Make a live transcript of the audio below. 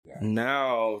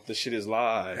Now the shit is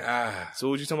live. So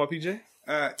what you talking about, PJ?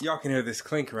 Y'all can hear this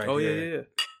clink right here.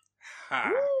 Oh,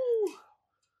 yeah.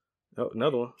 Oh,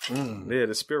 another one. Yeah,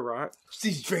 the Spirit Rock.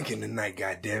 She's drinking tonight,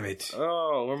 goddammit.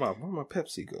 Oh, where my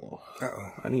Pepsi go?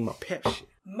 I need my Pepsi.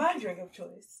 My drink of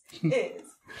choice is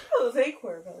Jose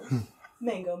Cuervo's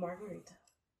Mango Margarita.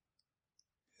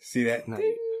 See that? Now,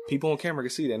 people on camera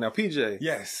can see that. Now, PJ.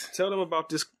 Yes. Tell them about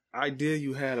this idea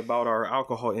you had about our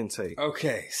alcohol intake.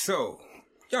 Okay, so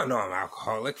y'all know I'm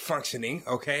alcoholic, functioning,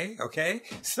 okay?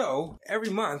 So every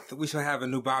month we shall have a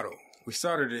new bottle. We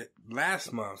started it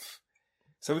last month,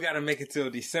 so we got to make it till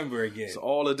December again. So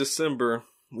all of December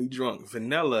we drunk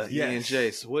vanilla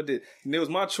E&J. So it was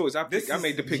my choice. I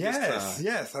made the pick this time.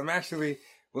 Yes, I'm actually,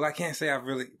 well, I can't say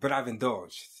but I've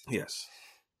indulged. Yes.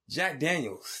 Jack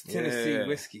Daniels, Tennessee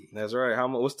whiskey. That's right. How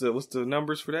much? What's the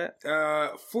numbers for that?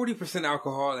 40%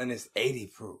 alcohol and it's 80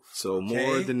 proof. So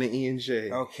more than the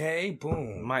E&J. Okay,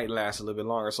 boom. Might last a little bit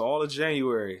longer. So all of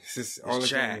January. This is all of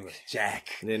January. Jack.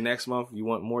 And then next month you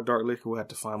want more dark liquor. We'll have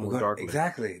to find more dark liquor.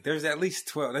 Exactly. There's at least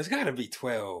 12. There's got to be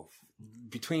 12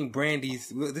 between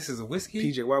brandies. This is a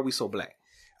whiskey. PJ, why are we so black?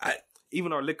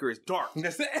 Even our liquor is dark.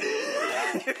 That's it.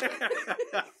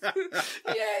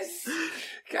 Yes.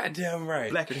 Goddamn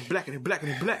right. Blacker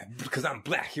than black. Because I'm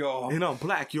black, y'all. And I'm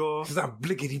black, y'all. Because I'm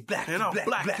blickety black. And I'm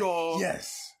black, y'all.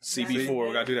 Yes. CB4,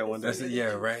 we gotta do that one day. That's it,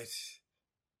 yeah, right.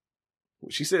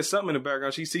 She said something in the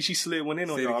background. She slid one in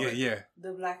on y'all. Yeah.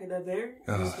 The blacker the berry.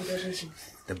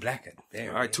 The blacker the berry.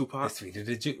 All right, Tupac. The sweeter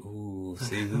the juice. Ooh,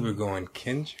 see, we were going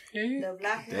Kendrick. The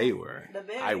blacker. They were. The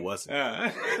berry. I wasn't.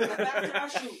 The blacker I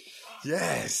shoot.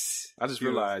 Yes. I just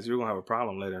realized you're gonna have a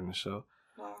problem later in the show.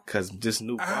 Because this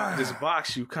new this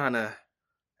box, you kind of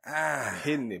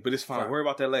hitting it, but it's fine. Worry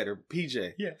about that later.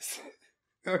 PJ. Yes.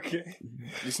 Okay.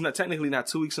 It's technically not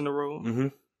 2 weeks in a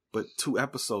row, but 2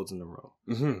 episodes in a row.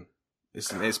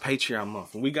 It's Patreon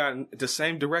month. And we got the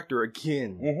same director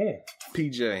again.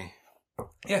 PJ.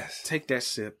 Yes. Take that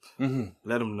sip.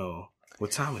 Let them know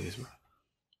what time it is, bro.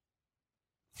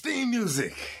 Theme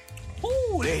music.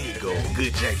 Ooh, there you go.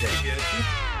 Good Jack Daniels.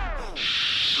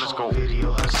 Let's go.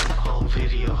 Video hustle, home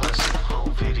video hustle,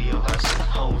 home video hustle,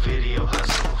 home video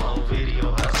hustle, home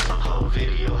video hustle, home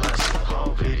video hustle, home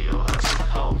video hustle,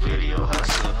 home video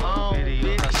hustle, home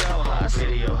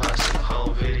video hustle,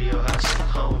 home video hustle,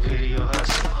 home video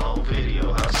hustle, home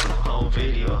video hustle, home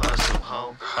video hustle,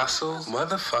 home hustle,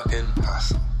 motherfucking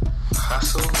hustle,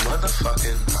 hustle,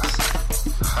 motherfucking hustle,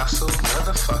 hustle,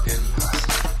 motherfucking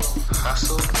hustle,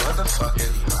 hustle,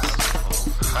 motherfucking hustle,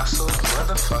 hustle,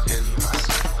 motherfucking hustle.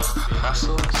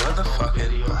 Hustle,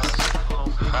 motherfucking hustle.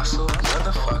 Hustle,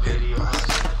 motherfucking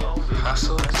hustle.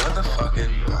 Hustle,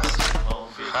 motherfucking hustle.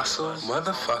 Hustle,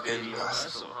 motherfucking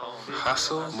hustle.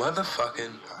 Hustle,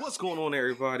 motherfucking. What's going on,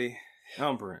 everybody?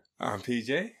 I'm Brent. I'm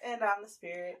PJ. And I'm the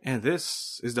Spirit. And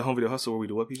this is the Home Video Hustle, where we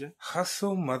do what, PJ?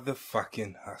 Hustle,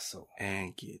 motherfucking hustle.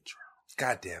 And get drunk.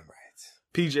 Goddamn right.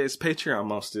 PJ, it's Patreon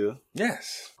month still.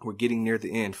 Yes. We're getting near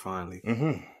the end, finally.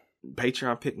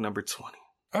 Patreon pick number 20.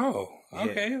 Oh,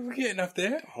 okay. We're getting up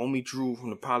there. Homie Drew from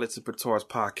the Pilots and Petars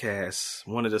podcast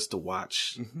wanted us to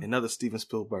watch another Steven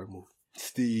Spielberg movie.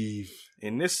 Steve.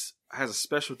 And this has a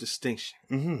special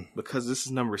distinction because this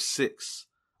is number 6.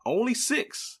 Only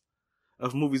 6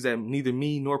 of movies that neither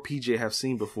me nor PJ have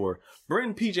seen before. Brent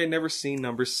and PJ never seen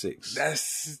number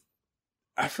 6.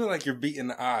 I feel like you're beating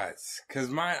the odds. Because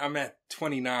I'm at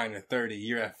 29 or 30.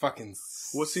 You're at fucking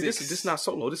 6. Well, see, this is not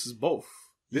solo. This is both.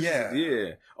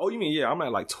 Yeah. Oh, you mean, I'm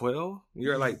at like 12?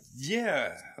 You're at like...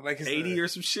 Yeah. Like it's 80 or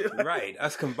some shit? Right.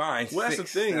 Us combined. Well, 6.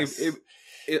 That's the thing.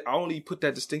 I only put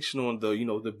that distinction on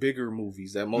the bigger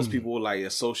movies that most people would like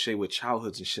associate with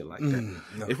childhoods and shit like that.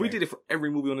 If we did it for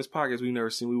every movie on this podcast we've never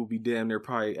seen, we would be damn near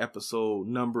probably episode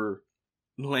number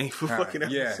length for fucking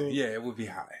episode. Yeah, it would be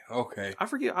high. Okay. I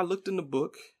forget. I looked in the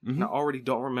book and I already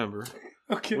don't remember.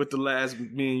 Okay. With the last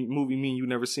movie me and you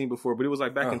never seen before, but it was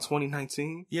like back in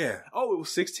 2019. Yeah. Oh, it was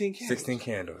 16 Candles. 16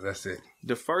 Candles, that's it.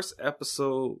 The first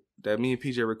episode that me and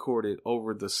PJ recorded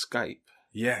over the Skype.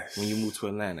 Yes. When you moved to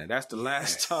Atlanta. That's the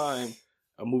last time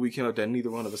a movie came out that neither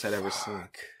one of us had ever seen.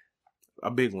 A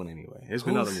big one anyway. There's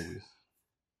been other movies.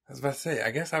 I was about to say,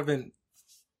 I guess I've been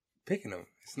picking them.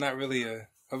 It's not really I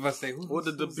was about to say,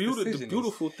 the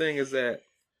beautiful thing is that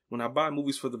when I buy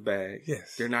movies for the bag,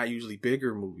 they're not usually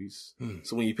bigger movies.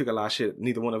 So when you pick a lot of shit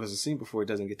neither one of us has seen before, it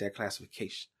doesn't get that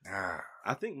classification.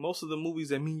 I think most of the movies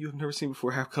that me and you have never seen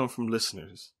before have come from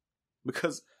listeners.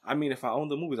 Because, I mean, if I own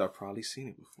the movies, I've probably seen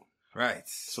it before. Right.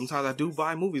 Sometimes I do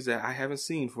buy movies that I haven't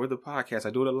seen for the podcast. I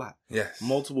do it a lot. Yes.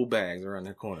 Multiple bags around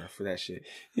their corner for that shit.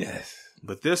 Yes.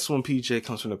 But this one, PJ,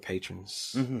 comes from the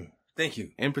patrons. Thank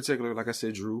you. In particular, like I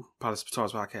said, Drew, Politics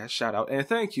Stars Podcast, shout out. And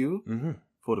thank you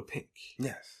for the pick.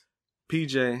 Yes.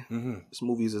 PJ, this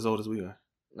movie is as old as we are.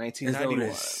 1991.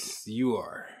 As old as you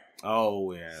are.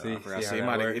 Oh, yeah. See, I forgot. see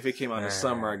if it came out in the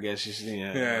summer, I guess you see?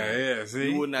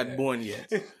 You were not born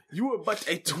yet. You were but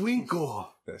a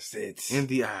twinkle. That's it. In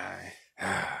the eye.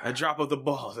 A drop of the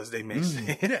balls, as they may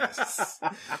say. Yes.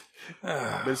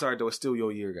 But it's alright, though. It's still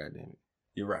your year, goddammit.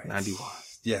 You're right. 91.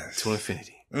 Yes. To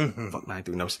infinity. Fuck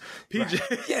 93 numbers. PJ.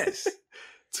 Right. Yes.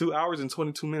 2 hours and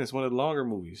 22 minutes. One of the longer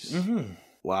movies.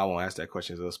 Well, I won't ask that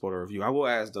question as a spoiler review. I will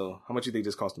ask, though, how much you think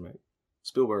this cost to make?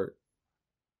 Spielberg.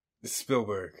 It's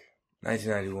Spielberg.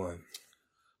 1991.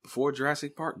 Before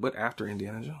Jurassic Park, but after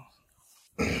Indiana Jones.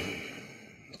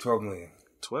 12 million.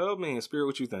 12 million. Spirit,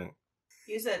 what you think?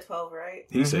 You said 12, right?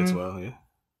 He said 12, yeah.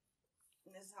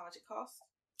 And this is how much it costs?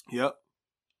 Yep.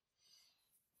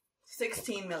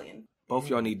 16 million. Both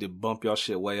y'all need to bump y'all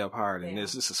shit way up higher than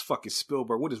this. This is fucking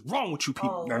Spielberg. What is wrong with you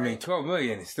people? I mean, 12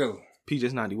 million is still...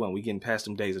 PJ's 91. We getting past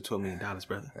them days of $12 million,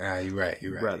 brother. You're right.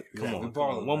 Brother, come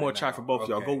on. One more try for both of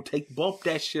y'all. Go bump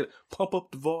that shit. Pump up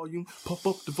the volume.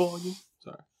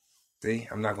 Sorry. See,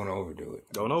 I'm not going to overdo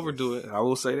it. Don't overdo it. I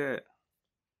will say that.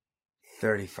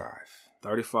 35.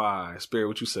 Spirit,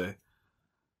 what you say?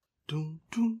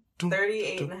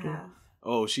 38 and a half.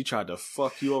 Oh, she tried to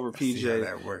fuck you over, PJ. See how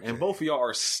that works, and both of y'all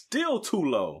are still too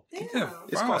low. Damn.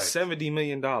 It's cost $70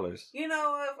 million. You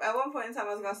know, at one point in time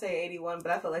I was going to say 81,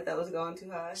 but I felt like that was going too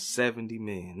high. $70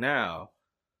 million. Now,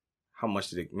 how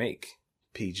much did it make,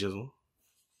 P. Jizzle?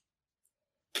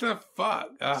 The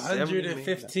fuck?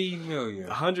 115 million.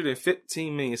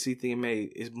 115 million. See, thing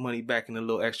made his money back in a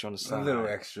little extra on the side. A little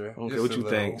extra. Okay, what you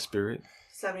think, Spirit?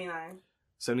 79.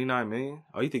 79 million?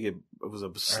 Oh, you think it was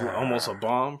almost a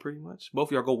bomb, pretty much? Both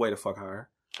of y'all go way the fuck higher.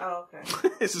 Oh, okay.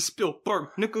 It's a Spielberg,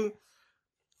 nigga.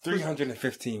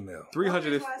 315 mil.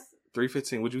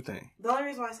 315. What'd you think? The only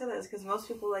reason why I said that is because most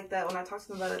people like that, when I talk to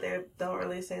them about it, they don't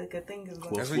really say the good things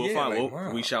about it. We'll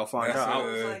find. We shall find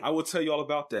out. I will tell you all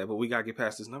about that, but we gotta get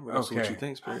past this number. Okay. So what you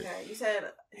think, Spirit? Okay, you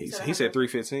said he said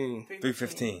 315.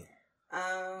 315.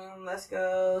 Let's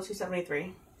go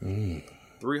 273.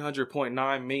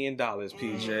 300.9 million dollars,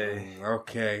 PJ.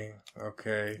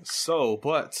 Okay. So,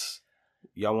 but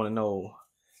y'all want to know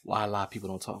why a lot of people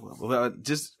don't talk about it? Well,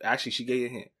 just actually, she gave you a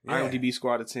hint. Yeah. IMDb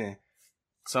score out of 10.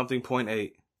 Something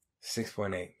 0.8.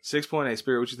 6.8. 6.8.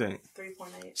 Spirit, what you think?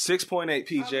 3.8. 6.8,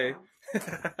 PJ.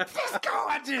 Let's go.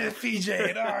 I did it,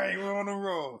 PJ. All right, we're on the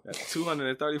roll. That's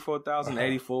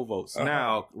 234,084 votes.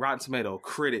 Now, Rotten Tomato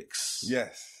critics.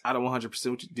 Yes. Out of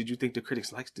 100%, did you think the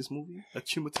critics liked this movie?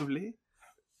 Accumulatively?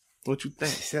 What you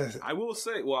think? I will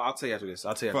say, well, I'll tell you after this.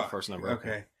 I'll tell you after the first number.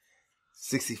 Okay.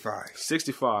 65.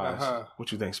 65.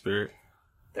 What you think, Spirit?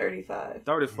 35.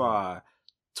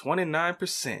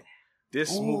 29%.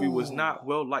 This movie was not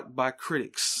well liked by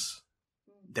critics.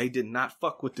 They did not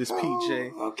fuck with this,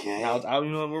 PJ. Okay. Now,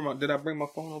 did I bring my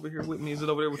phone over here with me? Is it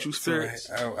over there with you, Spirit?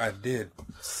 I did.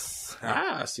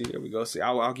 See, there we go. See,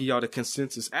 I'll give y'all the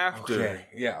consensus after. Okay.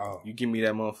 Yeah. You give me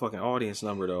that motherfucking audience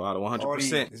number though, out of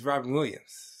 100%. It's Robin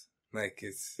Williams. Like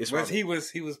he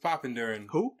was popping during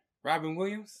who? Robin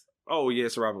Williams. Oh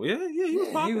yes, Robin. Yeah, he was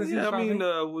popping.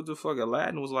 What the fuck?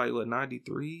 Aladdin was like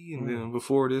 93, and then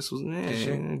before this was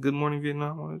Good Morning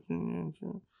Vietnam.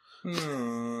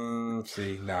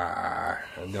 See, nah,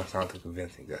 that don't sound too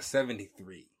convincing. That's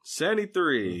 73.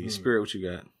 73. Spirit, what you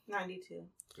got? 92.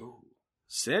 Ooh.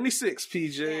 76,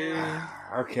 PJ.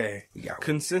 Okay.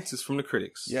 Consensus from the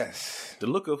critics. Yes. The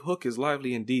look of Hook is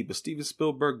lively indeed, but Steven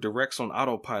Spielberg directs on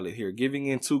autopilot here, giving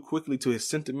in too quickly to his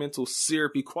sentimental,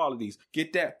 syrupy qualities.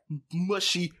 Get that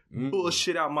mushy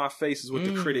bullshit out my face is what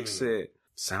the critics said.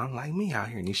 Sound like me out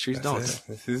here in these streets, don't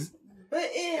they? But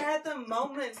it had the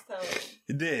moments, though.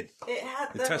 It did. It had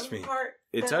the touched me. part.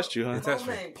 It touched you, huh? It touched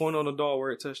me. Point on the doll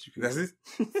where it touched you. That's it?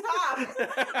 Stop.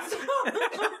 That's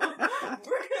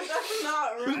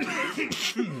not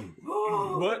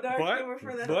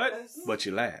right. But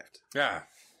you laughed. Yeah.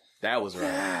 That was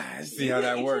right. See how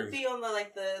that works. You should be on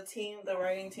the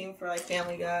writing team for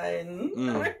Family Guy and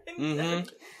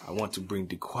I want to bring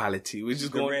the quality. We're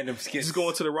just going random skits. Just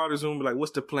going to the writer's room and be like,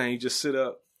 what's the plan? You just sit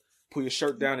up, pull your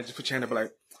shirt down and just put your hand up and be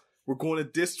like, we're going to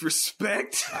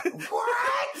disrespect.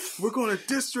 What? We're going to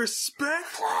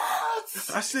disrespect. What?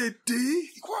 I said D.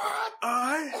 What?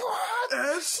 I. What?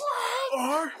 S. What?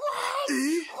 R. What?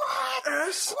 E. What?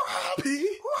 S. What?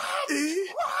 P. What? E.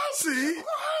 What? C.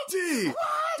 What? D. What?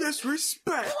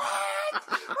 Disrespect. What?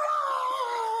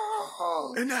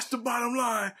 And that's the bottom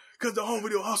line, because the Home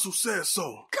Video Hustle says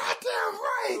so. Goddamn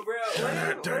right. Bro,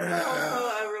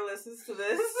 what ever listens to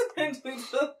this?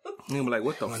 And be like,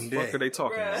 what the fuck are they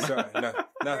talking about? Sorry,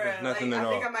 nothing at all.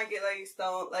 I think I might get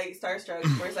like starstruck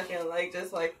for a second, like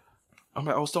just like. I'm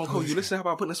like, oh, Stone Cold, you listen, how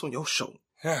about putting this on your show?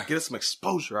 Get us some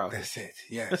exposure out That's it,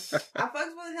 yes. I fucks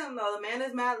with him, though. The man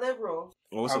is mad liberal.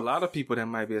 Well, it's a lot of people that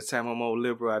might be a tad more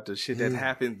liberal after shit that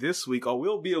happened this week. Or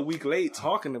we'll be a week late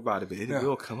talking about it, but it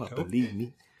will come up, believe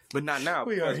me. But not now.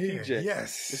 We are here, PJ,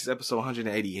 yes. This is episode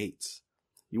 188.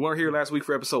 You weren't here last week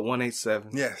for episode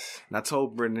 187. Yes. And I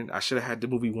told Brendan I should have had the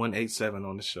movie 187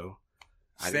 on the show.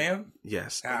 Sam?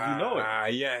 Yes. You know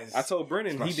it. Yes. I told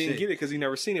Brendan he didn't get it because he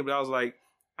never seen it, but I was like,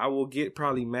 I will get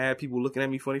probably mad people looking at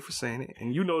me funny for saying it.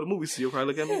 And you know the movie, so you'll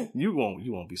probably look at me. You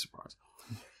won't be surprised.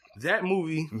 That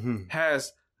movie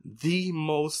has the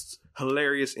most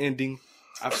hilarious ending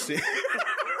I've seen.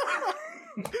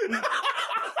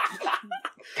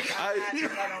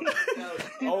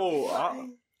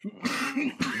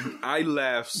 I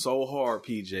laughed so hard,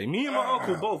 PJ. Me and my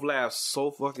uncle both laughed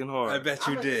so fucking hard. I bet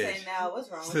you did. Say now,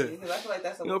 what's wrong with you? Because I feel like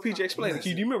that's a PJ, explain it.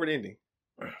 Do you remember the ending?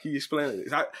 He explained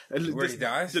it. Where he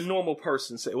dies? The normal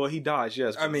person say, well, he dies,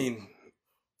 yes. I mean...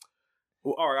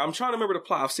 Well, all right, I'm trying to remember the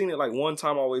plot. I've seen it like one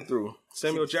time all the way through.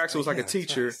 Samuel Jackson was like a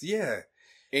teacher. Yeah.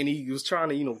 And he was trying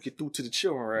to, get through to the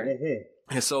children, right?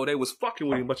 Mm-hmm. And so they was fucking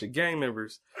with him, a bunch of gang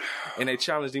members. And they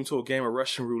challenged him to a game of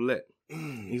Russian roulette.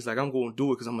 He's like, I'm going to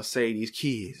do it because I'm going to save these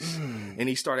kids. And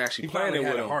he started actually playing it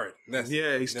with him. Heart.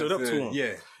 He stood up to him.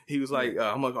 Yeah. He was like,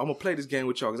 I'm going to play this game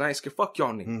with y'all because I ain't scared. Fuck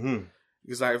y'all niggas. Mm-hmm.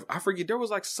 Because I forget, there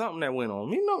was like something that went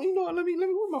on. You know, let me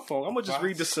with my phone. I'm going to just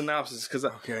read the synopsis because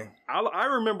I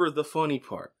remember the funny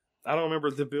part. I don't remember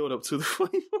the build up to the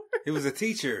funny part. He was a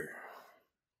teacher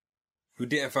who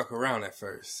didn't fuck around at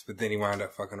first, but then he wound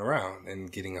up fucking around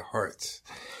and getting a heart.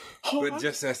 But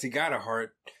just as he got a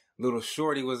heart, little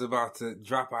shorty was about to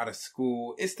drop out of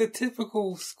school. It's the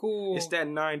typical school. It's that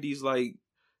 90s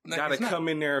gotta come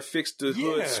in there and fix the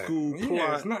hood school plot.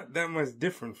 Yeah, it's not that much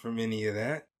different from any of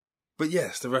that. But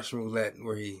yes, the Russian roulette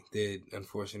where he did,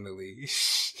 unfortunately,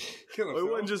 kill himself.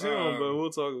 It wasn't just him, but we'll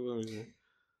talk about it.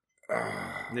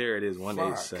 There it is,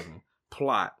 187.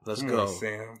 Plot. Let's go.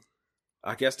 Sam.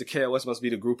 I guess the KOS must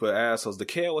be the group of assholes. The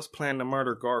KOS plan to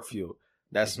murder Garfield.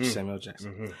 That's Samuel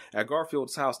Jackson. Mm-hmm. At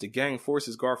Garfield's house, the gang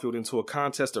forces Garfield into a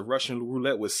contest of Russian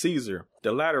roulette with Caesar.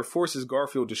 The latter forces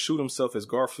Garfield to shoot himself as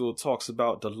Garfield talks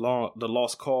about the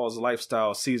lost cause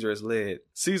lifestyle Caesar has led.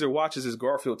 Caesar watches as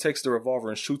Garfield takes the revolver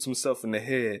and shoots himself in the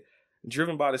head.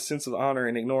 Driven by the sense of honor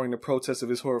and ignoring the protests of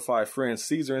his horrified friends,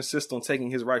 Caesar insists on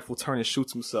taking his rightful turn and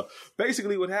shoots himself.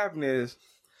 Basically what happened is,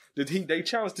 they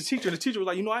challenged the teacher, and the teacher was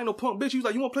like, I ain't no punk bitch. He was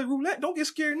like, you want to play roulette? Don't get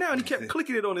scared now. And he kept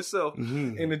clicking it on himself.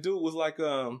 Mm-hmm. And the dude was like,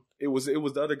 it was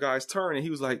the other guy's turn, and he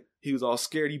was all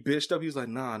scared. He bitched up. He was like,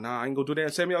 nah, I ain't gonna do that.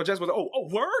 And Samuel Jackson was like, oh,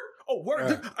 word? Oh,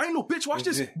 word? I ain't no bitch. Watch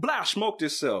this. Blah, smoked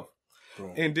himself.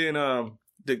 Bro. And then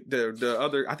the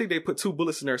other, I think they put 2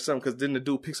 bullets in there or something, because then the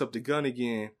dude picks up the gun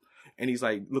again, and he's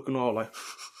like looking all like...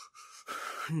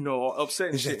 all upset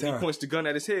and shit. He points the gun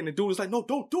at his head, and the dude was like, no,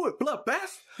 don't do it,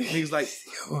 bloodbath. And he's like,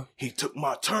 he took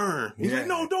my turn. He's like,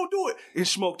 no, don't do it. And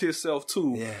smoked himself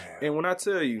too. Yeah. And when I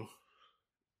tell you,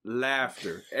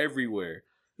 laughter everywhere.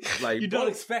 Like, you don't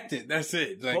expect it. That's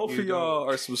it. Like, both of y'all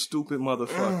are some stupid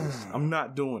motherfuckers. I'm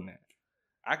not doing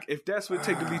that. If that's what it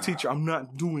takes to be a teacher, I'm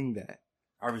not doing that.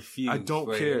 I refuse. I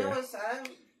don't care. You know what's sad?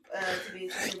 To be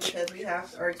a teacher because we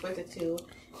are expected to,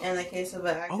 in the case of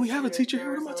an we have a teacher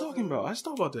here. What am I talking about? I just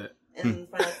thought about that. In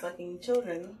front of fucking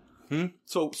children.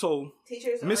 So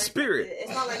teachers Miss Spirit.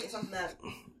 It's not like it's something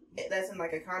that's in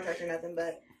like a contract or nothing,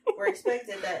 but we're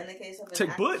expected that in the case of an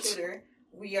active shooter,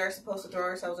 we are supposed to throw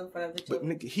ourselves in front of the children.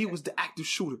 But nigga, he was the active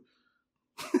shooter.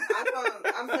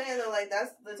 I'm saying that like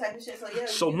that's the type of shit.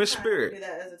 So Miss Spirit,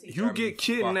 you get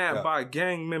kidnapped by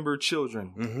gang member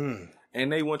children. Mm-hmm. And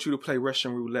they want you to play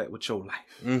Russian roulette with your life.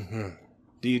 Mm-hmm.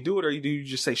 Do you do it, or do you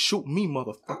just say, shoot me,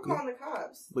 motherfucker? I'm calling the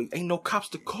cops. But ain't no cops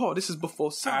to call. This is before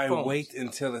cell phones. I wait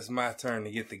until it's my turn to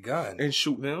get the gun. And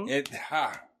shoot him?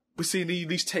 But see, they at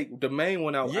least take the main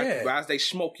one out as they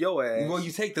smoke your ass. Well,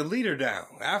 you take the leader down.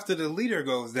 After the leader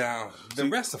goes down, the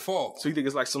rest will fall. So you think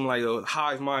it's like some like a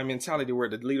hive mind mentality where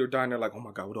the leader down there like, oh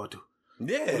my God, what do I do?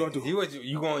 Yeah. What do I do?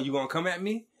 You gonna come at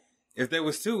me? If there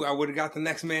was 2, I would have got the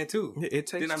next man too. It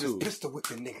takes 2. Then I'm just pistol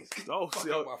whipping niggas. Oh, see,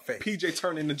 my face. PJ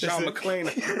turned into John McClane.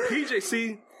 PJ,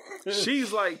 see,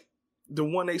 she's like the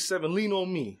 187. Lean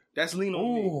on me. That's lean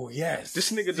on me. Oh yes.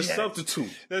 This nigga the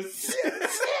substitute.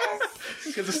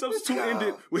 Because the substitute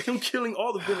ended with him killing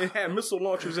all of them and had missile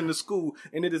launchers in the school,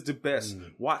 and it is the best.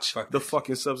 Watch the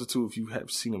fucking substitute if you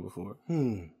have seen him before.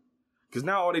 Because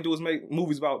now all they do is make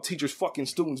movies about teachers fucking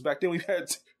students. Back then we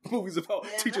had movies about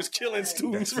teachers killing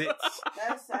students.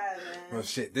 That's sad, man. Well,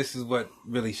 shit, this is what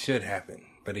really should happen.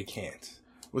 but they can't.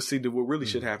 Well, see, what really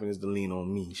should happen is the lean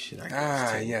on me shit.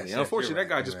 Yes. Unfortunately, that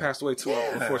guy just passed away too.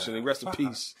 Unfortunately, rest in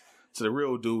peace to the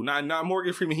real dude. Not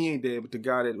Morgan Freeman. He ain't dead, but the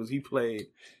guy he played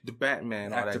the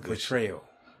Batman. All that portrayal.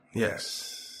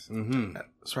 Yes. Mm-hmm.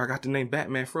 So I got the name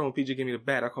Batman from. PJ gave me the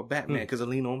bat. I call Batman because it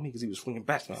leaned on me because he was swinging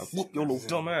bats. Whoop your little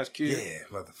dumbass kid. Yeah,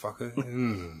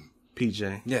 motherfucker.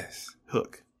 PJ. Yes.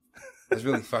 Hook. That's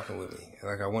really fucking with me.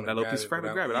 Like I want to that little piece of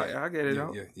grab it. I get it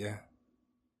out. Yeah.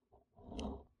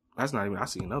 That's not even. I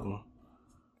see another one.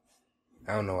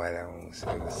 I don't know why that one was.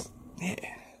 Yeah.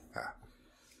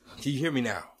 Can you hear me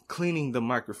now? Cleaning the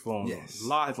microphone. Yes.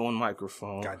 Live on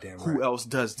microphone. Goddamn right. Who else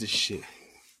does this shit?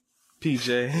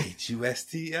 PJ.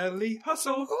 HUSTLE.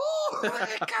 Hustle. Oh,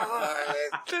 come on.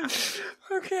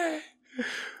 Okay.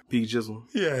 P. Jizzle.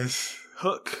 Yes.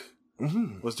 Hook.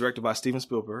 Was directed by Steven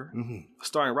Spielberg.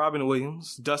 Starring Robin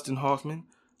Williams, Dustin Hoffman,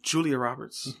 Julia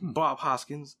Roberts, Bob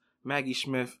Hoskins, Maggie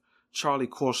Smith, Charlie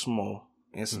Cosmo,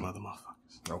 and some other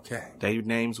motherfuckers. Okay. Their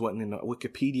names wasn't in the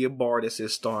Wikipedia bar that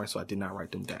says starring, so I did not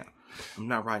write them down. I'm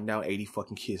not writing down 80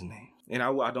 fucking kids' names. And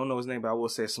I don't know his name, but I will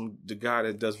say the guy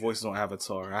that does voices on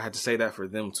Avatar. I had to say that for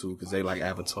them too, because they like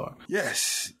Avatar.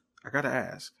 Yes. I gotta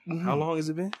ask, how long has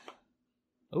it been?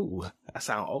 Ooh, I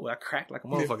sound old. I cracked like a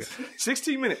motherfucker.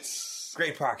 16 minutes.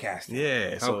 Great podcast.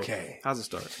 Yeah. So okay. How's it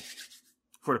start?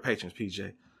 For the patrons,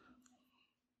 PJ.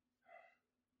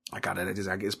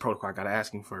 It's protocol. I gotta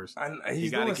ask him first.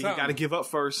 You gotta give up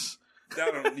first.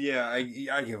 I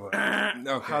give up.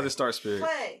 Okay. How's it start, Spirit?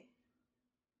 Play.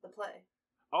 The play.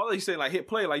 All that you say, like, hit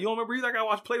play. Like, you don't remember? He's like, I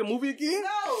watch play the movie again? No,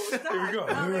 it's not. Here we go.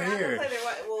 We're here.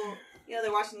 They're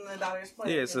watching the daughters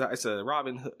play. Yeah, it's a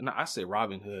Robin Hood. No, I said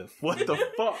Robin Hood. What the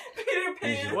fuck? Peter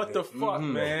Pan. What the fuck,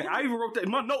 man? I even wrote that.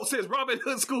 My note says Robin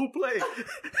Hood school play.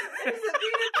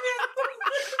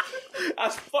 I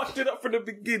fucked it up from the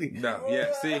beginning. No,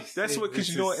 yeah, see. That's what, because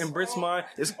you know what, in Brent's mind,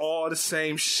 it's all the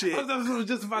same shit. I was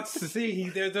just about to see,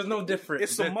 there's no difference.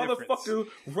 It's a motherfucker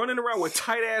running around with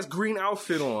tight-ass green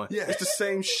outfit on. Yeah. It's the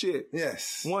same shit.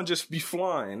 Yes. One just be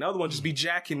flying. The other one just be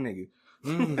jacking nigga.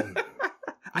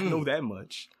 I know that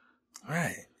much.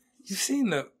 Right. You've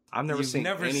seen I've never seen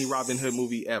any Robin Hood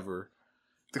movie ever.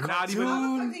 Not even.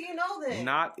 How the fuck do you know that?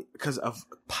 Not because of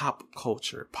pop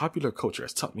culture. Popular culture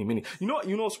has taught me many. You know what?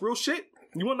 You know it's real shit?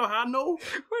 You want to know how I know?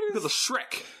 Because of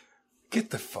Shrek.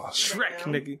 Get the fuck. Shrek,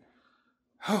 nigga.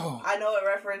 Oh. I know what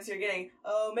reference you're getting.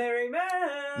 Oh, Merry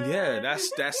Man. Yeah, that's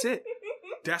it.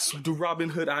 That's the Robin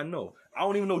Hood I know. I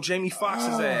don't even know Jamie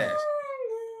Foxx's ass.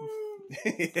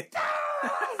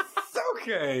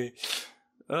 Okay.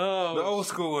 Oh, the old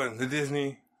school one, the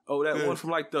Disney. Oh, that one from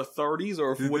like the 30s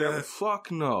or whatever. Fuck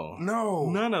no. No.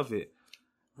 None of it.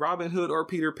 Robin Hood or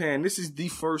Peter Pan. This is the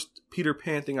first Peter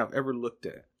Pan thing I've ever looked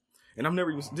at. And I've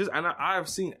never even I've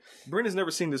seen Brent has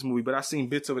never seen this movie, but I've seen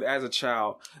bits of it as a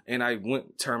child, and I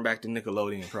turned back to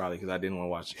Nickelodeon probably because I didn't want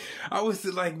to watch it. I was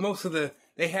like most of they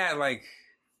had like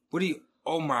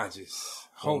homages.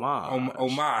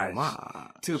 Homage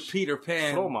to Peter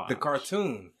Pan the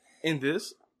cartoon. In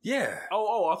this? Yeah.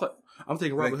 Oh, I'm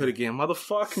thinking Robin Hood again.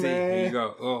 Motherfucker, man. Here you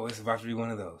go. Oh, it's about to be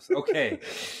one of those. Okay.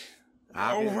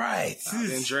 All right. I've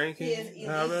been drinking.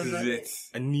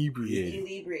 Inebriated.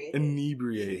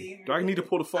 Do I need to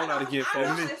pull the phone out again, folks? I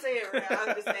don't want to say it right.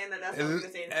 I'm just saying that's what I'm going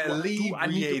to say. Do I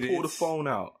need to pull the phone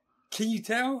out? Can you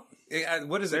tell?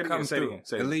 What does it come through?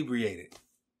 Inebriated.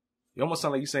 You almost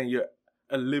sound like you're saying you're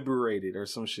liberated or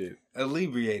some shit.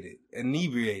 Inebriated.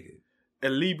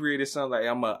 Inebriated sounds like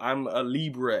I'm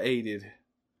inebriated.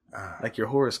 Like your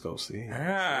horoscope, see?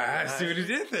 I see what he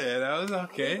did there. That was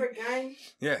okay.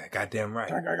 Yeah, goddamn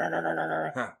right. I'm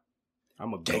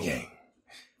a goat. Gang.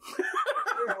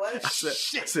 You're what? I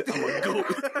said, I'm a goat.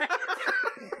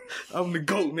 I'm the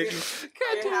goat, nigga.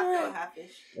 You're half goat, half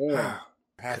fish.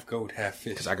 Half goat, half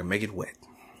fish. Because I can make it wet.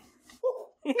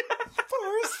 I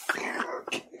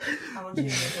want you to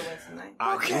make it wet tonight.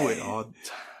 I do it all the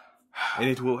time. And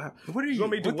it will happen. What are you?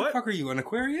 What the fuck are you? An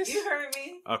Aquarius? You heard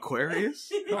me.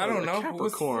 Aquarius? I don't know.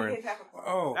 Capricorn.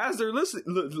 Oh, as they're listening,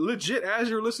 legit. As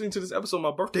you're listening to this episode, my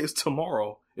birthday is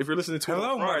tomorrow. If you're listening to it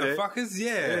on Friday, motherfuckers!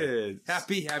 Yeah.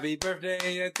 Happy birthday!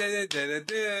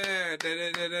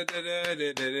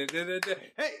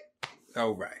 Hey.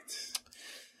 All right.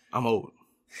 I'm old.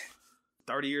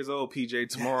 30 years old, PJ.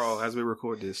 Tomorrow, as we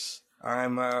record this.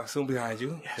 I'm soon behind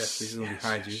you. Yes, soon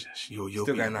behind you.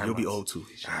 You'll be old too.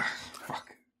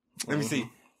 Fuck. Let me see.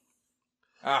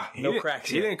 No cracks.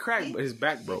 He didn't crack, but his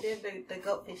back broke. He did the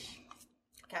goatfish.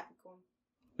 Capricorn.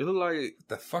 It looked like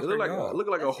the fuck. It looked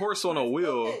like a horse on a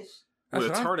wheel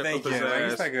with a turnip up his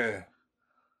ass. It's like a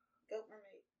goat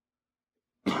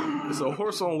mermaid. It's a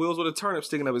horse on wheels with a turnip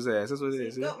sticking up his ass. That's what it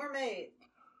is. Goat mermaid.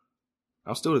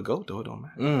 I'm still the GOAT, though. It don't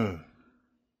matter.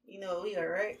 You know what we are,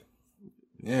 right?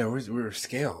 Yeah, we're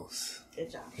scales.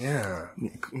 Good job. Yeah.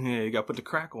 Yeah, you got to put the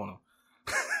crack on them.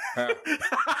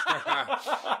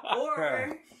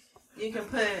 Or you can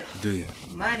put Do you?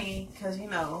 money, because, you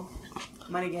know,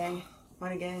 money gang,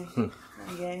 money gang, money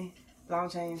gang, long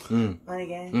chains, money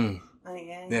gang, money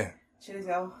gang. Yeah. Shooters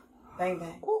go, bang,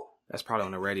 bang. That's probably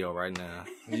on the radio right now.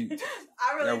 I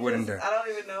really I don't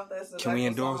even know if that's the Can we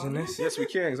indulge in this? Yes, we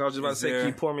can. Because I was just about to say, can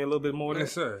you pour me a little bit more of Yes,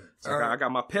 this? sir. So I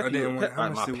got my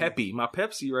my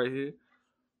Pepsi right here.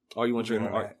 Oh, you want to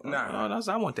drink more? Nah. No,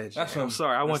 I want that. I'm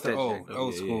sorry, I want that.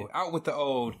 Old school. Out with the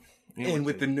old, in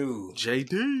with the new.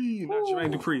 JD, not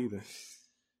Jermaine Dupri either.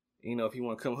 You know, if you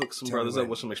want to come hook some brothers up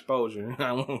with some exposure,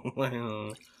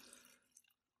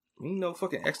 you know,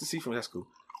 fucking ecstasy from that school.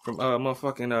 From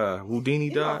motherfucking Houdini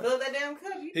died. Fill that damn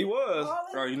cup. He was.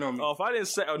 Oh, you know me. Oh, if I didn't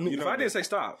say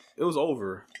stop, it was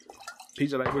over.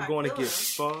 PJ like, we're going to get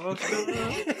fucked up.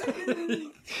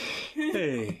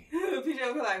 Hey. PJ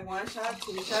will be like, 1 shot,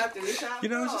 2 shot, 3 shot. You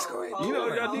know, just go ahead.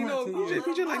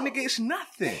 PJ like, nigga, it's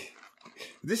nothing.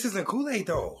 This isn't Kool-Aid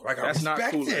though. Like, that's I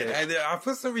respect not it. I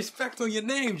put some respect on your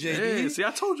name, JD. Yeah, see, I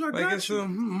told you I got you.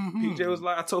 PJ was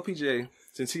like, I told PJ,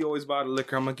 since he always buy the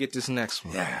liquor, I'm gonna get this next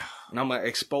one. Yeah. And I'm gonna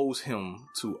expose him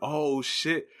to, oh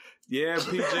shit. Yeah,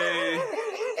 PJ.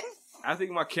 I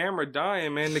think my camera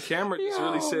dying, man. The camera just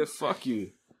really said, fuck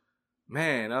you.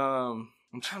 Man, I'm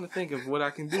trying to think of what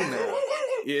I can do now.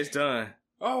 Yeah, it's done.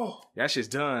 Oh. That shit's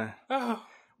done. Oh.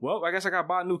 Well, I guess I got to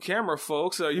buy a new camera,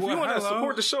 folks. If you want to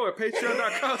support the show at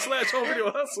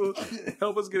patreon.com/homevideohustle,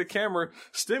 help us get a camera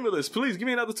stimulus. Please give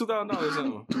me another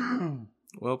 $2,000.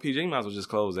 Well, PJ, you might as well just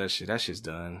close that shit. That shit's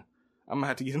done. I'm going to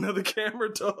have to get another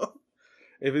camera, dog.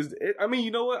 I mean, you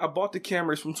know what? I bought the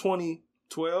cameras from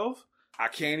 2012. I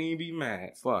can't even be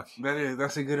mad. Fuck.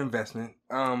 That's a good investment.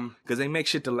 Because they make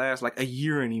shit to last like a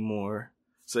year anymore.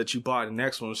 So that you buy the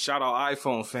next one. Shout out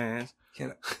iPhone fans.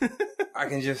 I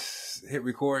can just hit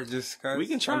record just cause. We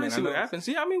can try and see what happens.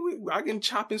 Yeah, I mean, I can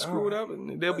chop and screw it up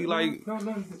and they'll be like. No,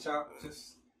 to chop.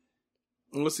 Just.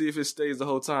 We'll see if it stays the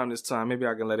whole time this time. Maybe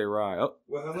I can let it ride. Oh.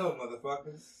 Well, hello,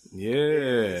 motherfuckers.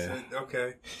 Yeah.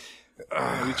 Okay.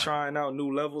 We trying out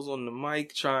new levels on the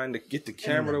mic, trying to get the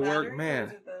camera to work.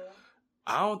 Man,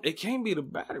 it can't be the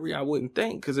battery, I wouldn't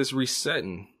think, because it's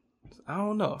resetting. I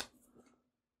don't know.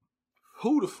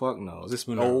 Who the fuck knows? It's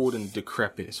old and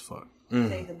decrepit as fuck.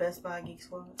 Take the Best Buy Geek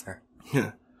Squad.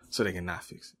 So they can not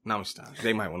fix it. Now it's time.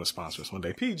 They might want to sponsor us one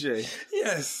day. PJ.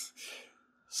 Yes.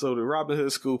 So the Robin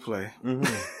Hood school play.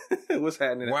 Mm-hmm. What's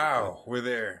happening? Wow, we're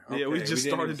there. Okay, yeah, we just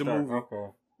started the movie. Okay.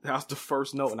 That was the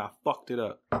first note, and I fucked it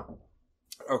up.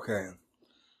 Okay.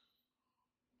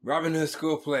 Robin Hood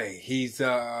school play. He's It's not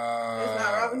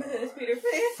Robin Hood. It's Peter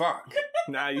Pan. Fuck.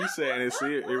 Nah, you saying it?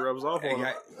 See, it rubs off on him.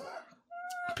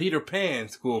 Peter Pan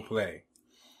school play.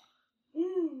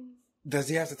 Does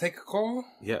he have to take a call?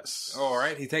 Yes. All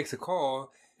right, he takes a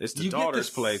call. It's the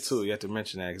daughter's play too. You have to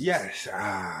mention that. Yes.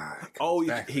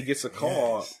 He gets a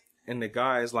call, and the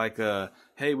guy is like,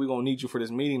 "Hey, we're gonna need you for this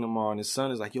meeting tomorrow." And his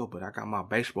son is like, "Yo, but I got my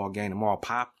baseball game tomorrow,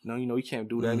 Pop. No, you can't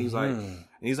do that." Mm-hmm.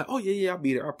 And he's like, "Oh yeah, I'll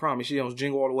be there. I promise." He on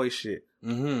Jingle All the Way shit.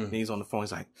 Mm-hmm. And he's on the phone.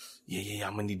 He's like, "Yeah,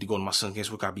 I'm gonna need to go to my son's game.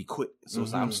 So we gotta be quick." So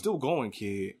it's like, I'm still going,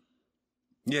 kid.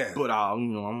 Yeah, but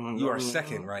you are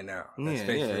second right now. Yeah.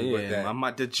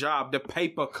 The job, the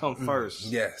paper come first.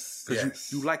 Yes,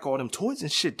 because you like all them toys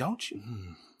and shit, don't you?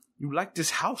 Mm. You like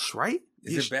this house, right?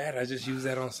 Is it bad? I just use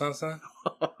that on Sunsun.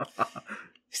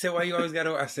 He said, "Why you always got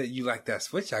to?" I said, "You like that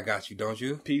switch I got you, don't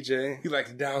you, PJ? You like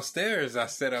the downstairs I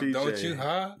set up, PJ, don't you?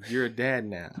 Huh? You're a dad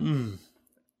now.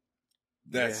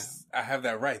 I have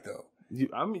that right though.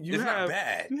 It's not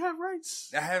bad. You have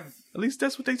rights. I have. At least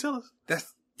that's what they tell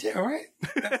us. Yeah, right?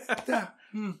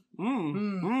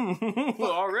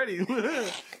 Already.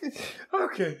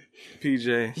 Okay.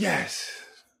 PJ. Yes.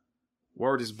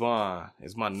 Word is bond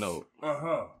is my note.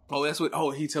 Uh-huh. Oh, that's what,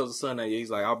 he tells the son that,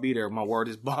 he's like, I'll be there. My word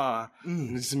is bond.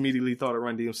 And just immediately thought of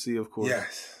Run DMC, of course.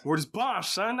 Yes. Word is bond,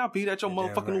 son. I'll be there at your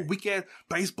motherfucking weak ass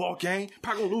baseball game.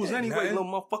 Probably gonna lose anyway, little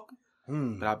motherfucker.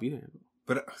 But I'll be there.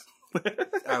 But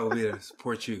I will be there to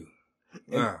support you.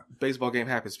 Baseball game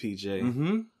happens, PJ.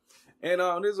 Mm-hmm. And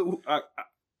I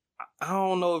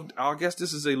don't know. I guess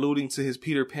this is alluding to his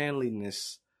Peter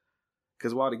Pan-liness.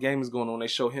 Because while the game is going on, they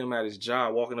show him at his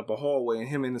job walking up a hallway, and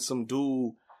him and some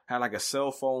dude had like a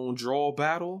cell phone draw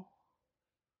battle.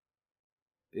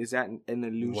 Is that an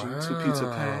allusion to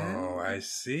Peter Pan? Oh, I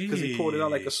see. Because he pulled it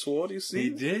out like a sword. You see? He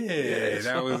did. Yeah,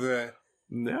 that was a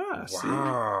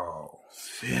wow.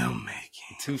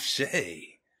 Filmmaking. Touche.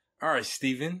 All right,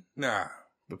 Steven. Nah.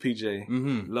 But PJ,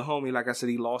 little homie, like I said,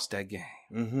 he lost that game.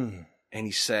 Mm-hmm. And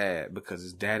he's sad because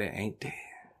his daddy ain't dead.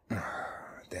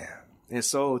 Damn. And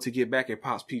so to get back at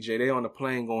Pops PJ, they on the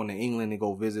plane going to England to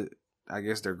go visit, I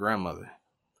guess, their grandmother.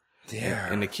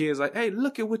 Yeah. And the kid's like, hey,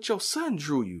 look at what your son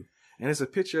drew you. And it's a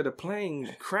picture of the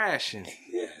plane crashing.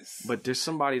 Yes. But there's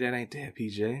somebody that ain't dead,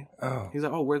 PJ. Oh. He's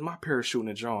like, oh, where's my parachute in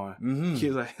the drawing? Mm-hmm.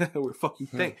 Kid's like, where the fuck you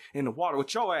think? In the water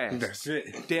with your ass. That's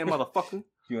it. Damn motherfucker.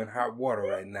 You in hot water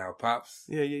right now, Pops.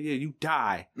 Yeah. You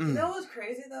die. You know what's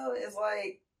crazy, though, is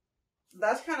like,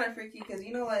 that's kind of freaky because,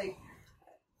 you know, like,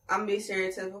 I'm being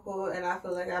stereotypical and I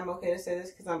feel like I'm okay to say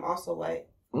this because I'm also white.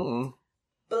 Mm-mm.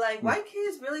 But, like, white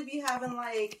kids really be having,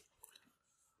 like,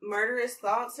 murderous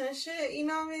thoughts and shit, you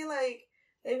know what I mean? Like,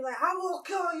 they be like, I will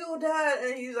kill your dad,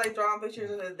 and he's like drawing pictures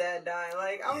of his dad dying.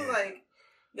 Like, I'm like,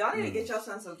 y'all need to get your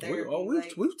son some therapy.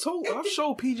 I've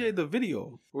showed PJ the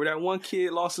video where that one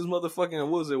kid lost his motherfucking,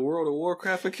 what was it, World of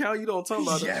Warcraft account? You don't talk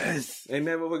about yes. That. And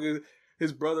then motherfucker,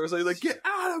 his brother was like, get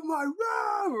out of my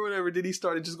room or whatever. Then he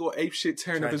started just going ape shit,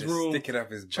 tearing up his room.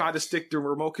 Tried to stick the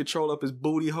remote control up his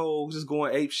booty hole, just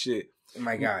going ape shit.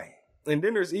 My guy. And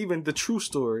then there's even the true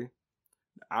story.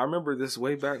 I remember this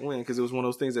way back when, because it was one of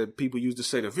those things that people used to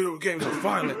say, the video games are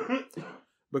violent.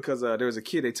 Because there was a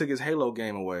kid, they took his Halo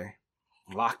game away,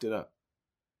 locked it up.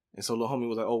 And so little homie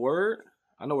was like, oh, word?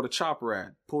 I know where the chopper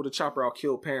at. Pulled the chopper out,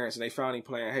 killed parents, and they found him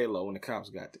playing Halo when the cops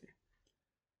got there.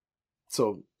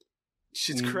 So,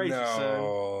 shit's crazy,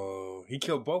 son. He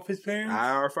killed both his parents?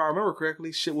 If I remember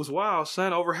correctly, shit was wild,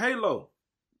 son, over Halo.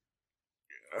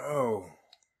 Oh.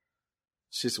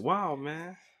 Shit's wild,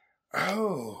 man.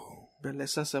 Oh. Better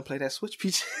let son play that Switch,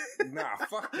 PJ. Nah,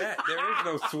 fuck that. There is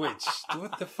no Switch.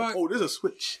 What the fuck? Oh, there's a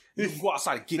Switch. You can go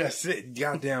outside and get That's it.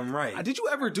 Goddamn right. Did you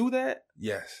ever do that?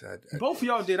 Yes. Both of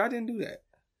y'all did. I didn't do that.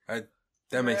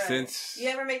 That makes sense. You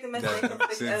ever make the mistake of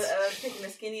picking the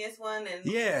skinniest one? And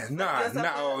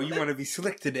Oh, you want to be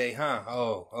slick today, huh?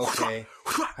 Oh, okay.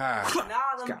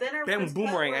 Them thinner They have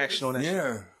boomerang action on that.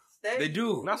 Yeah. They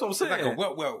do. That's what I'm saying. Like a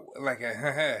well.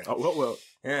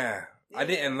 Yeah. I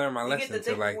didn't learn my lesson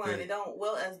until like one. It don't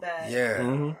wilt as bad. Yeah.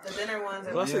 Mm-hmm. The thinner ones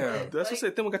are That's what I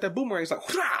said. Then we got that boomerang. It's like,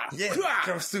 yeah,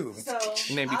 comes through. So,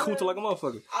 and then be Kunta like a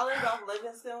motherfucker. I lived off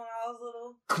Livingston when I was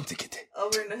little.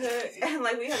 Over in the hood. And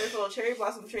like we had this little cherry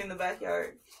blossom tree in the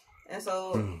backyard. And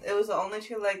so it was the only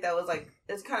tree like that was like,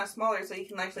 it's kind of smaller so you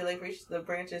can actually like reach the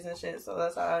branches and shit. So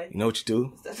that's how I... You know what you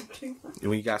do?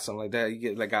 When you got something like that, you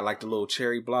get like the little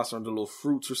cherry blossom or the little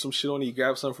fruits or some shit on it. You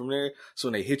grab something from there. So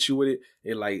when they hit you with it,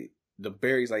 it like... The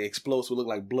berries like explode, so it look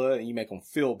like blood, and you make them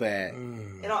feel bad.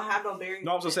 It don't have no berries.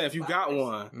 No, I'm just saying if you got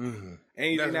one,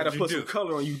 and you didn't have to put some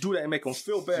color on, you do that and make them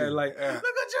feel bad. Like, look at your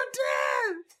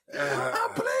dad. I'm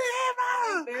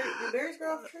playing. Do berries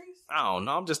grow off trees? I don't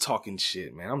know. I'm just talking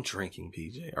shit, man. I'm drinking,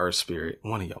 PJ or Spirit.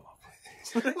 One of y'all.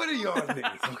 What are y'all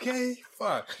niggas? Okay,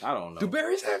 fuck. I don't know. Do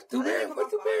berries have?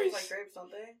 What do berries? Like grapes, don't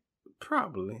they?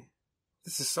 Probably.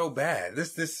 This is so bad.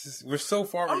 This is we're so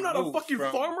far. I'm not a fucking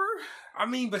farmer. I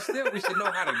mean, but still, we should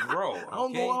know how to grow. Okay? I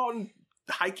don't go out on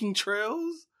hiking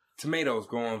trails. Tomatoes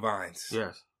grow on vines.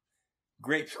 Yes.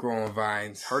 Grapes grow on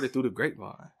vines. Heard it through the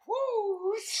grapevine.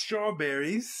 Woo!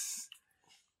 Strawberries.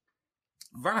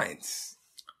 Vines.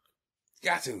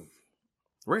 Got to.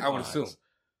 Red I would vines. assume.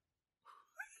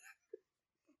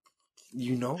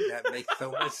 You know, that makes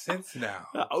so much sense now.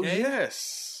 Okay? Oh,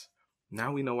 yes.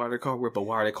 Now we know why they're called red, but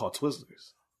why are they called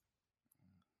Twizzlers?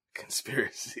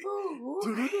 Conspiracy.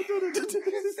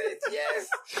 Yes.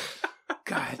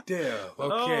 God damn.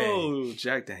 Okay. Oh,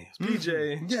 Jack Daniels.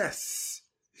 PJ. Yes.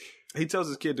 He tells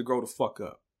his kid to grow the fuck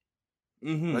up.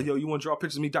 Mm-hmm. Like, yo, you want to draw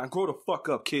pictures of me dying? Grow the fuck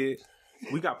up, kid.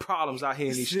 We got problems out here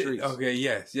in these streets. Okay,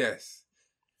 yes.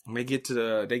 And they get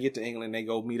to England, they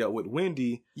go meet up with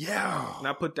Wendy. Yeah. And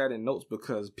I put that in notes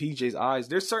because PJ's eyes,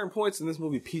 there's certain points in this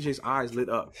movie, PJ's eyes lit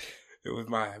up. It was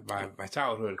my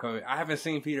childhood. I haven't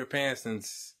seen Peter Pan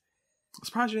since... I'm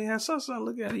surprised you ain't have son.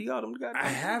 Look at it. You got him. I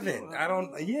haven't. I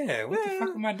don't... Yeah. What the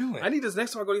fuck am I doing? I need this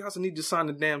next time I go to your house. I need you to sign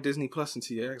the damn Disney Plus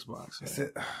into your Xbox. So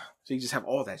you just have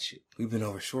all that shit. We've been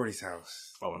over Shorty's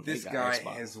house. Oh, this guy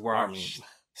has watched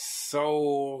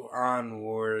Soul,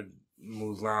 Onward,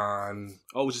 Mulan.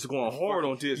 Oh, just going hard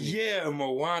on Disney. Yeah,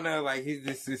 Moana. Like,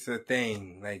 this is a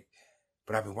thing. Like,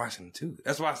 but I've been watching them too.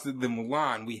 That's why the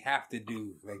Mulan we have to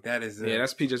do. Like, that is...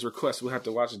 that's PJ's request. We'll have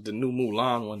to watch the new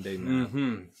Mulan one day now.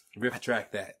 Mm-hmm.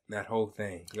 Retract that whole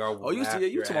thing. Y'all you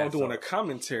talking about doing a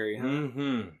commentary, huh?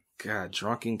 Mm-hmm. God,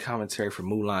 drunken commentary for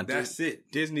Mulan. That's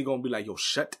it. Disney gonna be like, yo,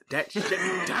 shut that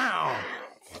shit down.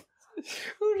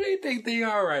 Who do they think they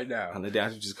are right now? And the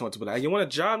dad just come to be like, you want a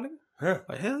job, nigga? Huh?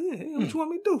 Like, hell yeah. What you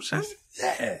want me to do, son?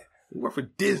 Yeah. You work for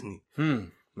Disney.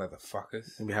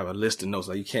 Motherfuckers. And we have a list of notes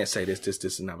like you can't say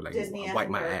this, and I'm like, Disney wipe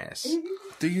my ass.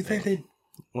 Do you think they?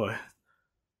 What?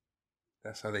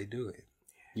 That's how they do it.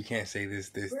 You can't say this.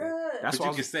 Bruh. That's but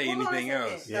why you can say anything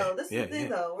else. No, this is the thing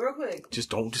though, real quick. Just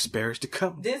don't disparage the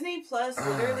company. Disney Plus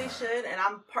literally should, and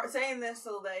I'm saying this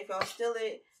so that if y'all steal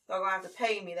it, y'all gonna have to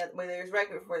pay me. That way there's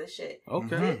record for this shit.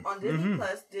 Okay. On Disney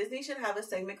Plus, Disney should have a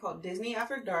segment called Disney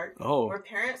After Dark, where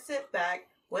parents sit back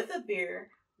with a beer,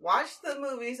 watch the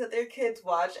movies that their kids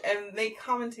watch, and make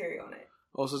commentary on it.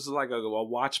 Oh, so it's like a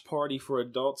watch party for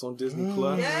adults on Disney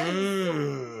Plus? Yes.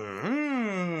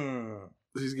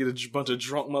 Just get a bunch of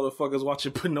drunk motherfuckers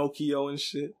watching Pinocchio and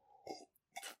shit.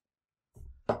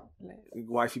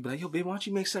 Wifey be like, yo, babe, why don't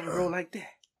you make something roll like that?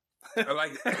 I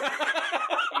like that.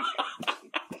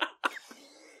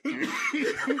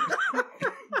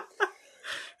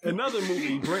 Another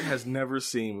movie Brent has never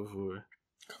seen before.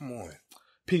 Come on.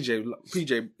 PJ,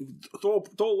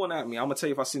 throw one at me. I'm gonna tell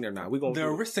you if I seen it or not. The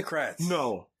Aristocrats.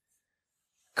 No.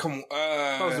 Come on.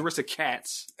 That was the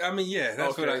Aristocats. I mean, yeah,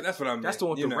 that's what I meant. That's the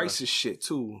one with the racist shit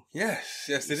too. Yes,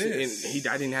 it is. And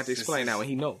I didn't have to explain that one.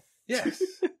 He know. Yes.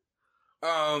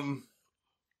 I'm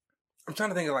trying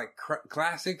to think of like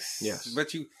classics. Yes.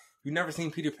 But you never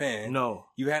seen Peter Pan. No.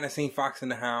 You hadn't seen Fox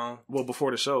and the Hound. Well,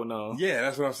 before the show, no. Yeah,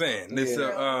 that's what I'm saying. This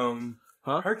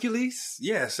Hercules.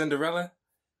 Yeah, Cinderella.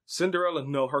 Cinderella,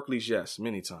 no. Hercules, yes,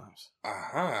 many times.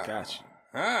 Uh-huh. Gotcha.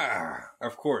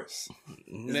 Of course.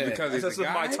 It's because it's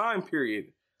my time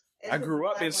period. I grew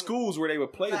up in schools where they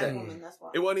would play that.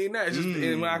 It wasn't even that. It's just,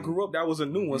 and when I grew up, that was a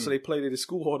new one, so they played it at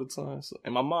school all the time. So,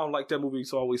 and my mom liked that movie,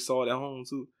 so I always saw it at home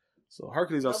too. So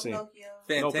Hercules, I've seen.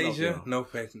 Fantasia, no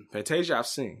Fantasia, I've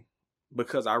seen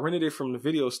because I rented it from the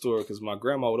video store because my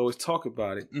grandma would always talk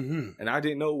about it, and I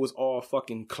didn't know it was all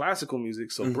fucking classical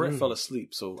music. So Brent fell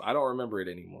asleep, so I don't remember it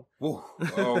anymore. Whoa.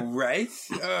 All right.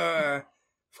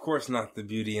 Of course not the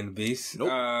Beauty and the Beast.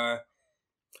 Nope.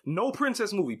 No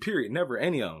princess movie, period. Never,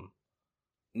 any of them.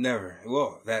 Never.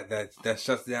 Well, that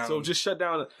shuts down. So just shut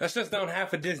down. That shuts down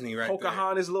half of Disney, right?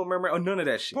 Pocahontas, Little Mermaid, none of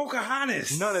that shit.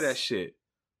 Pocahontas. None of that shit.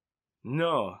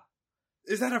 No.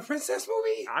 Is that a princess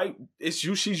movie?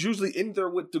 She's usually in there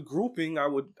with the grouping. I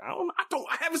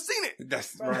haven't seen it.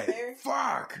 That's Brother right. Bear?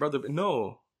 Fuck. Brother,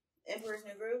 no. Emperor's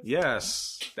New Groove?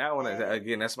 Yes. That one,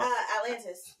 again, that's my...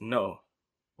 Atlantis. No.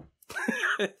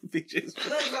 Bug's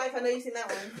Life, I know you've seen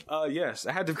that one. Yes.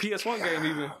 I had the PS1 game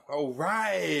even. Oh,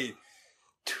 right.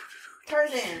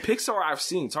 Tarzan. Pixar I've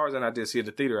seen. Tarzan I did see at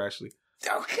the theater, actually.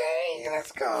 Okay,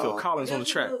 let's go. Phil Collins on the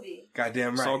track. Movie.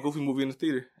 Goddamn right. Saw a Goofy movie in the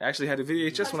theater. I actually had the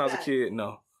VHS when I was a kid.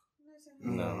 No. I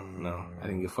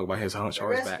didn't give a fuck about his hunch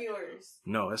or his back.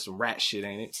 No, that's some rat shit,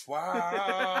 ain't it?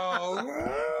 Wow.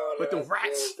 With the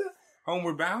rats.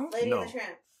 Homeward Bound? Lady and the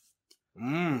Tramp.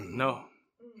 No.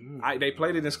 They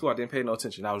played it in school. I didn't pay no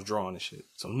attention. I was drawing and shit.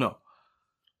 So, no. Wow.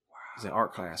 It was in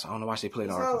art class. I don't know why they played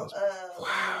in art class.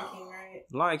 Lion King, right?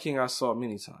 Lion King I saw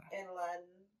many times. And Aladdin.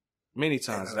 Many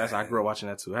times. I grew up watching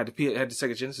that too. I had the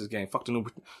Sega Genesis game. Fuck the new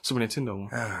Super Nintendo one.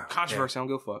 Controversy. I don't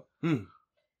give a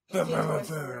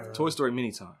fuck. Toy Story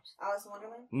many times. Alice in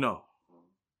Wonderland? No.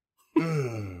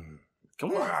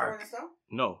 Come on.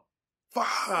 No.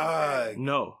 Fuck.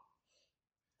 No.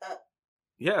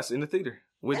 Yes, in the theater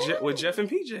with Jeff and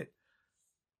PJ.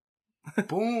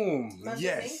 Boom.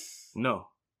 Yes. No.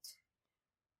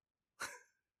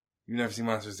 You never seen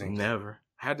Monsters Inc? Never.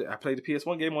 I played the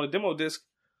PS1 game on a demo disc.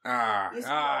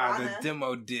 The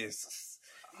demo discs.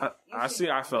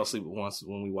 I fell asleep once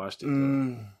when we watched it,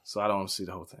 so I don't see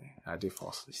the whole thing. I did fall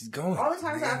asleep. She's going. All the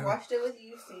times I've watched it with you,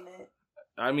 you've seen it.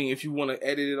 I mean, if you want to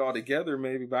edit it all together,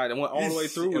 maybe, but I went all the way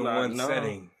through in one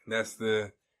setting. That's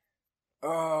the.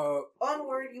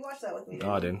 Onward, you watched that with me.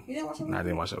 No, I didn't. You didn't watch that with me? I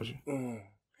didn't watch that with you.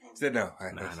 Said no.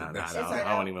 I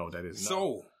don't even know what that is.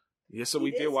 Soul. Yes, so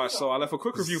we did watch Soul. I left a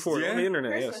quick review for it on the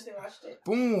internet. Yes.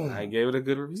 Boom. I gave it a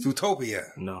good review.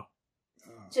 Zootopia. No.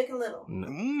 Chicken Little.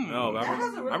 No,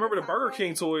 I remember the Burger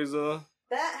King toys. That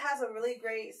has a really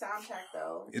great soundtrack,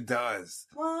 though. It does.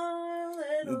 One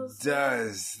little. It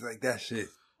does. Like that shit.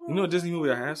 You know a Disney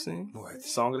movie I have seen? What?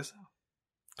 Song of the South.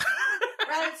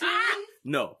 Ratatouille?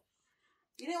 No.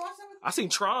 You didn't watch that with me? I seen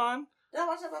Tron. Did I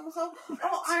watch that by myself?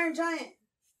 Oh, Iron Giant.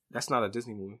 That's not a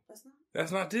Disney movie.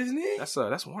 That's not Disney?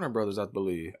 That's Warner Brothers, I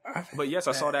believe. But yes,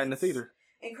 I saw that in the theater.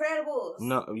 Incredibles.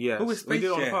 No, yes. Who is Space we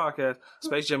did Jam? On the podcast.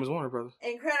 Space Jam is Warner Brothers.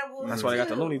 Incredibles. That's why they got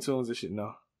the Looney Tunes and shit.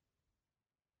 No.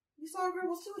 You saw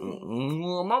Incredibles too with me?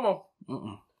 Mama.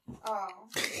 Oh.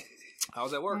 I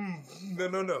was at work. No.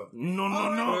 I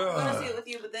want to see it with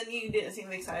you, but then you didn't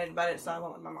seem excited about it, so I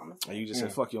went with my mama. And you just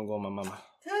said, fuck you, I'm going with my mama.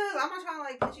 Cause I'm not trying to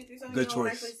like put you through something Good you don't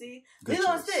choice. actually see. Good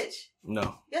Lilo and choice. Stitch.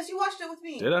 No. Yes, you watched it with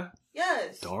me. Did I?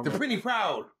 Yes. Don't The remember. Pretty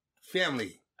Proud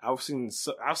Family. I've seen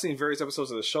various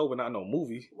episodes of the show, but not no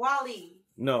movie. Wally.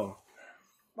 No.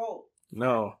 Bolt.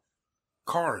 No.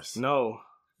 Cars. No.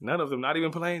 None of them. Not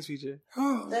even planes, PJ.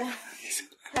 The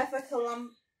Heffalump.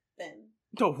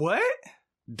 The what?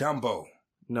 Dumbo.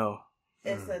 No.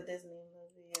 It's a Disney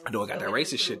movie. I know I got that Winnie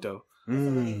racist the shit though.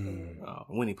 Mm.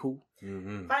 Winnie Pooh.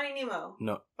 Mm-hmm. Finding Nemo.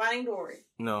 No. Finding Dory.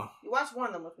 No. You watched one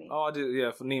of them with me. Oh, I did.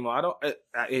 Yeah, for Nemo. I don't. It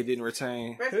didn't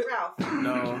retain. Wreck-It Ralph.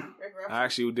 No. Wreck-It Ralph. I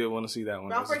actually did want to see that one.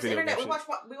 Ralph It's a Breaks the video Internet. game We shit. watched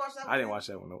that one. I didn't watch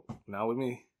that one. Nope. Not with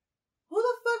me. Who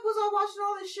the fuck was I watching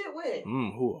all this shit with?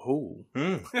 Who?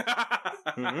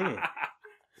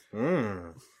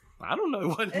 I don't know. It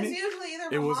wasn't It's me. usually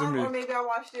either It my wasn't mom me. or maybe I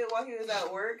watched it while he was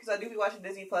at work because I do be watching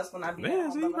Disney Plus when I be at Man,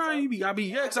 home see, by myself. probably I be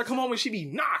yeah, because I come home and she be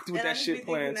knocked with And I that just shit be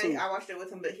playing thinking too. that I watched it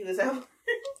with him, but he was at work.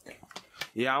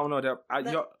 Yeah, I don't know that.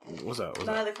 Y'all, what's up? What's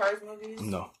None up? of the Cars movies.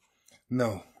 No.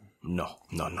 No.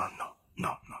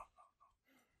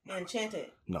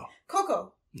 Enchanted. No.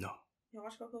 Coco. No. You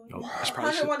watch Coco? No. That's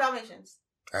probably shit. 101 Dalmatians.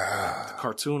 The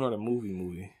cartoon or the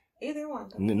movie? Either one.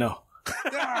 No.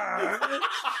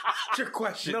 Trick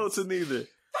question. No to neither.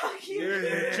 Fuck you.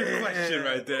 Trick question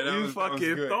right there. That You was fucking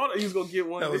good. thought you was gonna get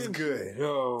one. That was didn't you? good.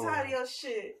 Oh. Tired of your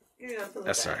shit. Give me that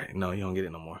That's all right. No, you don't get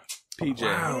it no more. PJ.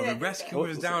 Wow, Yeah, the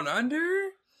Rescuers that. Down Under?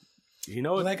 You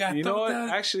know what? Like I you know thought what? that-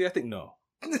 Actually, I think no.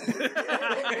 The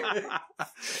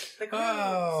Cruise.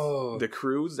 Oh. The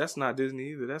Cruise, that's not Disney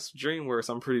either. That's DreamWorks,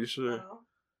 I'm pretty sure. No.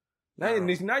 Now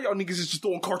y'all niggas is just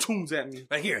throwing cartoons at me.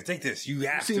 Like, here, take this. You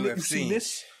have You to have seen seen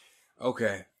this?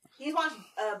 Okay. He's watched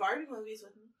Barbie movies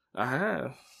with me. I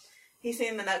have. He's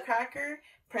seen The Nutcracker,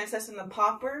 Princess and the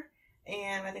Pauper,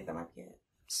 and I think that might be it.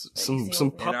 Some And I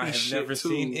puppy have shit never too.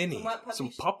 seen any. What puppy Some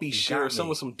shit? puppy You shit got or some me.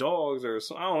 with some dogs or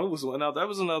some. I don't know. It was another. That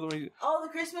was another one. Oh, the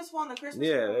Christmas one, the Christmas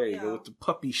Yeah, one. there you go with the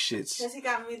puppy shits. Because he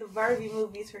got me the Barbie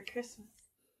movies for Christmas.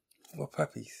 What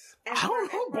puppies? And I don't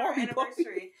for- know and for our Barbie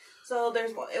anniversary. So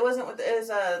there's one. It wasn't with. It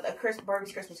was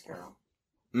Barbie's Christmas Carol.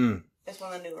 Mm. It's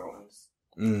one of the newer ones.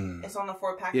 Mm. It's on the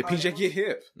 4-pack. Yeah, PJ get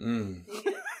hip. Mm.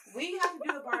 We have to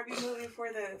do the Barbie movie for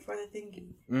the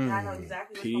thingy. Mm. And I know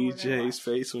exactly which one we're gonna PJ's watch.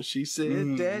 face when she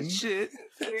said that shit.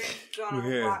 We're gonna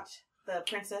Yeah. watch the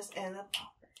Princess and the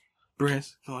Pauper.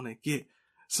 Brent's gonna get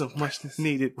some much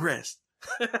needed rest.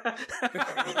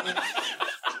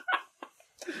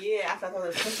 Yeah, after I thought it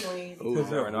was personally. Oh,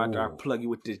 Lord, I plug you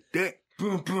with this dick.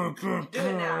 Boom, boom, boom, Do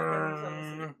it now.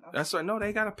 boom. That's right. No,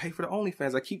 they gotta pay for the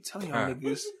OnlyFans. I keep telling y'all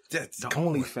niggas. That's The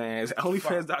OnlyFans.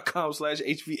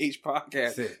 OnlyFans.com/HVH podcast.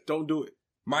 That's it. Don't do it.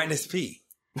 Minus P.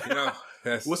 You know,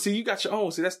 that's. Well, see, you got your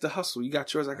own. See, that's the hustle. You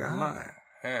got yours. I got mine.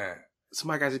 Yeah.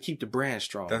 Somebody got to keep the brand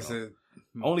strong. That's though. it.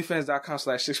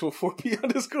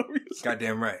 OnlyFans.com/614P_.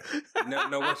 Goddamn right. You never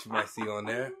know what you might see on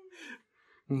there.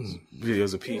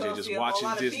 Videos of You PJ gonna just see a whole watching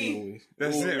lot of Disney P. movies.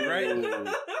 That's Ooh. it, right?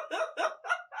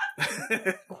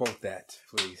 Quote that,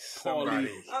 please. Somebody.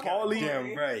 Paulie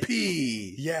Damn right.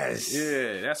 P. Yes.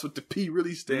 Yeah, that's what the P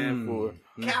really stand for.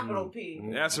 Capital P.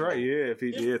 That's right. Yeah,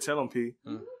 PJ. Yeah, tell them P.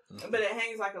 But it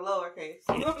hangs like a lowercase.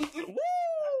 Woo! Come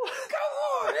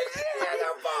on.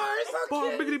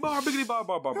 Bar, biggity bar, biggity bar,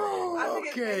 bar, bar, bar. I think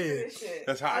it's Okay. good for this shit.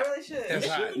 That's hot. I really should. That's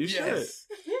hot. You Yes.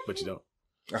 But you don't.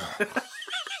 Oh,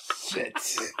 shit.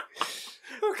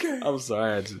 Okay. I'm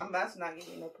sorry. I just, I'm about to not give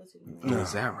you no pussy. No.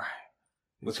 Is that right?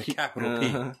 With a capital P.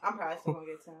 Uh-huh. I'm probably still gonna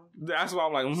get some. That's why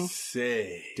I'm like,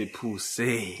 Say. The poo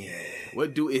say.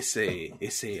 What do it say?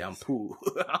 It say I'm poo.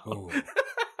 Oh.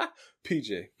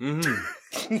 PJ.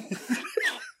 Mm-hmm.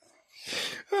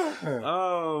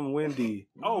 Wendy.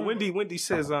 Oh, Wendy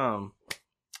says, how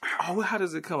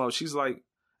does it come up? She's like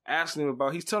asking him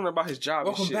about, he's telling her about his job.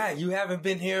 Welcome and shit. back. You haven't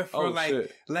been here for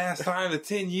shit. last time the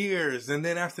 10 years. And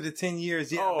then after the 10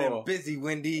 years, I've been Oh. busy,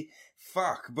 Wendy.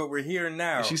 Fuck, but we're here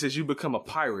now. And she says, you become a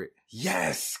pirate.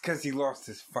 Yes, because he lost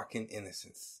his fucking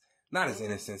innocence. Not his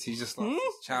innocence. He just lost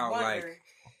his childlike. Wonder.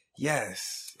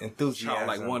 Yes. Enthusiasm.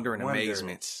 Childlike wonder and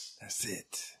amazement. That's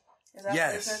it. Is that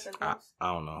Yes. is that the I ghost?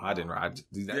 don't know. I didn't write.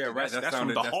 Yeah, right. That That's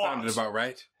sounded, from the that sounded heart. about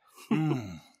right.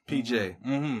 PJ.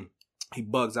 Mm-hmm. He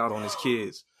bugs out on his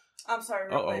kids. I'm sorry.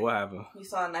 real quick. What happened? You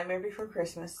saw Nightmare Before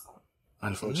Christmas.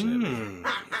 Unfortunately.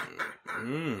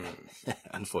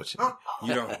 Unfortunately.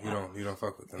 You don't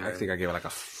fuck with them. I think I gave it like a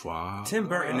 5. Tim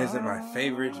Burton isn't my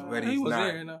favorite, but He he's was not.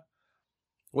 there, you know.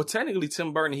 Well, technically,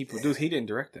 Tim Burton, he produced. He didn't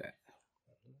direct that.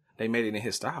 They made it in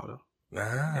his style, though.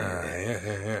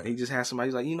 Yeah. He just had somebody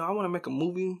who's like, I want to make a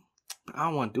movie, but I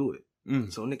don't want to do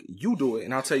it. So, nigga, you do it,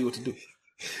 and I'll tell you what to do.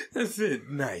 That's it.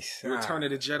 Nice. Return of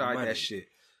the Jedi, money. that shit.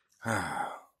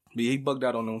 Ah, But he bugged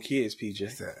out on them kids, PJ.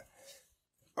 what's that?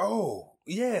 Oh,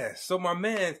 yeah. So my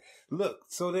man, look,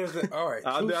 so there's a, all right.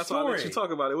 That's why I let you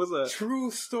talk about it. It was a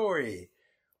true story.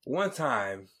 One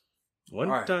time.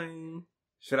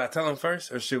 Should I tell him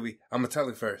first or should we? I'm going to tell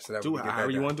him first. So that do it however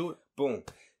you want to do it. Boom.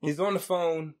 He's on the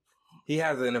phone. He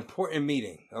has an important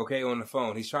meeting, okay, on the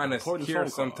phone. He's trying to secure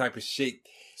some type of shit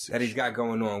that he's got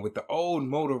going on with the old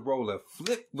Motorola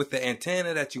flip with the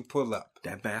antenna that you pull up.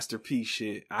 That masterpiece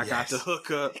shit. I got the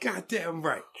hookup. Goddamn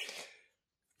right.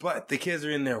 But the kids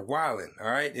are in there wilding, all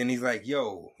right? And he's like,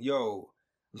 yo,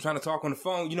 I'm trying to talk on the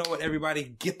phone. You know what? Everybody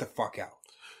get the fuck out.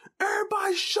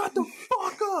 Everybody shut the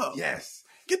fuck up. Yes.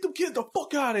 Get them kids the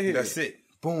fuck out of here. That's it.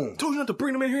 Boom. Told you not to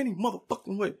bring them in here any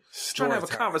motherfucking way. Trying to have a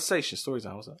conversation. Story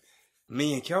time. What's up?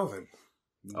 Me and Kelvin.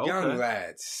 Young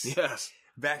lads. Yes.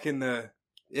 Back in the...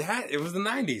 It was the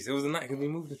 90s. It was the 90s because we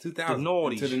moved to 2000. The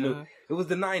noughties. It was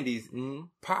the 90s. Mm-hmm.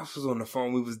 Pops was on the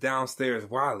phone. We was downstairs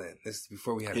wilding. This is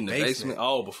before we had a basement.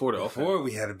 Oh, before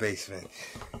we had a basement.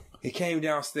 He came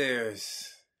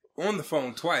downstairs on the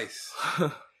phone twice.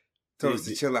 Told us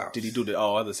to chill out. Did he do did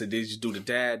you do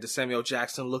the Samuel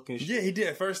Jackson looking shit? Yeah, he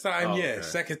did. First time, yeah. Okay.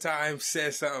 Second time,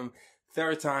 said something.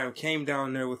 Third time, came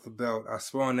down there with the belt. I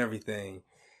swore on everything.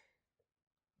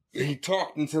 He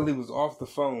talked until he was off the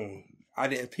phone. I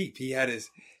didn't peep. He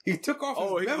took off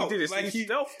his belt. He did it. Like he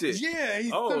stealthed it. Yeah, he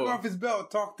took off his belt,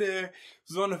 talked there,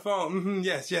 was on the phone. Mm-hmm,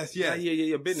 yes.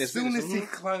 Yeah, business. As soon as he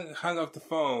hung up the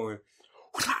phone,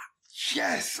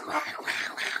 yes.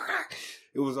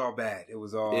 It was all bad.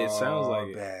 It sounds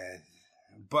like bad.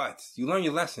 But you learn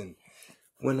your lesson.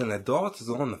 When an adult is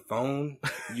on the phone,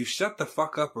 you shut the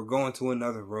fuck up or go into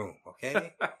another room,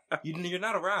 okay? You're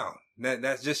not around.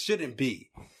 That just shouldn't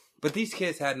be. But these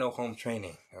kids had no home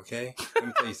training, okay? Let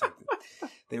me tell you something.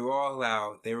 They were all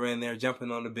loud. They were in there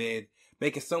jumping on the bed,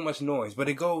 making so much noise. But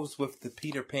it goes with the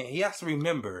Peter Pan. He has to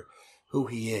remember who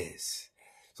he is.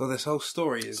 So this whole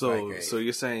story is So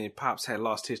you're saying Pops had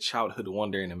lost his childhood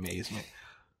wonder and amazement?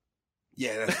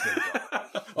 Yeah, that's good.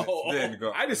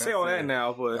 I didn't say all that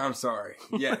now, but... I'm sorry.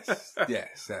 Yes,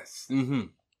 that's... Mm-hmm.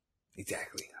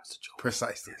 Exactly. That's the joke.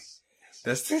 Precisely. Yes.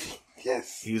 That's it.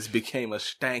 Yes. He just became a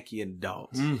stanky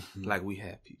adult, like we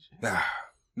had, PJ.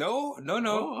 No.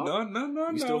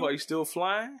 You still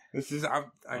flying? This is I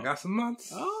got some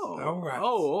months. Oh, all right.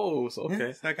 Oh, so okay.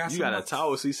 Yes, I got you some got months. a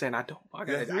towel? So he's saying I got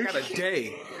a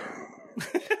day.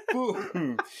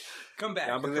 Come back.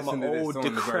 I'm become an old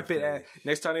decrepit ass.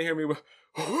 Next time they hear me, everybody.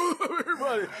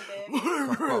 I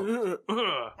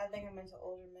think I'm into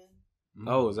older men.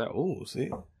 Oh, is that? Oh,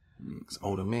 see, because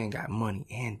older men got money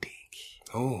and dick.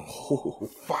 Oh,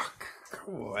 fuck.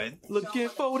 Come on. Looking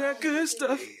for that good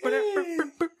stuff. Why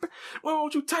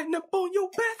don't you tighten up on your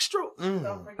backstroke?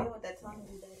 Don't forget what that tongue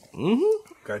do.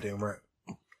 Mm-hmm. Goddamn right.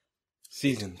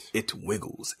 Seasons. It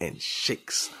wiggles and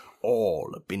shakes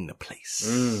all up in the place.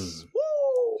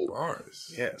 Woo!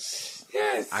 Bars. Yes.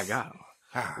 I got them.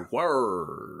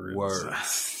 Words.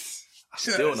 I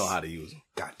still know how to use them.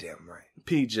 Goddamn right.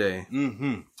 PJ.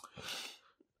 Mm-hmm.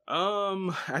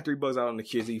 After he bugs out on the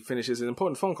kids, he finishes an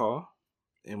important phone call,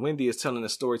 and Wendy is telling a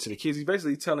story to the kids. He's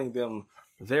basically telling them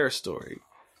their story,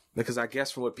 because I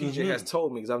guess from what PJ has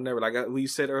told me, because I've never, like we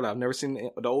said earlier, I've never seen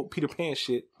the old Peter Pan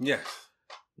shit. Yes.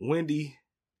 Wendy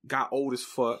got old as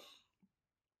fuck.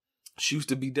 She used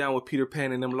to be down with Peter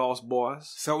Pan and them Lost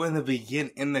Boys. So in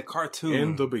the cartoon.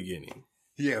 In the beginning.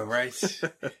 Yeah, right.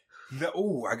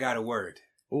 I got a word.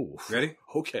 Ooh. Ready?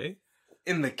 Okay.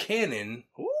 In the canon,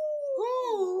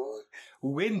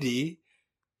 Wendy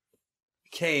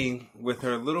came with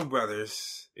her little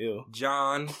brothers,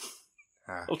 John.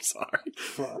 I'm sorry.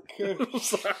 Fuck. I'm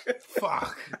sorry.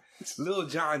 Fuck. Little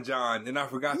John, and I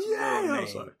forgot the little name. I'm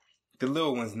sorry. The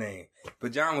little one's name.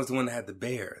 But John was the one that had the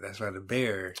bear. That's right, the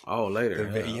bear. Oh,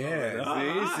 later. See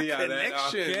how that...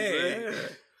 Okay. Man.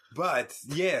 But,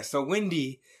 yeah, so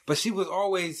Wendy... But she was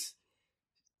always...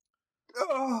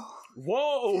 Oh.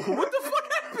 Whoa. What the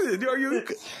fuck happened? Are you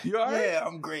all right? Yeah,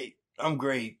 I'm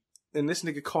great. And this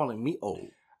nigga calling me old.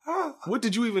 What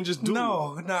did you even just do? No.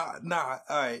 All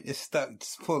right, it's stuck.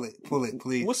 Just pull it,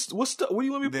 please. What's stuck? What do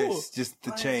you want me to pull? This, just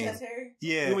the chain.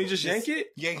 Yeah. You want me to just yank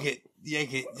it? Yank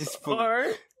it. Just pull it. All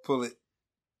right. Pull it.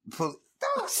 I'm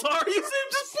sorry, you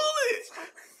said just pull it.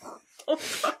 I'm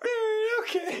sorry.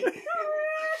 Okay.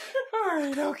 All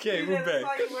right, okay, we're back.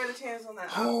 Like you wear the chains on the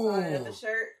outside of the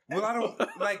shirt. Well, I don't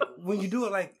like when you do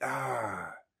it like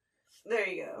There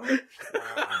you go.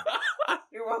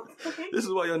 You're welcome. This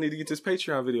is why y'all need to get this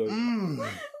Patreon video.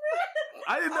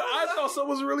 I didn't know. I thought something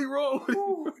was really wrong with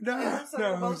you. I'm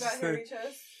sorry, both got hairy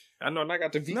chest. I know, and I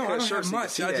got the V-cut No, I don't shirt. have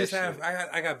much. I just have, shit.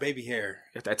 I got baby hair.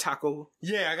 Got that taco?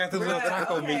 Yeah, I got the little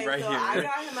taco meat right so here. I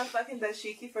got him a fucking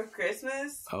dashiki for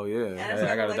Christmas. Oh, yeah. And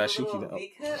I got a like dashiki, though.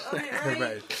 V-cut on it,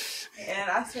 right?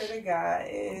 And I swear to God,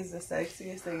 it is the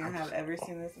sexiest thing I have ever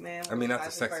seen this man. I mean, not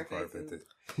the sexy part,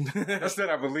 but I said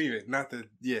I believe it, not the,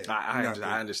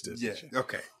 I understood. Yeah,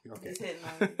 okay. Just hitting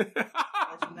on you.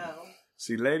 Let you know.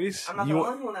 See, ladies, I'm not the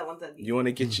only one that wants that. You want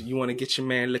to get your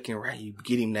man looking right. You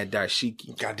get him that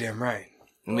dashiki. Goddamn right.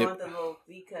 You want the little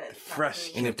V-cut.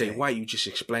 Fresh. And if they white, you just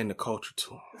explain the culture to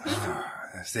them.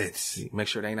 That's it. Make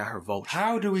sure they not her vulture.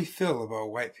 How do we feel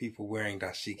about white people wearing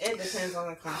dashiki? It depends on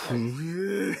the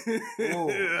context.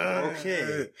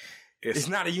 Okay. It's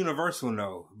not a universal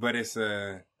no, but it's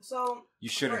a... So, you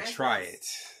shouldn't try it.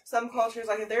 Some cultures,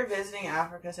 like if they're visiting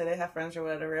Africa, say they have friends or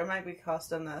whatever, it might be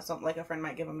custom that something like a friend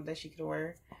might give them a dashiki to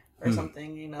wear or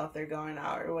something, you know, if they're going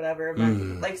out or whatever.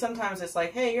 Like sometimes it's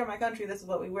like, hey, you're my country, this is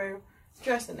what we wear,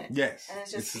 dress in it. Yes. And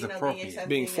it's just, this you is know,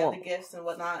 being accepting of the gifts and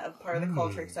whatnot, of part of the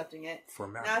culture, accepting it.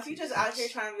 Now, if you just out here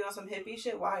trying to be on some hippie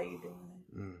shit, why are you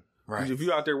doing it? Right. If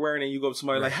you out there wearing it, you go up to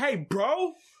somebody like, hey,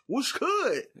 bro, what's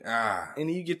good? And then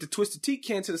you get the twisted tea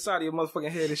can to the side of your motherfucking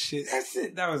head and shit. That's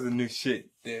it. That was the new shit.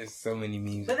 There's so many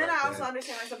memes. But then I also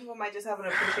understand like some people might just have an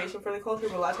appreciation for the culture,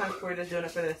 but a lot of times we're just doing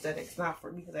it for the aesthetics, not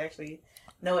for because they actually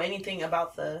know anything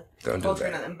about the culture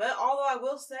or nothing. But although I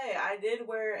will say, I did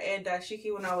wear a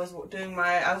dashiki when I was doing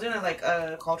like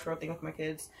a cultural thing with my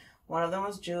kids. One of them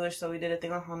was Jewish, so we did a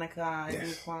thing on Hanukkah. I did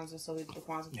Kwanzaa, so we did the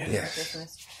Kwanzaa thing for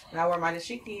Christmas. And I wore my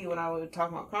dashiki when I would talk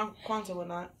about Kwanzaa and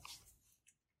whatnot.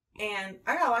 And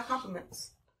I got a lot of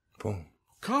compliments. Boom.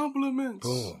 Compliments.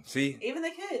 Boom. See? Even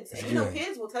the kids. And you know,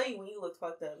 kids will tell you when you look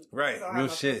fucked up. Right. Real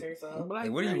shit. Filter, so. Like,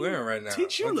 what are you wearing right now?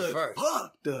 Teach you look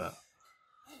fucked up.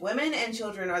 Women and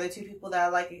children are the two people that I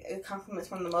like compliments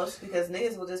from the most because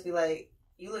niggas will just be like,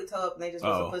 you look toe up and they just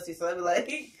want some pussy. So they'll be like,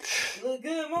 you look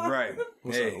good, mom. Right.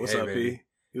 What's up, baby? P?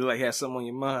 You look like you have something on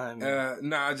your mind.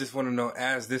 No, I just want to know,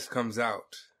 as this comes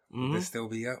out, will this still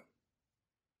be up?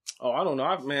 Oh, I don't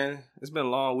know. Man, it's been a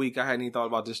long week. I hadn't even thought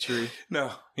about this tree.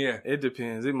 No, yeah. It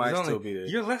depends. It might still be there.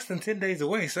 You're less than 10 days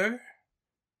away, sir.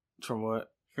 From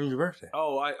what? From your birthday.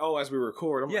 As we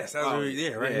record. Yes, right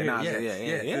here.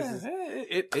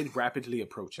 It rapidly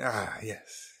approaches.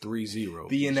 Yes. 3-0.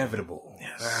 The inevitable.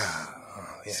 Yes.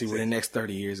 See where the next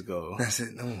 30 years go. That's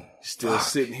it. No. Still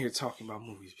sitting here talking about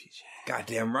movies, PJ.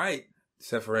 Goddamn right.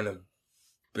 Except for in a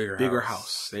bigger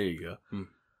house. There you go.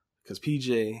 Because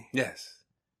PJ. Yes.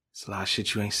 It's a lot of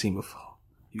shit you ain't seen before.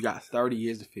 You got 30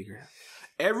 years to figure it out.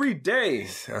 Every day,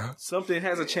 something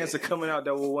has a chance of coming out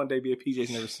that will one day be a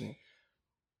PJ's never seen.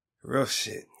 Real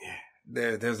shit.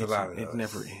 Yeah. There's a lot of those. It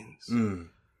never ends.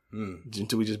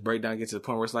 Until we just break down and get to the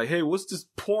point where it's like, hey, what's this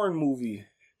porn movie?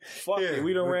 Fuck it.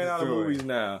 We done ran out of movies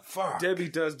now. Fuck. Debbie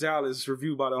Does Dallas,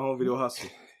 reviewed by the Home Video Hustle.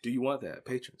 Do you want that?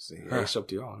 Patrons. It's up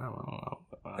to y'all.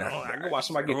 I can watch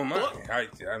somebody get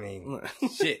fucked. I mean,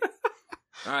 shit.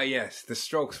 Yes. The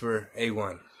Strokes were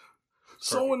A1.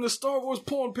 So in the Star Wars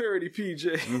porn parody,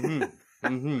 PJ.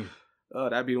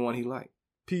 That'd be the one he liked.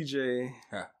 PJ.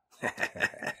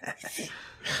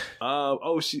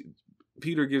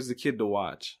 Peter gives the kid the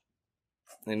watch.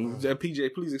 And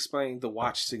PJ, please explain the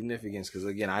watch significance, because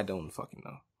again, I don't fucking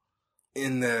know.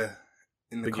 In the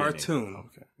cartoon.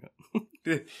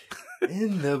 Okay.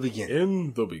 In the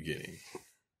beginning.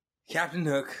 Captain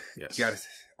Hook got his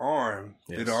arm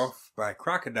bit off by a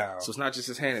crocodile. So it's not just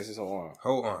his hand, it's his whole arm.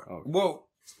 Whole arm. Okay. Well,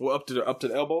 up to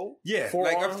the elbow? Yeah,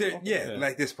 forearm? like up there. Yeah,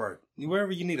 like this part.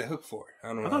 Wherever you need a hook for it. I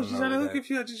don't know. I thought you had a hook if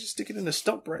you had to just stick it in the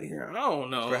stump right here. I don't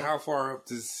know. But how far up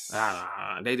does...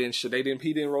 He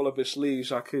didn't roll up his sleeve,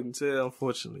 so I couldn't tell,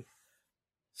 unfortunately.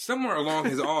 Somewhere along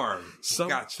his arm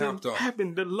got chopped off.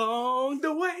 Happened along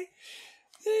the way.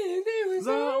 It was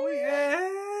all we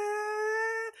had.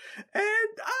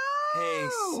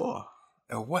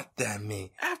 And what that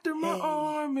mean? After my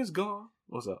arm is gone.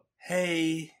 What's up?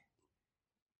 Hey,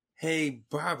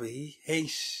 Bobby. Hey,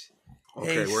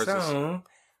 where's son.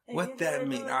 What that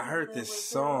mean? I heard this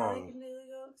song.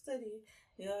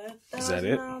 Is that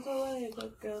it?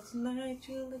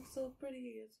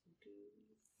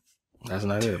 That's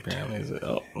not it, apparently. Is it?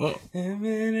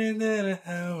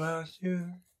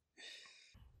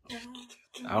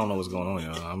 I don't know what's going on,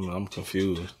 y'all. I'm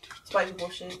confused. It's white people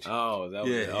shit. Oh, that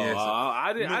was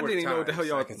I didn't even know what the hell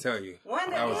y'all can tell you. One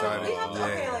day,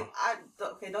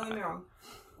 don't get me wrong.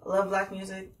 I love black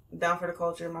music, down for the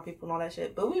culture, my people and all that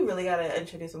shit. But we really gotta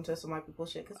introduce them to some white people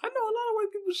shit. Cause I know a lot of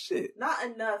white people shit. Not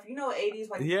enough. You know 80s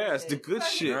white people Yes, shit. the good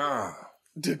shit.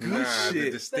 The good shit.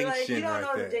 The distinction like, you don't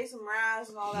know there. Jason Mraz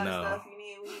and all that stuff. We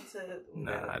need to...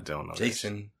 I don't know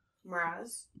Jason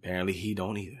Mraz. Apparently he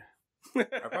don't either. I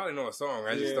probably know a song.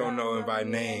 I just don't know it by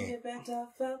name.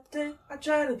 I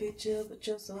try to be chill, but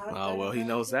you're so hot. Oh, well, he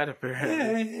knows that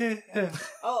apparently.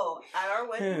 Oh, at our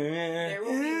wedding, there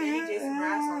will be many Jason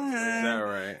Mraz songs. Is that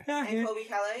right? And Kobe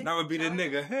Calais. That would be the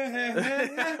nigga.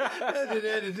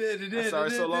 I'm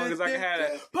sorry, so long as I can have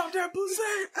it. Pop that pussy!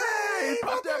 Hey!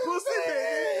 Pop that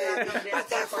pussy! Pop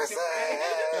that pussy!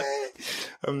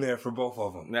 I'm there for both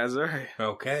of them. That's right.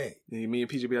 Okay. Me and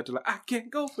PJ be out there like, I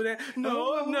can't go for that.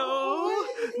 No,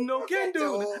 can't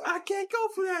do it. I can't go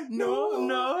for that.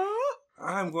 No.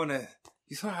 I'm gonna.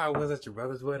 You saw how I was at your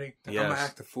brother's wedding? Yes. I'm gonna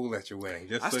act a fool at your wedding.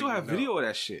 Just I so still you have know. video of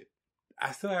that shit.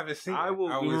 I still haven't seen I it.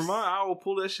 will I will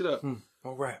pull that shit up.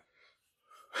 All right.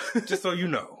 Just so you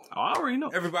know. I already know.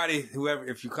 Everybody, whoever,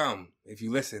 if you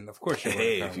listen, of course you're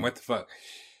going to come. What the fuck?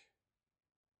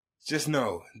 Just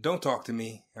know, don't talk to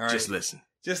me. All right. Just listen.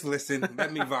 Just listen.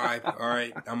 Let me vibe. All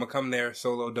right. I'm gonna come there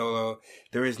solo dolo.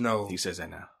 There is no. He says that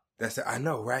now. That's it. I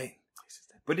know, right?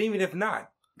 But even if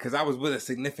not, because I was with a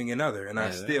significant other and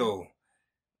I still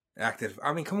acted.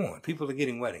 I mean, come on. People are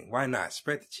getting wedding. Why not?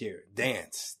 Spread the cheer.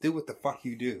 Dance. Do what the fuck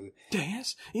you do.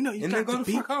 Dance. You know, you and got go to the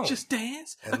be. Fuck home. Just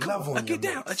dance. And love on your get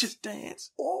down. mates. Just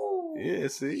dance. Oh. Yeah,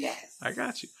 see? Yes. I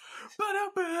got you. Are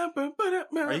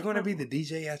you going to be the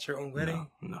DJ at your own wedding?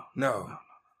 No.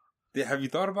 Have you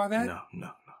thought about that?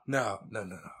 No.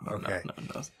 Okay.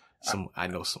 No. I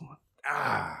know someone.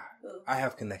 I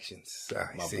have connections.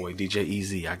 My boy DJ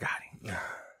Easy, I got him.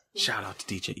 Shout out to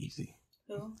DJ Easy.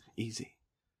 Who? Easy.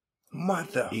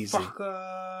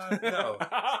 Motherfucker. No.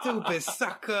 Stupid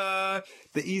sucker.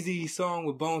 The Easy song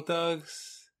with Bone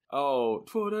Thugs. Oh,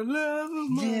 for the love of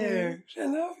money.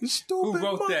 Yeah. Stupid Who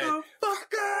wrote that? Who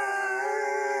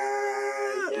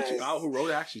wrote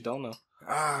it? I actually don't know.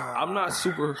 I'm not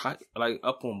super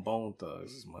up on Bone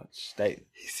Thugs as much.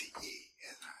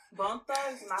 Bone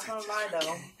Thugs, not gonna lie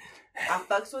though. I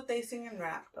fucks with they sing and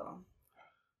rap though.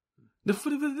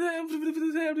 Whatever the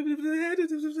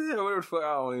fuck,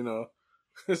 I don't even know.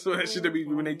 So that shit be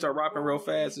when they start rapping real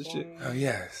fast and shit. Oh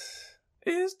yes.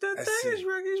 It's the Danish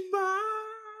Wreckage Bar.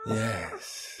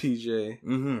 Yes. PJ.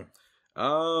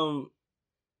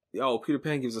 Peter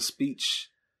Pan gives a speech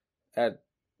at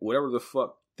whatever the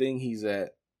fuck thing he's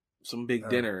at. Some big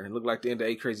dinner. It looked like the end of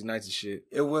 8 Crazy Nights and shit.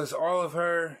 It was all of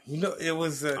her. You know, it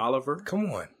was Oliver.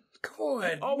 Come on. Oh,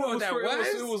 you know what that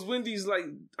was? It was Wendy's like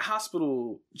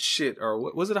hospital shit, or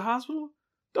what was it? A hospital?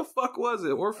 The fuck was it?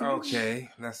 Orphanage?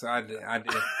 Okay, that's I did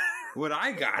what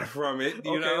I got from it.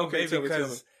 You know, okay, maybe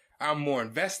because I'm more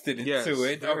invested into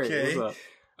it. Okay, what's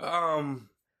up?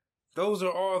 Those are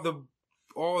all the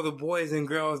boys and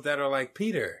girls that are like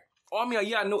Peter. Oh, I mean,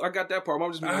 yeah, I know, I got that part.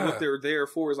 I'm just meaning what they're there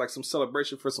for is like some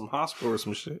celebration for some hospital or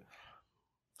some shit.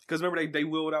 Because remember they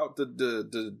wheeled out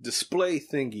the display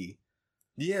thingy.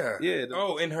 Yeah.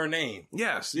 In her name.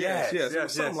 Yes.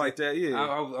 Something like that. Yeah.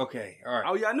 Okay. All right.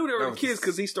 Oh yeah, I knew they were the kids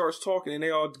because he starts talking and they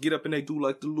all get up and they do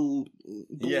like the little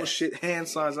bullshit hand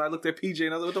signs. And I looked at PJ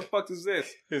and I was like, "What the fuck is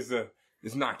this?"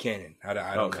 It's not canon. I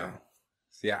don't know.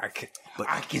 Yeah, I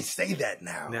can say that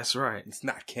now. That's right. It's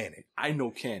not canon. I know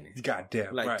canon.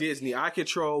 Goddamn like right. Disney, I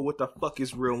control what the fuck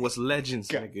is real and what's legends.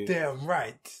 Goddamn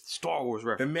right. Star Wars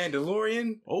reference. The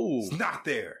Mandalorian. Oh, it's not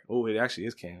there. Oh, it actually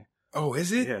is canon. Oh,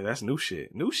 is it? Yeah, that's new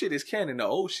shit. New shit is canon. The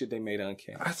old shit they made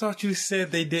uncanon. I thought you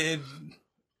said they did.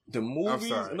 The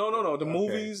movies? No. The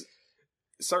movies,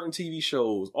 certain TV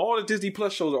shows, all the Disney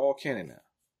Plus shows are all canon now.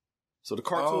 So the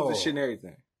cartoons and shit and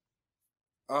everything.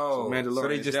 Oh, so Mandalorian so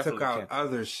they just took out canon.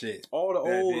 other shit. All the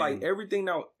old, like everything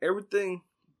now, everything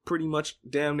pretty much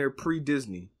damn near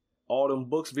pre-Disney. All them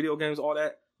books, video games, all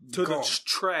that, to the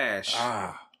trash.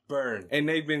 Burn. And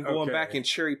they've been going back and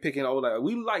cherry picking all that.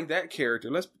 We like that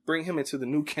character. Let's bring him into the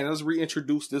new canon. Let's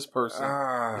reintroduce this person.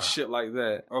 And shit like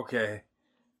that. Okay.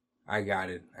 I got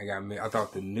it. I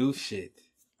thought the new shit.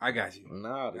 I got you.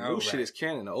 Nah, the new shit is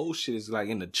canon. The old shit is like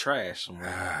in the trash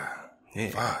somewhere.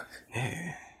 Fuck.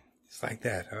 Yeah. It's like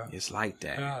that, huh? It's like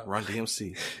that. Run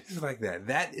DMC. It's like that.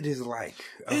 That it is like.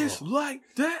 It's like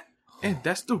that. And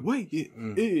that's the way it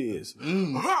is.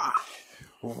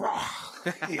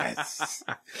 Yes.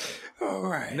 All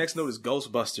right. Next note is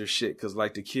Ghostbusters shit, because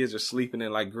like the kids are sleeping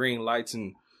in like green lights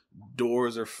and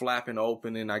doors are flapping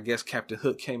open, and I guess Captain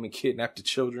Hook came and kidnapped the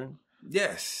children.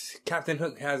 Yes, Captain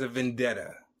Hook has a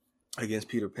vendetta against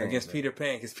Peter Pan. Peter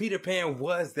Pan, because Peter Pan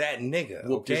was that nigga.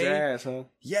 Whooped his ass, huh?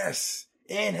 Yes.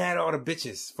 And had all the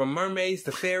bitches. From mermaids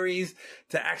to fairies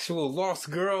to actual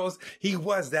lost girls. He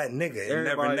was that nigga.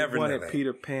 Everybody never wanted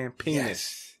Peter Pan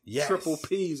penis. Yes. Triple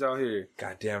P's out here.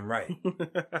 Goddamn right.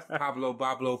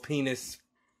 Pablo Penis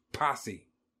Posse.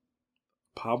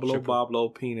 Pablo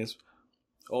Penis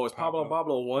Oh, it's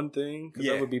Pablo one thing? Because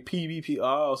that would be PVP.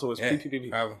 Oh, so it's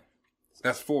PPP.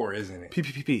 That's 4, isn't it?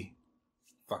 PPP.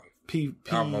 Fuck it. P.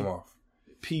 I'm off.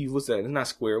 P, what's that? It's not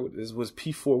square. It was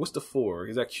P4. What's the 4?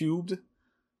 Is that cubed?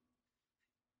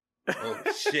 Oh,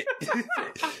 shit.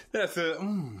 That's a...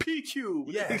 P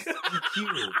cubed. Yes, P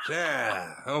cubed.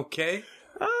 Yeah, okay.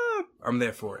 I'm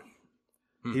there for it.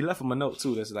 He left him a note,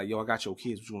 too, that's like, yo, I got your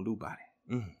kids. What you gonna do about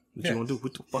it? What you gonna do?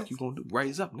 What the fuck you gonna do?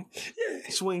 Raise up, nigga. Yeah.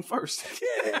 Swing first.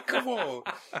 Yeah, come on.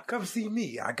 Come see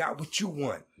me. I got what you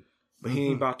want. But he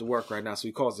ain't about to work right now, so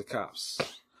he calls the cops.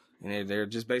 And they're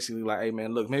just basically like, hey,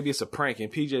 man, look, maybe it's a prank.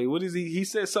 And PJ, what is he? He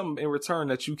said something in return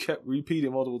that you kept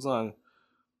repeating multiple times.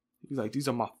 He's like, these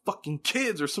are my fucking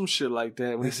kids or some shit like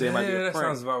that. When he said it might be a prank. That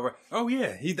sounds about right. Oh,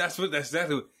 yeah. That's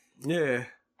exactly what. Yeah.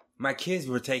 My kids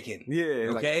were taken.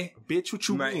 Yeah. Okay? Like, bitch, what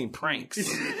you mean? Pranks.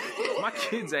 My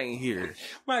kids ain't here.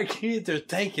 My kids are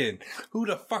taken. Who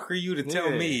the fuck are you to tell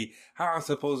me how I'm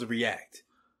supposed to react?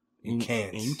 You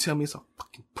can't. And you tell me it's a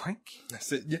fucking prank? I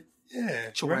said, yeah.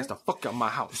 Get your ass the fuck out my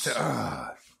house.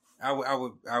 I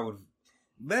would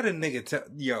let a nigga tell,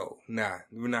 yo, nah,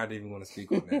 we're not even going to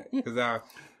speak on that. Because I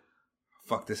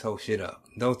fuck this whole shit up.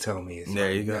 Don't tell me it's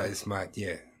there you go. It's my,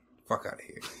 fuck out of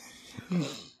here.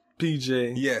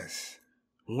 PJ. Yes.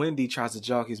 Wendy tries to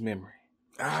jog his memory.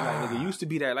 She's like, nigga, used to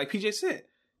be that, like PJ said,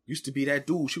 used to be that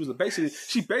dude.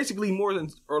 She basically more than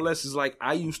or less is like,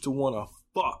 I used to want to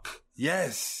fuck.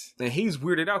 Yes. And he's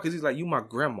weirded out because he's like, you my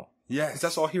grandma. Yes.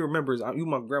 That's all he remembers. You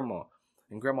my grandma.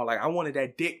 And grandma like, I wanted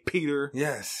that dick, Peter.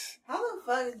 Yes. How the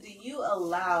fuck do you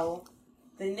allow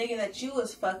the nigga that you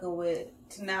was fucking with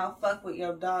to now fuck with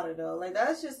your daughter, though? Like,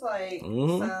 that's just like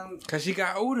some... Because she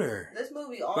got older. This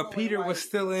movie all But Peter was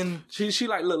still in... She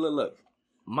like, look.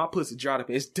 My pussy dried up.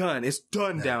 It's done. It's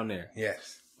done down there.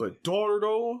 Yes. But daughter,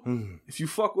 though, if you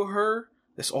fuck with her,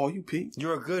 that's all you, Pete.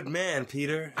 You're a good man,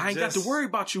 Peter. I ain't got to worry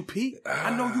about you, Pete.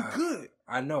 I know you good.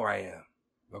 I know I am.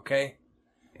 Okay?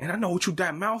 And I know what you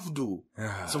that mouth do.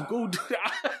 So go do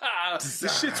that.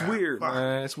 This shit's weird,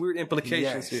 man. It's weird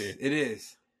implications here. It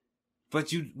is.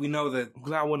 But we know that...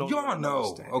 Y'all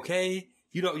know, okay?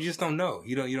 You just don't know.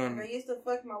 You don't... I used to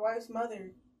fuck my wife's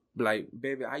mother. Like,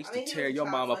 baby, I used to tear your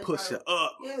mama pussy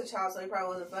up. He was a child, so he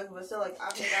probably wasn't fucking, but still, like, I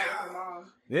made out with your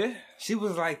mom. Yeah? She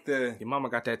was like the... Your mama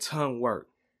got that tongue work.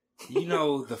 You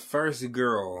know, the first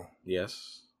girl...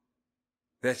 Yes.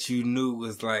 That you knew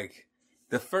was like...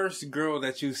 The first girl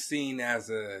that you seen as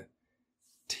a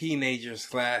teenager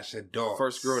 / adult.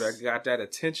 First girl that got that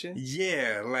attention?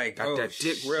 Yeah, like... Got that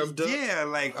dick revved up? Yeah,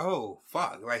 like, oh,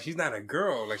 fuck. Like, she's not a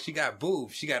girl. Like, she got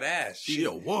boobs. She got ass. She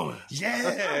a woman.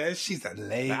 Yeah, she's a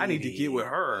lady. I need to get with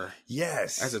her.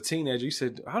 Yes. As a teenager, you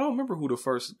said, I don't remember who the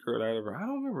first girl I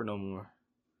don't remember no more.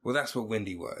 Well, that's what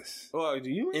Wendy was. Oh, do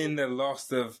you? In the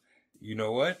Lost of... You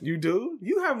know what? You do?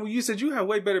 You said you have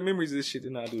way better memories of this shit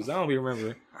than I do. So I don't even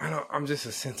remember. I'm just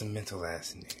a sentimental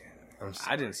ass nigga.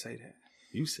 I didn't say that.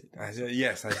 You said that. I said,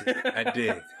 yes, I did. I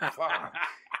did. Fuck.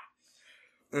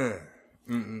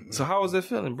 So how was that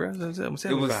feeling, bro? Tell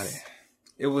me about it.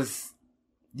 It was,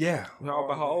 yeah.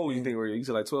 How old you think were you? You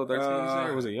said like 12, 13,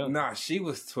 or was it young? Nah, she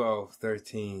was 12,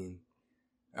 13.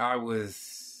 I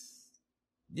was...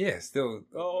 Yeah, still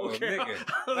okay.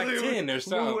 Nigga. Like 10 or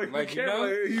something. Like, you know?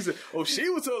 He said, she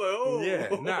was told like, oh. Yeah,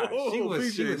 nah,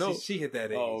 she hit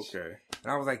that age. Oh, okay.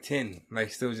 And I was like 10, like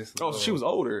still just... Oh, so she was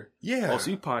older. Yeah. Oh,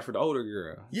 so you pined for the older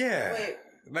girl. Yeah. Wait.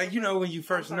 Like, you know, when you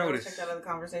first noticed. Check out of the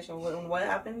conversation. What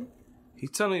happened?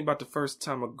 He's telling me about the first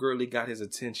time a girlie got his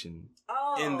attention.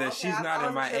 Oh, she's not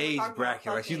in my age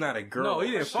bracket. Like, she's not a girl. No,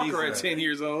 he didn't fuck her at 10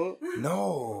 years old.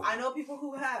 No. I know people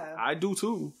who have. I do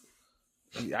too.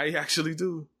 I actually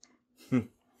do.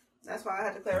 That's why I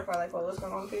had to clarify, like, what's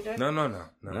going on with PJ? No.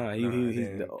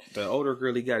 The older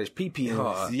girl, he got his pee-pee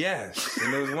hard. Yes.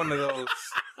 And it was one of those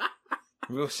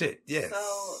real shit. Yes.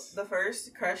 So, the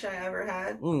first crush I ever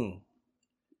had.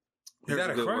 Is that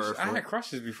a crush? I had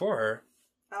crushes before her.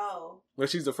 Oh. Well,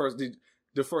 she's the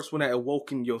first one that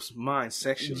awoke in your mind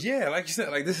sexually. Yeah, like you said,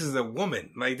 like this is a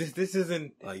woman. Like this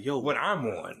isn't what I'm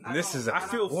on. I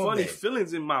feel funny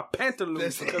feelings in my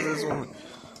pantaloons because of this woman.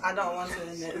 I don't want to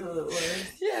admit who it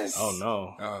was. Yes. Oh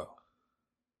no.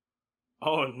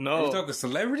 Oh no. Are we talking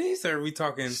celebrities or are we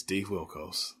talking Steve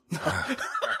Wilkos?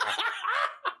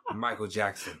 Michael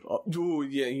Jackson. Oh,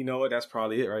 dude, yeah, you know what? That's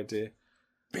probably it right there.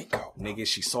 Bingo. Nigga,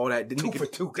 she saw that. The 2 nigga, for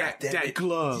 2. That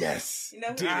glove. Yes. You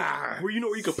know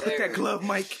where you could put that glove,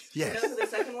 Mike? Yes. You know who the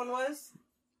second one was?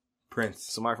 Prince.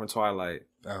 Somebody from Twilight.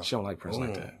 Oh. She don't like Prince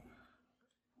like that.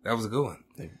 That was a good one.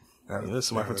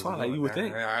 Somebody from Twilight, you would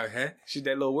think. She's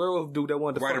that little werewolf dude that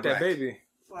wanted to fuck that baby.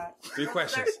 Black. 3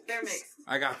 questions. They're mixed.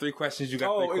 I got 3 questions. You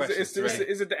got 3 questions.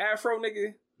 Is it the Afro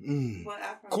nigga? What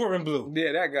Afro? Corbin Blue.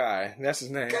 Yeah, that guy. That's his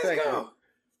name. Let's go.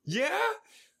 Yeah?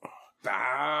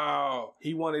 Wow.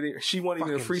 She wanted to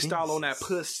freestyle on that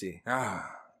pussy.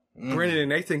 Brennan and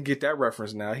Nathan get that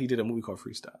reference now. He did a movie called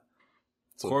Freestyle.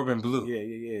 So, Corbin Blue.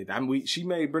 Yeah. She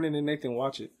made Brennan and Nathan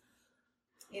watch it.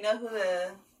 You know who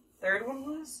the third one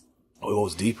was? Oh, it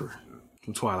was deeper.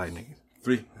 From Twilight niggas.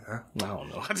 3. Huh? I don't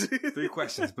know. 3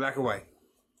 questions. Black or white?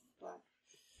 Black.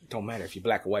 Don't matter if you're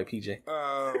black or white, PJ.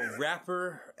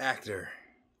 Rapper, actor.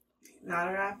 Not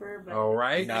a rapper, but... All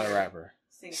right. Not a rapper.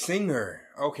 Singer.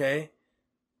 Okay.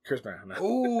 Chris Brown. No.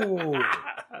 Ooh.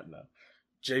 No.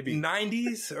 JB.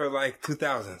 90s or like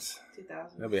 2000s?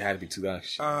 2000s. That had to be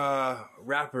 2000.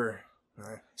 Rapper.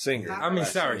 Singer. I mean,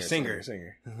 sorry, singer.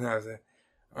 Singer.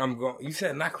 I'm going. You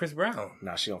said not Chris Brown.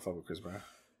 Nah, she don't fuck with Chris Brown.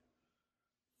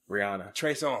 Rihanna.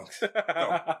 Trey Songz. You're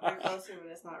closer,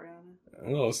 but it's not Rihanna.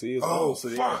 Oh, see, it's both. So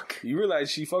fuck. You realize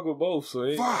she fuck with both, so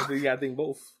you gotta think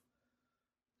both.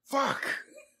 Fuck.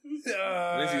 Lindsay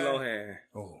Lohan.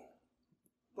 Oh.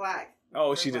 Black.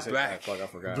 Oh, she just said black. Fuck, I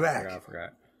forgot. Black. I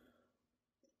forgot.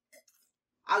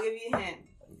 I'll give you a hint.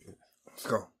 Let's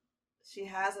go. She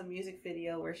has a music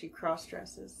video where she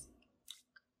cross-dresses.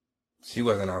 She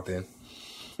wasn't out then.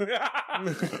 He's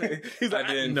like, I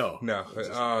didn't. No.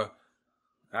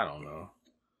 I don't know.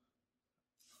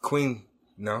 Queen.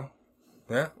 No.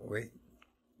 Yeah. Wait.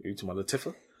 You talking about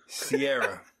Latifah?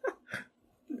 Sierra.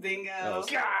 Bingo.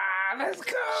 God, let's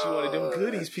go. She wanted them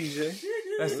goodies, PJ.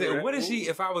 That's it. What is she?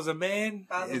 If I was a man,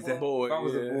 If that boy? If I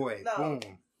was a boy, No. boom.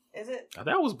 Is it?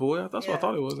 That was boy. That's what I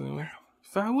thought it was anyway.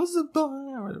 If I was a boy.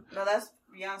 No, that's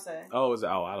Beyonce. Oh, is it?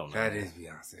 Oh, I don't know. That is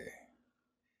Beyonce.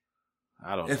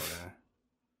 I don't know, man.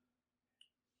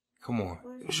 Come on.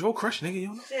 It's your crush, nigga. You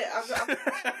don't know? Shit,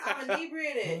 I'm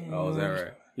inebriated. Oh, is that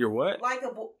right? You're what? Like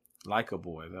a boy. Like a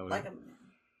boy. Is that what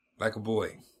Like a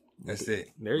boy. That's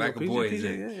it. There you like go. a boy.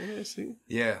 PJ. Yeah, see?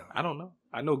 Yeah. I don't know.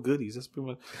 I know goodies. That's pretty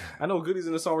much. I know goodies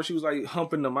in the song where she was like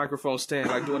humping the microphone stand,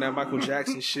 like doing that Michael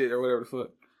Jackson shit or whatever the fuck.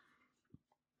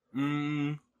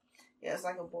 Yeah, it's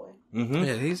like a boy. Mm-hmm.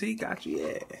 Yeah, he got you.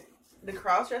 Yeah. The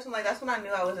cross dressing, like that's when I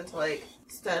knew I was into like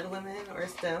stud women or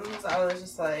stems. I was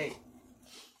just like,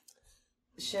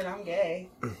 shit, I'm gay.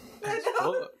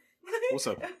 What's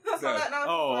up? I saw that and I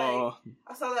was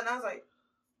I saw that and I was like,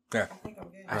 yeah. I think I'm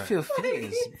gay. I feel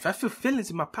feelings. I feel feelings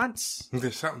in my pants.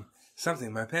 There's something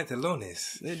in my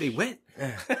pantalones. They wet.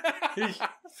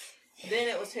 Then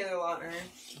it was Taylor Lautner.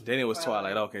 Then it was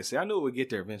Twilight. Okay, see, I knew it would get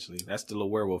there eventually. That's the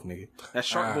little werewolf nigga. That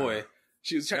Shark Boy.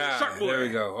 She was Shark Boy. There we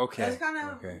go. Okay. It's kind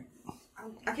of. Okay.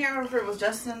 I can't remember if it was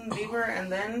Justin Bieber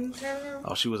and then Taylor.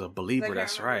 Oh, she was a believer.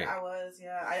 That's right. I was,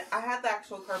 yeah. I had the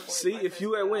actual cardboard. See, if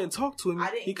you had went and talked to him,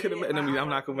 he could have. I'm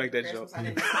not gonna make that joke.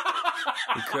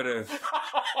 He could have.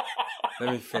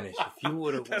 Let me finish. If you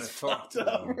would have talked to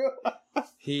him,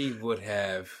 he would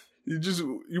have.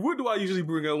 What do I usually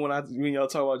bring up when y'all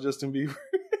talk about Justin Bieber?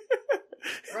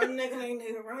 Run,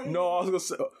 nigga, run. No, I was gonna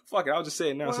say, fuck it. I'll just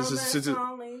say it now. I was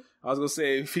gonna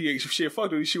say if she had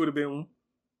fucked with you, she would have been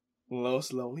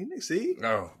Lost Lonely. See?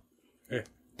 No. Yeah.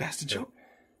 That's the joke.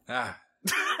 I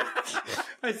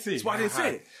see. That's why I didn't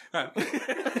say it.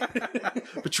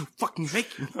 But you fucking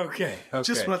make me. Okay.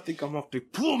 Just when I think I'm off, they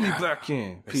pull me back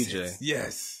in. PJ.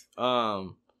 Yes.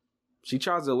 She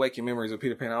tries to awaken memories of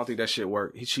Peter Pan. I don't think that shit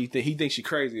worked. He thinks she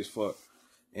crazy as fuck.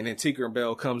 And then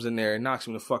Tinkerbell comes in there and knocks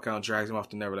him the fuck out and drags him off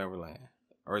to Neverland.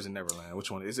 Or is it Neverland?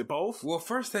 Which one? Is it both? Well,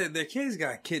 first their kids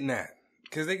got kidnapped.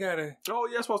 Because they gotta... Oh,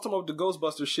 yeah, that's what I was talking about the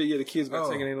Ghostbusters shit. Yeah, the kids got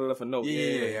taken in and left a note.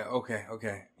 Yeah.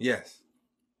 Okay. Yes.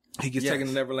 He gets taken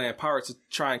to Neverland. Pirates to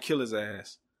try and kill his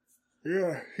ass.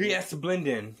 Yeah. He has to blend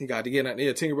in. He got to get out.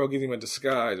 Yeah, Tinkerbell gives him a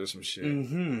disguise or some shit.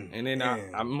 Mm-hmm. And then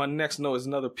my next note is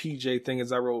another PJ thing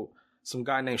is I wrote some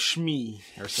guy named Shmee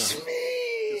or something.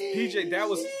 PJ, that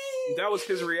was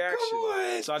his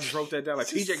reaction. So I just wrote that down like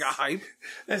PJ got hype.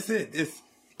 That's it. It's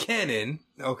Cannon.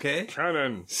 Okay.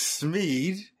 Cannon.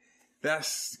 Smeed.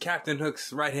 That's Captain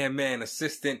Hook's right-hand man,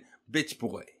 assistant, bitch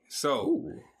boy.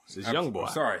 So, it's his young boy.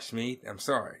 I'm sorry, Shmeed. I'm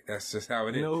sorry. That's just how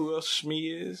it is. You know who else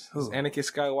Shmee is? Who? Anakin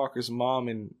Skywalker's mom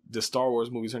in the Star Wars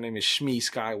movies. Her name is Shmee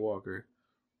Skywalker.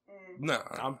 No.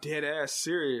 I'm dead ass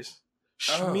serious.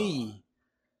 Shmee.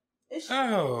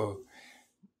 Oh.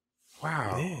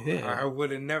 Wow. Yeah. I would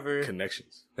have never...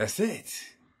 Connections. That's it.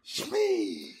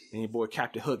 Shmee. And your boy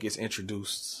Captain Hook gets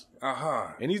introduced. Uh-huh.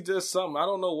 And he does something. I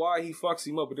don't know why he fucks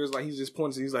him up, but there's like, he's just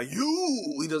pointing, he's like,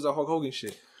 you! He does a Hulk Hogan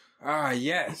shit.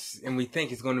 Yes. And we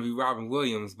think it's going to be Robin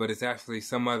Williams, but it's actually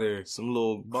some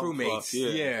little crewmates.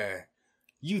 Yeah.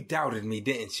 You doubted me,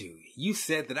 didn't you? You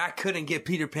said that I couldn't get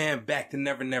Peter Pan back to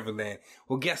Neverland.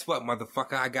 Well, guess what,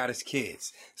 motherfucker? I got his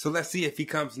kids. So let's see if he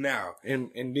comes now.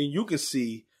 And then you can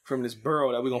see from this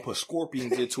burrow that we're gonna put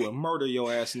scorpions into and murder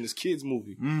your ass in this kids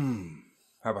movie.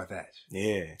 How about that?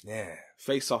 Yeah.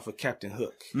 Face off with Captain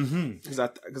Hook. Because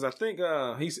I think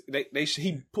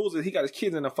he pulls it. He got his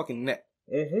kids in a fucking net,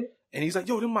 and he's like,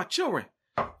 "Yo, them my children."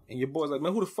 And your boy's like,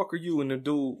 "Man, who the fuck are you?" And the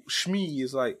dude Shmee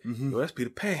is like, "Yo, that's Peter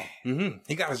Pan."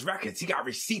 He got his records. He got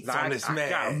receipts on this man. I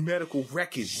got medical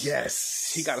records.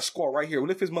 Yes. He got a scar right here.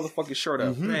 Lift his motherfucking shirt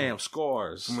up. Bam,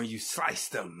 scars. From when you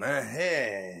sliced him.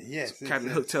 Yes. Captain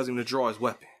Hook tells him to draw his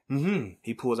weapon.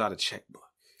 He pulls out a checkbook.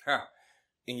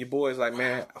 And your boy's like,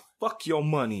 "Man, fuck your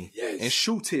money and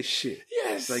shoot his shit."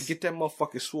 Like, get that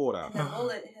motherfucking sword out. And the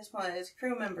bullet his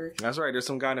crew member. That's right. There's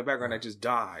some guy in the background that just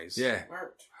dies. Yeah.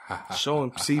 Worked. Show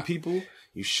him, see people,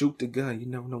 you shoot the gun, you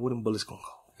never know where them bullets gonna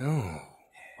go. Oh. Wow.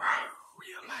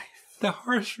 Real life. The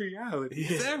harsh reality.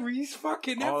 Every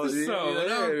fucking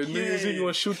episode. Niggas, you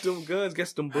gonna shoot them guns,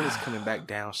 guess them bullets coming back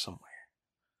down somewhere.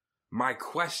 My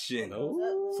question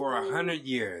for 100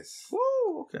 years.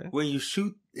 Woo, okay. When you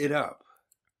shoot it up,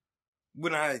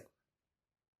 what about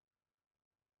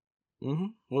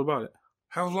it?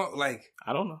 How long, like?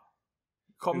 I don't know.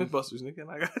 Call Mythbusters, nigga.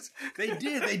 I got They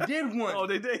did one. Oh,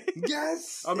 they did?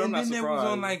 Yes. I mean, and I'm not then there surprised.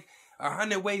 was on like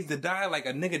 100 Ways to Die, like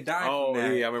a nigga died Oh, from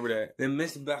that. yeah, I remember that. Then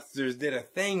Mythbusters did a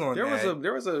thing on that.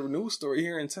 There was a news story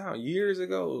here in town years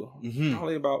ago.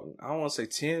 Probably about, I don't want to say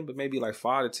 10, but maybe like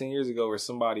 5 to 10 years ago where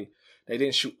somebody, they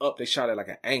didn't shoot up, they shot at like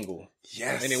an angle.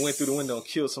 Yes. And they went through the window and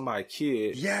killed somebody's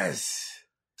kid. Yes.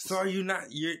 So are you not?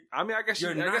 I mean, I guess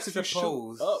you're not if you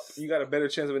supposed. shoot up, you got a better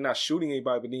chance of it not shooting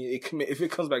anybody. But then if it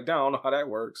comes back down, I don't know how that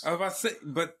works. I was about to say,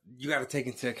 but you got to take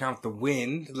into account the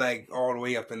wind, like all the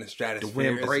way up in the stratosphere. The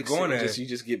wind breaks, you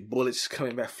just get bullets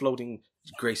coming back, floating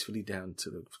gracefully down to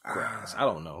the grass. I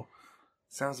don't know.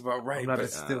 Sounds about right,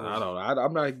 but still, I don't know.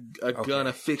 I'm not a gun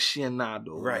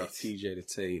aficionado, right? TJ, to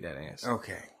tell you that answer.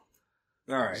 Okay.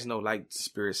 All right. There's no, like the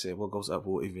spirit said, what goes up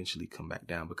will eventually come back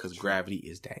down because gravity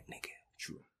is that nigga.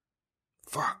 True.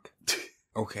 Fuck.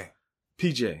 Okay.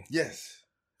 PJ. Yes.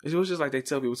 It was just like they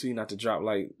tell people to you not to drop,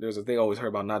 like, there's a thing I always heard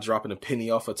about not dropping a penny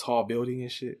off a tall building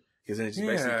and shit. Because then it just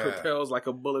basically propels like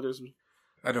a bullet or something.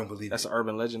 I don't believe that's an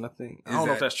urban legend, I think. I don't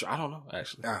know if that's true. I don't know,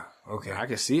 actually. Okay. I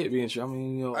can see it being true. I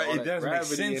mean, you know, all it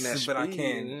does make sense, but I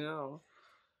can't. You know.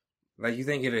 Like, you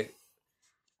think it...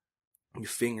 Your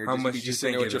finger. How much you just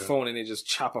sitting there with your phone and they just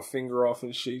chop a finger off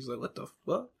and shit. He's like, what the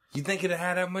fuck? You think it'd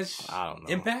had that much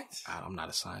impact? I'm not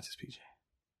a scientist, PJ.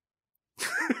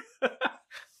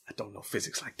 I don't know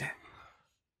physics like that.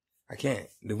 I can't.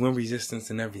 The wind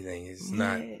resistance and everything is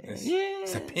not.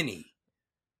 It's a penny.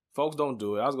 Folks, don't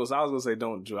do it. I was gonna say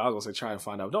don't do it. I was gonna say try and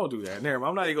find out. Don't do that. Never mind.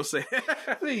 I'm not even gonna say.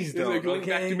 Please don't. Like,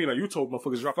 back to me like you told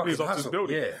motherfuckers drop pennies off this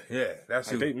building. Yeah.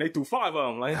 That's like, they threw 5 of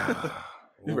them. Like,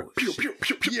 pew, pew,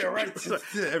 pew, pew, yeah, right.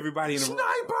 Everybody in the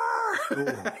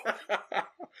sniper.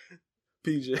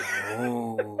 PJ.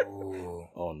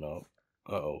 Oh no.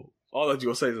 All that you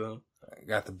gonna say, son? I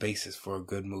got the basis for a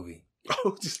good movie.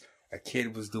 Just a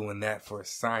kid was doing that for a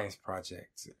science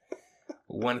project.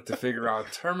 Wanted to figure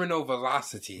out terminal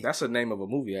velocity. That's the name of a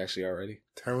movie, actually, already.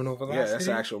 Terminal velocity? Yeah, that's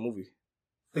an actual movie.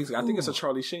 I think it's a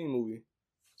Charlie Sheen movie.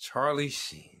 Charlie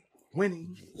Sheen.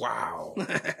 Winning. Wow.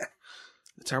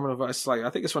 The terminal velocity, like, I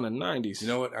think it's from the 90s. You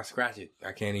know what? I scratch it.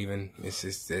 I can't even. It's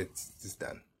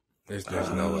done. There's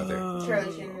no other.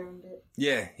 Charlie Sheen ruined it.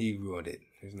 Yeah, he ruined it.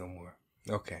 There's no more.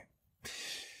 Okay.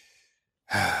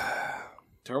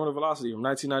 Terminal Velocity from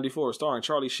 1994, starring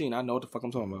Charlie Sheen. I know what the fuck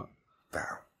I'm talking about.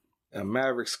 Wow. A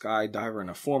maverick skydiver and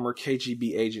a former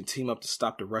KGB agent team up to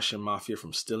stop the Russian mafia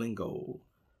from stealing gold.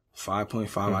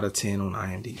 5.5 out of 10 on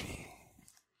IMDb.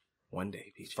 One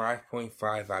day, PJ.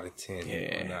 5.5 out of 10.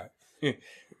 Yeah.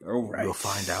 All right. We'll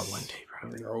find out one day,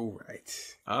 brother. All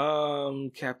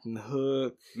right. Captain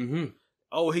Hook. Mm-hmm.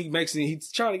 Oh, he's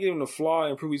trying to get him to fly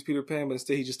and prove he's Peter Pan, but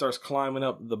instead he just starts climbing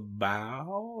up the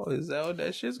bow. Is that what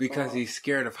that shit's because called? He's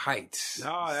scared of heights.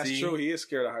 No, that's true. He is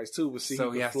scared of heights too, but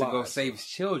so he has to go save his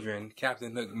children.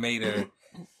 Captain Hook made a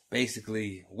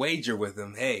basically wager with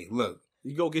him. Hey, look.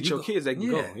 You go get your kids, they can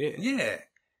go. Yeah.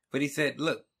 But he said,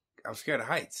 look, I'm scared of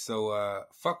heights, so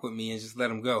fuck with me and just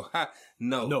let him go.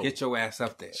 No, get your ass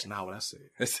up there. That's not what I said.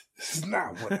 This is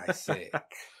not what I said.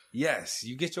 Yes,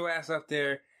 you get your ass up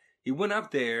there. He went up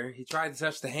there. He tried to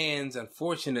touch the hands.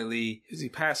 Unfortunately, does he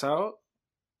pass out?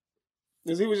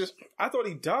 Because he was just. I thought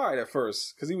he died at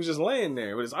first because he was just laying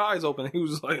there with his eyes open. And he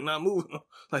was like not moving.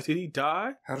 Like, did he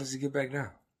die? How does he get back down?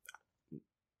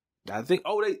 I think.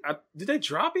 Oh, did they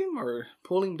drop him or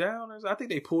pull him down? I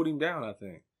think they pulled him down. I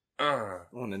think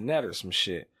on the net or some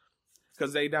shit.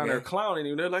 Because they down there clowning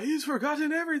him. They're like, he's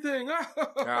forgotten everything.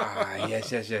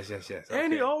 Yes. Okay.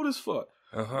 And he old as fuck.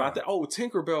 About that. Oh,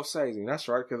 Tinkerbell saves him. That's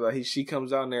right, because she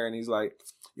comes down there and he's like,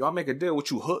 "Yo, I'll make a deal with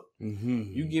you, Hook.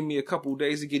 You give me a couple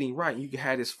days to get him right, and you can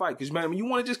have this fight. Because man, you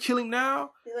want to just kill him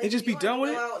now and just be done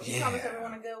with it? You promised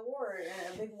everyone a good war,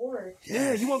 a big war.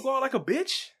 Yeah, you want to go out like a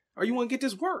bitch, or you want to get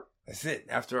this work? That's it.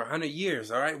 After 100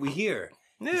 years, all right, we here.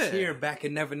 Yeah, here back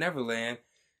in Neverland.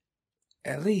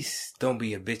 At least don't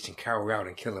be a bitch and cower out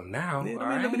and kill him now.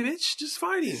 Yeah, don't be a bitch. Just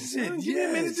fight him. Give me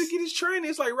a minute to get his training.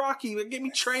 It's like Rocky. Get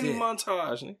me training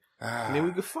montage. And then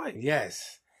we could fight.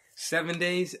 Yes. 7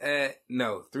 days at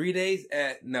no. 3 days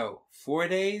at no. 4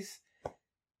 days?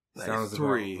 Sounds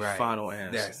 3. Right. Final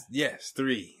answer. Yes,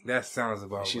 3. That sounds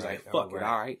about She's right. She's like, fuck it.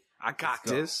 All right. I got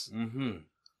this.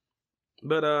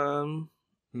 But,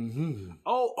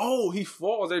 Oh, he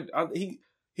falls.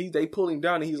 They pull him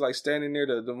down and he's like standing near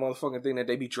the motherfucking thing that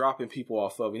they be dropping people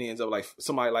off of, and he ends up like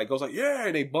somebody like goes like, yeah,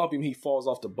 and they bump him. He falls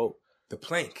off the boat. The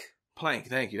plank,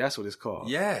 thank you, that's what it's called.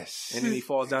 Yes. And then he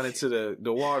falls down into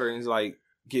the water and he's like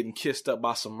getting kissed up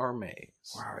by some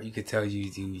mermaids. Wow, you could tell you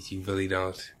really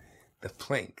don't. The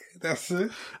plank, that's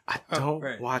it. I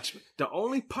don't watch. The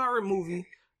only pirate movie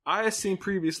I have seen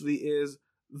previously is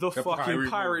the fucking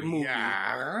pirate movie.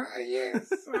 Yeah.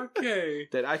 Yes. Okay.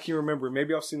 That I can remember.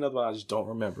 Maybe I've seen another one, I just don't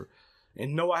remember.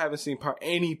 And no, I haven't seen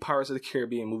any Pirates of the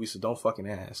Caribbean movies, so don't fucking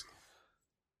ask.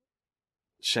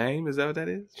 Shame? Is that what that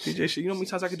is? PJ, you know how many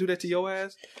times I could do that to your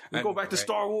ass? We go back to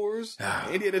Star Wars.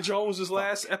 Indiana Jones, this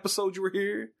last episode you were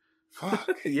here.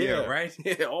 Fuck. Yeah, right?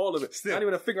 Yeah, all of it. Still, not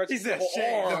even a finger. He said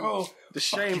shame. The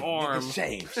shame arm.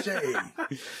 Shame.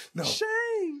 No.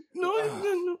 Shame. No.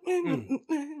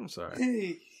 I'm sorry.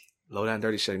 Hey. Low Down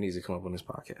Dirty Shame needs to come up on this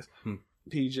podcast.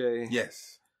 PJ.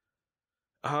 Yes.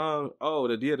 The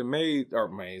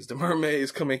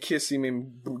mermaids come and kiss him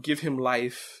and give him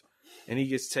life. And he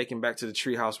gets taken back to the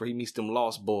treehouse where he meets them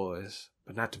lost boys.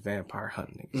 But not the vampire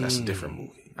hunting. That's a different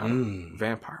movie.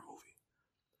 Vampire movie.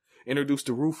 Introduced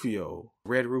to Rufio,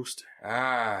 Red Rooster.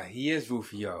 He is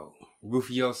Rufio.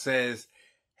 Rufio says,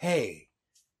 hey,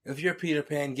 if you're Peter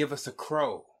Pan, give us a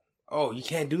crow. Oh, you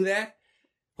can't do that?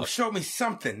 Well, show me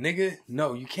something, nigga.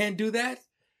 No, you can't do that?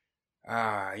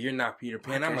 You're not Peter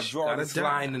Pan. I'm going to draw this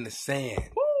line in the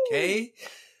sand. Woo! Okay?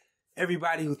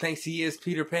 Everybody who thinks he is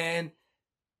Peter Pan,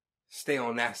 stay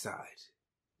on that side.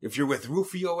 If you're with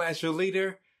Rufio as your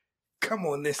leader, come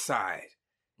on this side.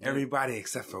 Everybody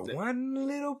except for one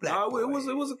little black boy. It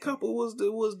was a couple.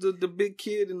 It was the big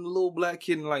kid and the little black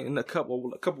kid and a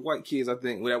couple white kids, I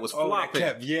think, that was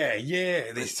flopping.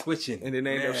 They switching. And then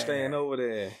they ended up staying over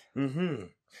there.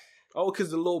 Oh, because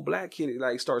the little black kid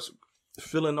like starts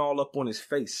filling all up on his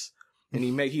face. And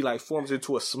he like forms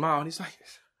into a smile and he's like,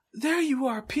 there you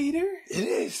are, Peter. It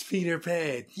is Peter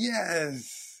Pan.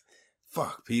 Yes.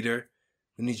 Fuck, Peter.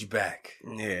 We need you back.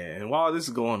 Yeah, and while this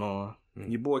is going on,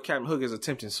 your boy Captain Hook is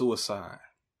attempting suicide.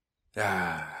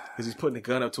 Because he's putting a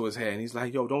gun up to his head. And he's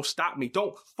like, yo, don't stop me.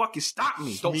 Don't fucking stop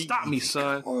me. Don't stop me,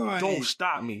 son. Don't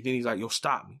stop me. Then he's like, yo,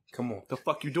 stop me. Come on. The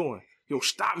fuck you doing? Yo,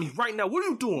 stop me right now. What are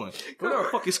you doing? Don't ever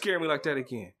fucking scare me like that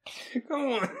again. Come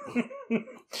on.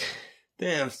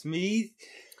 Damn, Smeed.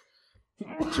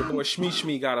 But your boy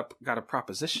Shmee got a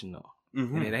proposition, though.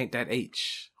 And it ain't that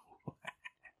H.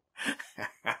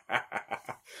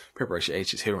 Preparation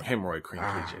H is hemorrhoid cream,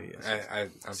 PJ. Yes.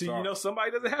 I'm See, sorry. you know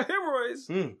somebody doesn't have hemorrhoids.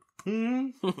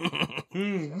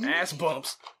 Ass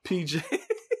bumps, PJ.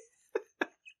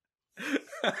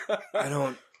 I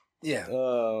don't. Yeah.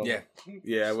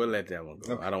 Yeah, we'll let that one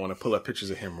go. Okay. I don't want to pull up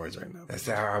pictures of hemorrhoids right now. That's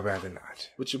how I'd rather not.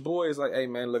 But your boy is like, hey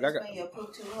man, look, I got. When you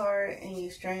poop too hard and you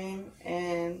strain,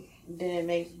 and then it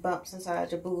makes bumps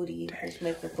inside your booty, which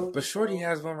makes the booty. But Shorty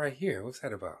has one right here. What's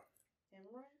that about?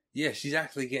 Yeah, she's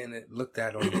actually getting it looked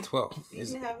at on the 12th. You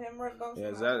can have hemorrhoid bumps.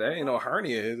 Yeah, that ain't no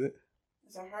hernia, is it?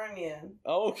 It's a hernia.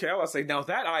 Oh, okay, I was say now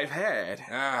that I've had.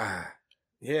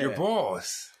 Yeah. Your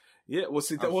balls. Yeah, well,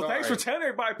 see, thanks for telling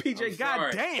everybody, PJ.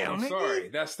 Goddamn, I'm sorry.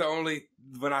 That's the only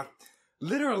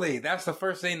that's the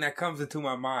first thing that comes into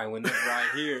my mind when I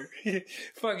hear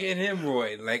fucking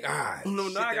hemorrhoid. Like, no,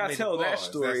 now I gotta tell that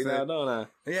story now, don't I?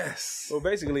 Yes. Well,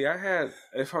 basically, I had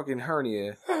a fucking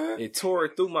hernia. It tore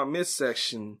through my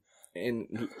midsection,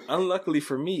 and unluckily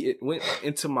for me, it went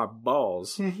into my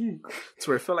balls, to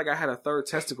where it felt like I had a third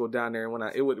testicle down there,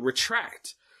 and it would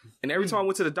retract. And every time I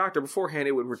went to the doctor beforehand,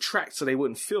 it would retract so they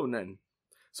wouldn't feel nothing.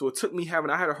 So it took me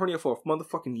I had a hernia for a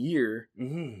motherfucking year.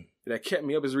 That kept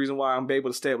me up is the reason why I'm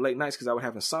able to stay up late nights, because I would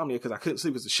have insomnia because I couldn't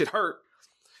sleep because the shit hurt.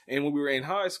 And when we were in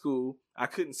high school, I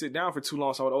couldn't sit down for too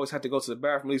long, so I would always have to go to the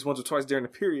bathroom at least once or twice during the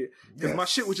period because my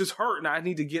shit would just hurt, and I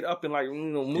need to get up and like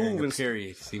move. And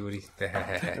period. See what he.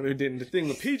 I mean, then the thing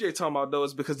with PJ talking about though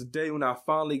is because the day when I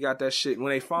finally got that shit, when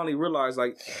they finally realized,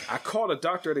 like, I called a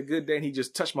doctor at a good day, and he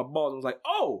just touched my balls and was like,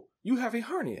 "Oh, you have a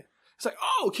hernia." It's like,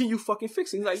 "Oh, can you fucking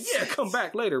fix it?" He's like, "Yeah, come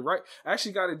back later." Right? I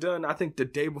actually got it done. I think the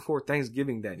day before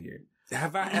Thanksgiving that year.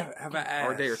 Have I asked?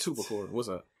 Or a day or two before. What's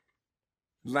up?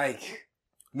 Like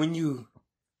when you.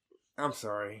 I'm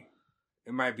sorry.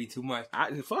 It might be too much.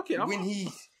 Fuck it.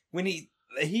 When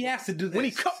he has to do this. When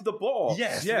he cupped the ball.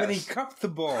 Yes. When he cupped the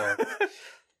ball.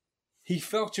 He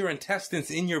felt your intestines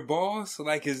in your balls.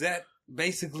 Like, is that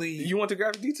basically? You want the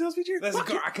graphic details, PJ? Let's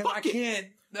go. I can't.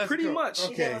 Pretty much.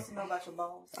 Okay. He wants to know about your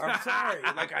balls. I'm sorry.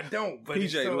 Like, I don't. But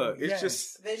PJ, look, it's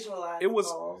just visualize. It was.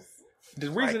 Balls. The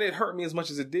reason it hurt me as much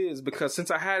as it did is because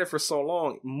since I had it for so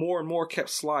long, more and more kept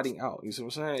sliding out. You see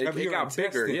what I'm saying? It got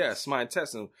bigger. Yes, my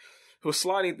intestine was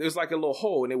sliding. It was like a little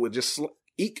hole, and it would just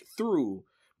eke through.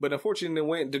 But unfortunately, it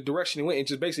went the direction it went. It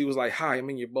just basically was like, "Hi, I'm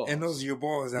in your balls." And those are your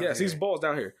balls out here. Yes, these balls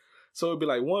down here. So it'd be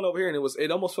like one over here, and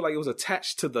it almost felt like it was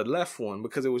attached to the left one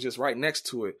because it was just right next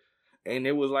to it. And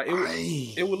it was like,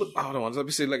 it would look, hold on, let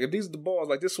me see, like if these are the balls,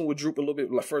 like this one would droop a little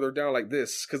bit like further down like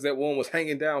this, because that one was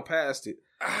hanging down past it.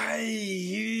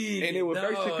 And it would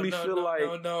basically feel like,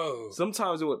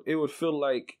 sometimes it would feel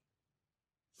like,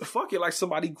 fuck it, like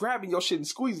somebody grabbing your shit and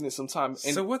squeezing it sometimes.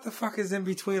 And so what the fuck is in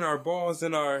between our balls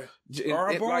and our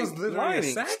balls like literally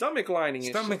lining, stomach lining?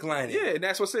 Stomach lining. Yeah, and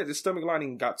that's what I said. The stomach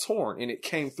lining got torn and it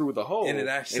came through the hole. And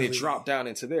it dropped down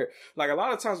into there. Like a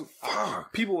lot of times,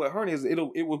 people with hernias,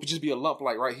 it would just be a lump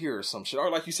like right here or some shit. Or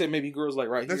like you said, maybe girls like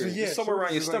right here. Yeah, somewhere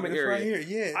around your stomach area. Right here.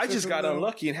 Yeah, I just got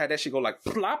unlucky and had that shit go like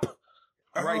plop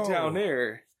right down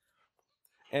there.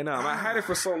 And I had it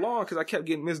for so long because I kept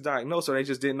getting misdiagnosed, or they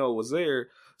just didn't know it was there.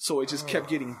 So it just kept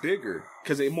getting bigger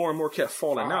because it more and more kept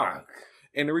falling out.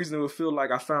 And the reason it would feel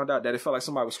like I found out that it felt like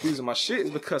somebody was squeezing my shit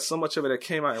is because so much of it that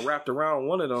came out and wrapped around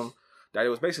one of them that it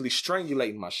was basically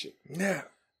strangulating my shit. Yeah.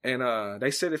 And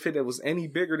they said if it was any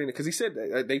bigger than it, because he said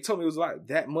they told me it was like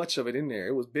that much of it in there.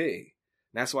 It was big.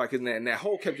 And that's why, and that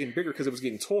hole kept getting bigger because it was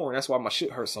getting torn. That's why my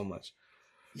shit hurt so much.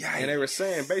 Yeah, and they were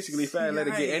saying basically if I let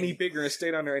it get any bigger and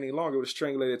stay down there any longer, it would have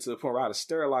strangulated to the point where I would have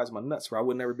sterilized my nuts, where I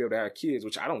would never be able to have kids,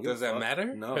 which I don't give a fuck. Does that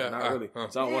matter? No, not really.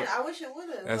 So I wish it would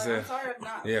have. I'm sorry if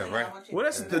not. Yeah, right. Well,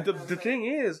 that's the thing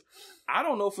is, I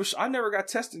don't know for sure. I never got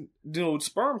tested,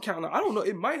 sperm count. I don't know.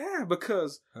 It might have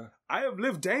because I have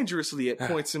lived dangerously at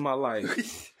points in my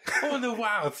life. On the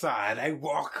wild side, I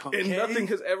walk, okay? And nothing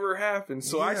has ever happened.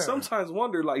 So I sometimes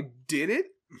wonder, like, did it?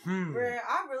 Bro,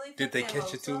 I really did they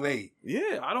catch it too late?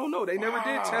 Yeah, I don't know. They never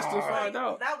did test to find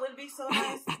out. That would be so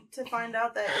nice to find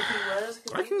out that if he was.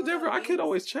 I feel different. I could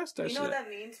always test that shit. You know what that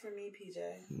means for me,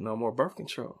 PJ? No more birth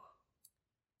control.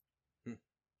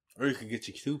 Or you could get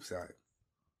your tubes out.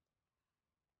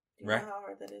 You know how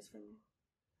hard that is for me?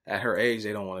 At her age,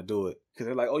 they don't want to do it. Because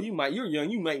they're like, oh, you're young.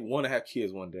 You might want to have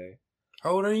kids one day.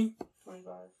 How old are you?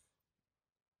 25.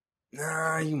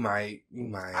 Nah, you might.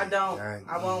 I don't.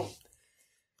 I won't.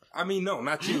 I mean, no,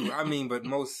 not you. I mean, but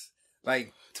most,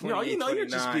 like, 28, you're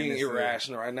just being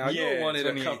irrational right now. Yeah, you'll want it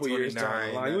a couple years down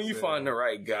the line. When you find the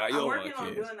right guy, you'll want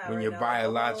kids. When your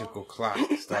biological clock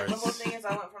starts. Like, the whole thing is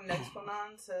I went from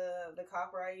Nexplanon to the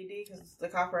copper IUD because the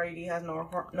copper IUD has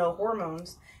no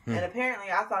hormones. And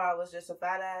apparently I thought I was just a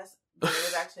fat ass, but it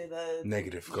was actually the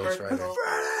negative ghostwriter.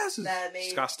 Fat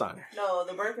asses. Scott Steiner. No,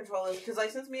 the birth control is because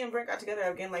like since me and Brent got together,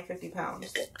 I've gained like 50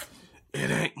 pounds.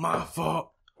 It ain't my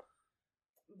fault.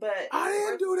 But I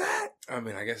didn't do that. I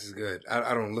mean, I guess it's good.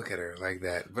 I don't look at her like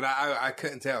that, but I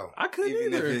couldn't tell. I couldn't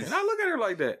either. And I look at her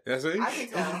like that. That's what I can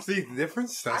tell. You see the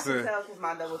difference? I can tell because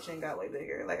my double chin got way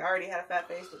bigger. Like I already had a fat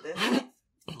face with this.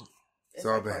 It's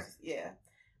all bad. Yeah,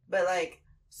 but like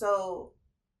so,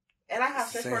 and I have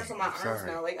stretch marks on my arms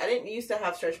now. Like I didn't used to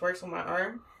have stretch marks on my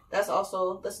arm. This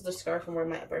is the scar from where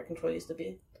my birth control used to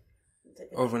be.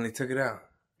 Oh, when they took it out.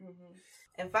 Mm-hmm.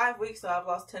 In 5 weeks, though, I've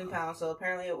lost 10 pounds, so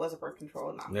apparently it was a birth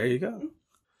control. Now. There you go.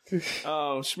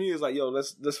 Shmi is like, yo,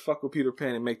 let's fuck with Peter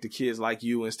Pan and make the kids like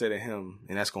you instead of him,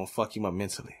 and that's gonna fuck him up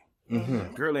mentally.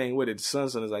 Mm-hmm. Girl ain't with it. The son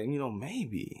is like,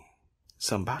 maybe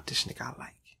something about this nigga I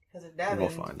like. Because his dad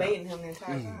been baiting him the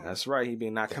entire time. That's right. He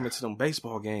been not coming to them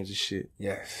baseball games and shit.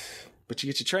 Yes. But you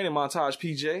get your training montage,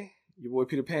 PJ. Your boy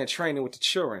Peter Pan training with the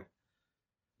children.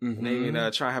 Mm-hmm. And they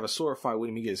even try to have a sword fight with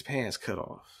him. He get his pants cut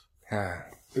off.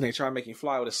 And they try to make him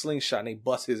fly with a slingshot and they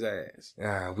bust his ass.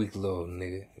 Weak little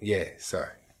nigga. Yeah,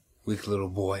 sorry. Weak little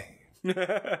boy.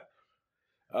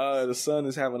 The son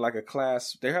is having like a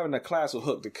class. They're having a class with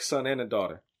Hook, the son and the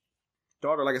daughter.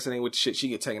 Daughter, like I said, ain't with the shit. She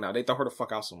get taken out. They throw her the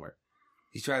fuck out somewhere.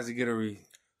 He tries to get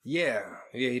Yeah,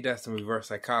 he does some reverse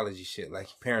psychology shit. Like,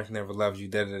 your parents never loved you,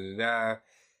 da-da-da-da.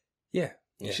 Yeah.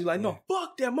 And she's like, no,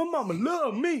 fuck that. My mama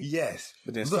love me. Yes.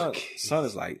 But then son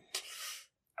is like,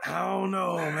 I don't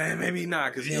know, man. Maybe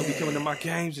not, because he'll be coming to my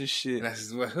games and shit. And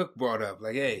that's what Hook brought up.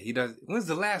 Like, hey, when's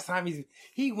the last time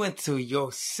he went to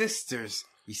your sister's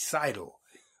recital?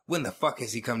 When the fuck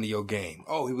has he come to your game?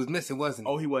 Oh, he was missing, wasn't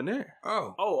he? Oh, he wasn't there.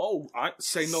 Oh. I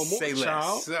say no more, say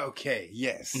child. Less. Okay,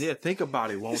 yes. Yeah, think about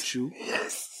it, won't you?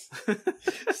 Yes.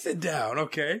 Sit down,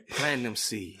 okay? Plant them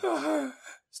seeds.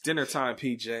 It's dinner time,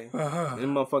 PJ.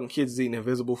 Them motherfucking kids is eating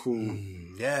invisible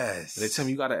food. Yes. They tell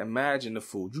me you gotta imagine the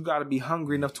food. You gotta be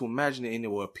hungry enough to imagine it and it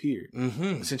will appear.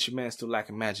 Mm-hmm. Since your man still lack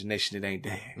imagination, it ain't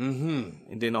there.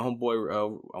 Mm-hmm. And then the homeboy, I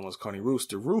almost called him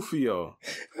Rooster, Rufio,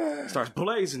 starts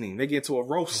blazing him. They get into a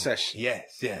roast session.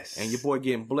 Yes. And your boy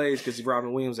getting blazed because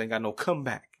Robin Williams ain't got no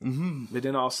comeback. Mm-hmm. But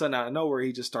then all of a sudden, out of nowhere,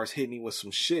 he just starts hitting him with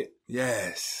some shit.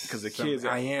 Yes. Because the kids...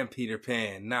 I am Peter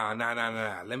Pan. Nah.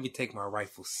 Let me take my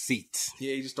rightful seat.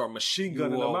 Yeah, he just start machine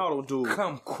gunning them out on dude.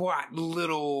 Kumquat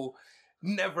little...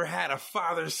 Never had a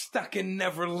father, stuck in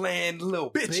Neverland,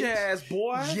 little bitch ass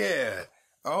boy. Yeah.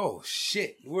 Oh,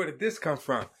 shit. Where did this come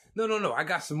from? No. I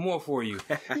got some more for you.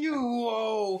 You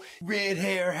old red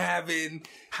hair having...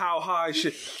 How high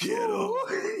shit. Get him.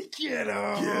 Get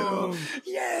him.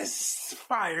 Yes.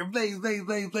 Fire.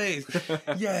 Blaze.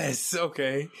 Yes.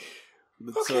 Okay.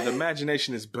 So the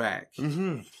imagination is back.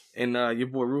 Mm-hmm. And your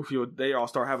boy Rufio, they all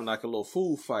start having like a little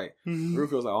food fight. Mm-hmm.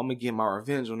 Rufio's like, I'm gonna get my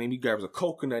revenge on him. He grabs a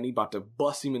coconut and he about to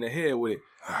bust him in the head with it.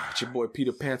 But your boy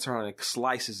Peter Pan turns around and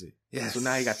slices it. Yes. So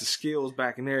now he got the skills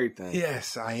back and everything.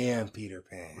 Yes, I am Peter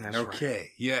Pan. That's okay. Right.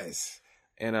 Yes.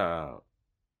 And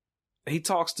he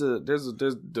talks to there's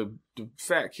the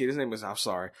fat kid. His name is that's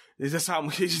how that's the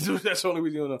only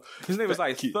reason you don't know. His name is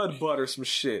like Thud Butt or some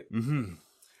shit. Mm-hmm.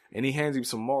 And he hands him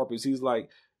some marbles. He's like,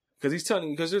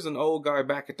 because there's an old guy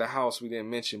back at the house we didn't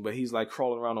mention, but he's like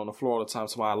crawling around on the floor all the time.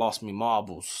 So I lost me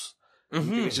marbles.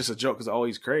 Mm-hmm. It's just a joke because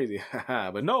he's crazy.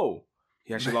 But no,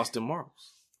 he actually lost them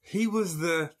marbles. He's,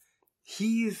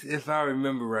 if I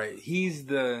remember right, he's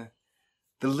the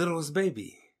littlest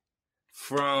baby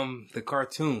from the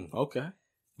cartoon. Okay.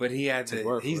 But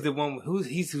he's the one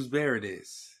whose bear it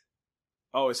is.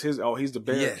 Oh, it's his. Oh, he's the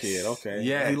bear kid. Okay.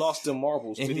 Yeah. He lost them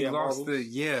marbles. And he lost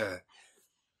marbles?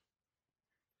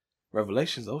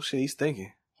 Revelations. Oh shit, he's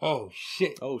thinking. Oh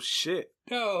shit. Oh shit.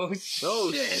 Oh shit.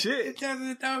 Oh shit. It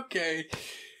doesn't. Okay.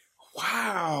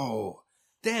 Wow.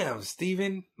 Damn,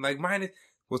 Steven. Like mine is.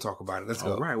 We'll talk about it. Let's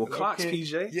go. All right. Well, clocks,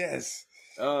 PJ. Yes.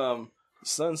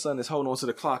 Son is holding on to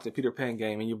the clock, the Peter Pan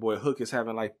game, and your boy Hook is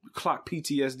having like clock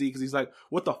PTSD because he's like,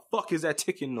 "What the fuck is that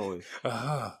ticking noise?"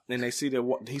 And they see that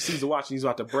he sees the watch and he's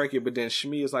about to break it, but then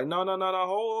Shmi is like, "No,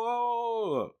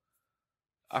 hold.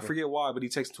 I forget why, but he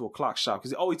takes him to a clock shop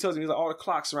because he tells him, he's like, all the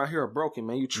clocks around here are broken,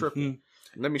 man. You tripping?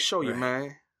 Mm-hmm. Let me show you,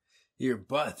 man. Your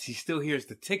butts. He still hears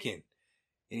the ticking,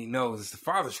 and he knows it's the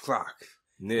father's clock.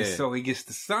 Yeah. And so he gets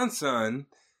the son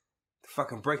to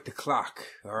fucking break the clock.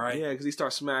 All right. Yeah, because he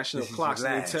starts smashing the clocks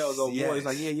and he tells old boy, he's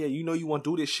like, yeah, you know you want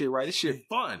to do this shit, right? This shit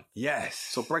fun. Yes.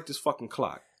 So break this fucking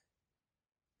clock.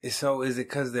 So is it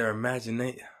because they're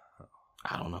imagination?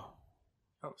 I don't know.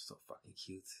 That was so fucking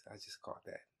cute. I just caught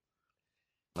that.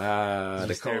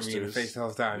 The coasters. Me in the face the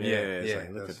whole time. Yeah.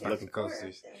 Like, look at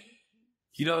coasters.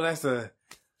 You know, that's a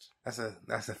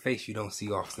face you don't see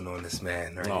often on this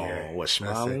man right here. Oh, what,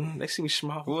 smiling? They see me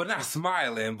smile. Well, not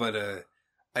smiling, but a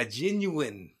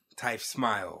genuine type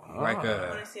smile. Like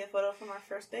want to see a photo from our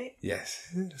first date? Yes.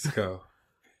 Let's go.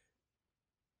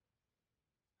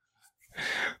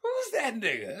 Who's that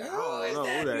nigga? Who's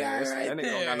that guy right that nigga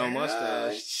there? don't got no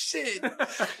mustache. Shit.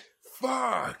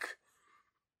 Fuck.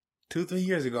 2-3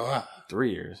 years ago, huh?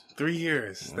 3 years. 3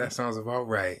 years. Yeah. That sounds about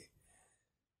right.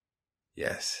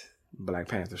 Yes. Black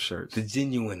Panther shirts. The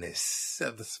genuineness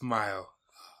of the smile.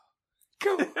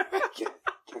 Come on.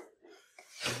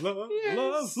 Love.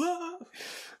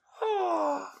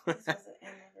 Oh.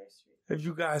 If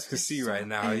you guys could see right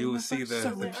now, you will see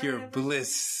the pure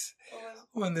bliss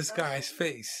on this guy's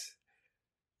face.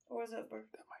 Or was it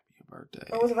birthday? That might be your birthday.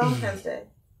 Or was it Valentine's Day?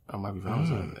 It might be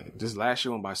Valentine's Day. This last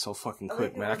year went by so fucking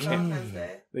quick, man. I can't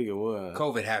think it was.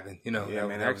 COVID happened, you know. Yeah,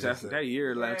 man. That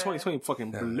year, like 2020,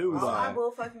 fucking blew by. All I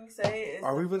will fucking say is,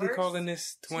 are we really calling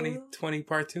this 2020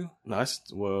 Part 2? No,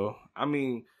 I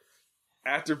mean,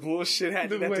 after bullshit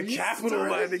happened at the Capitol,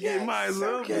 like to get might as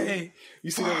well. Okay.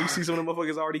 You see some of the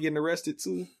motherfuckers already getting arrested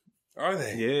too. Are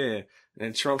they? Yeah.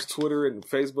 And Trump's Twitter and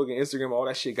Facebook and Instagram, all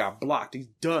that shit got blocked. He's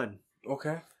done.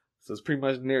 Okay. So it's pretty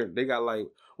much near. They got like,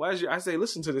 I say,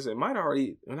 listen to this. It might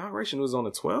already, inauguration was on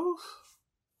the 12th.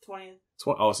 20th.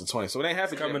 Oh, it's the 20th. So it ain't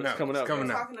happening. It's coming up. We're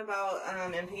talking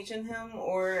about impeaching him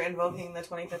or invoking the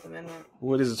 25th Amendment.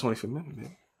 What is the 25th Amendment,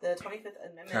 man? The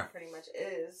 25th Amendment pretty much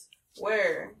is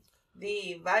where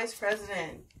the vice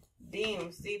president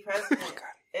deems the president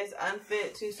is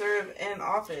unfit to serve in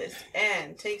office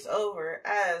and takes over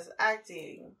as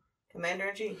acting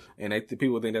commander-in-chief. And the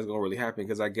people think that's going to really happen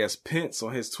because I guess Pence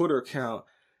on his Twitter account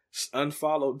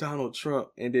unfollowed Donald Trump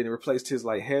and then replaced his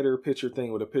like header picture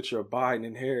thing with a picture of Biden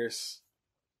and Harris.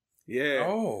 Yeah.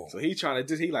 Oh. So he trying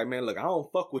to he like, man, look, I don't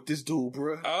fuck with this dude,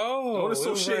 bro. Oh. Don't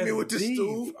associate me with this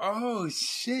dude. Oh,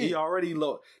 shit. He already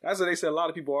That's what they said. A lot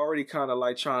of people already kind of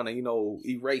like trying to,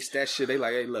 erase that shit. They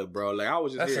like, hey, look, bro, like I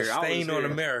was just here. That's a stain on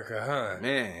America, huh?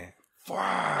 Man.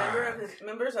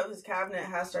 Members of his cabinet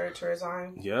has started to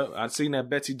resign. Yep. I seen that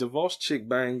Betsy DeVos chick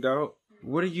banged out.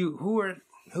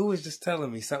 Who was just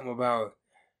telling me something about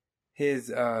his,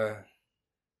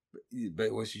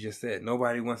 but what you just said,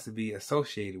 nobody wants to be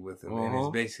associated with him. And it's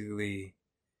basically...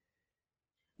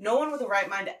 No one with a right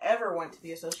mind ever want to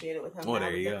be associated with him. Oh,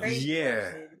 there you go.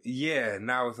 Yeah.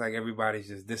 Now it's like everybody's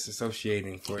just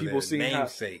disassociating for their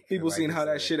namesake. People seen how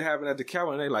that shit happened at the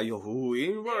Capitol, and they like, yo, who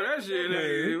even brought that shit?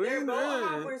 They're both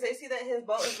hoppers. They see that his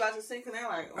boat is about to sink, and they're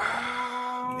like,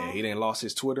 oh. Yeah, he done lost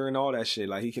his Twitter and all that shit.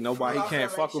 Like, he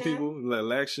can't fuck with people. The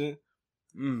election.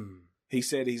 He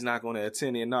said he's not going to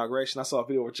attend the inauguration. I saw a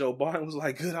video where Joe Biden was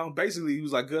like, good, he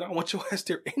was like, good, I want your ass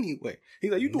there anyway. He's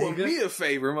like, you doing me a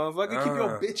favor, motherfucker. Keep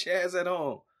your bitch ass at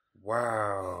home.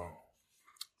 Wow.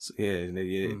 So,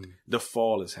 the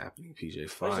fall is happening, PJ,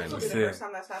 finally. This is the first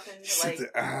time that's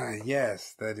happened,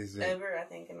 yes, that is it. Ever, I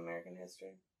think, in American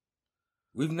history.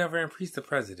 We've never impeached the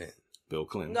president. Bill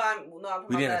Clinton.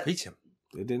 We didn't impeach him.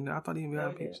 They didn't. I thought he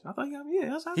got impeached. I thought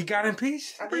he got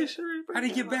impeached? I'm pretty sure. How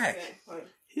did he get back?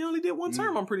 He only did one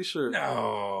term, I'm pretty sure.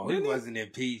 No, he wasn't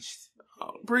impeached.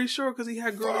 I'm pretty sure because he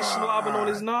had girls slobbing on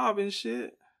his knob and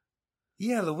shit.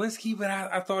 Yeah, Lewinsky, but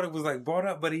I thought it was like brought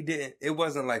up, but he didn't. It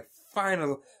wasn't like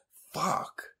final.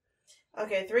 Fuck.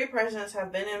 Okay, 3 presidents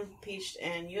have been impeached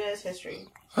in U.S. history.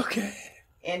 Okay.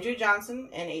 Andrew Johnson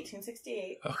in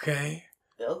 1868. Okay.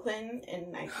 Bill Clinton in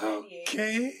 1998.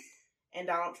 Okay. And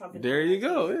Donald Trump in 2019. There you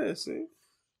go. Yeah, see.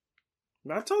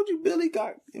 I told you Billy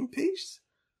got impeached.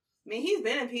 I mean, he's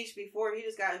been impeached before. He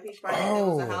just got impeached by the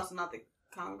House and not the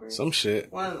Congress. Some shit.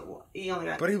 He only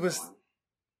got. But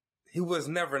he was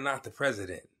never not the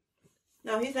president.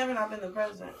 No, he's never not been the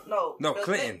president. No,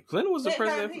 Clinton. Clinton was the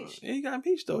president. He got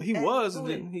impeached though. He was, and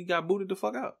then he got booted the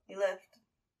fuck out. He left.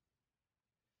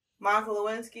 Monica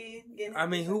Lewinsky. I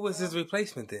mean, who was his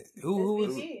replacement then? Who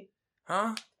was? VP.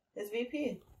 Huh? His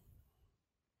VP.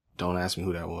 Don't ask me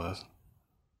who that was.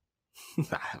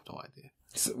 I have no idea.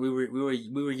 So we were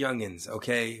youngins,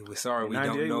 okay? We're sorry we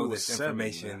don't know this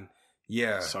information. 7,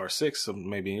 yeah. Sorry, 6, so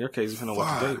maybe in your case, depending on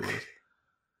what the date was.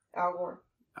 Al Gore.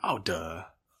 Oh, duh.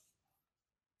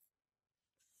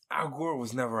 Al Gore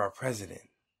was never our president.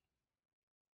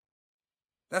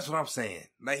 That's what I'm saying.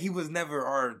 Like, he was never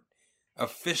our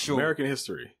official American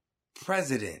history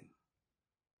president.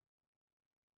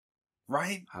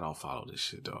 Right? I don't follow this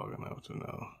shit, dog. I know what to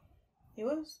know. He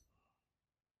was?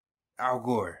 Al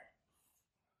Gore.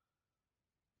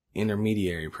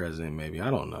 Intermediary president, maybe. I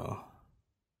don't know.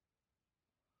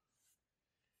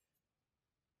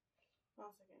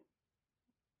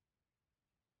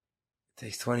 It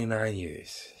takes 29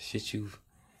 years.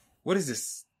 What is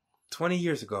this? 20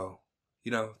 years ago.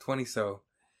 20, so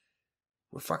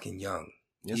we're fucking young.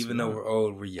 Yes, even though we're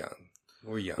old, we're young.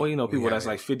 We're young. Well, people that's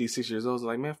like 56 years old is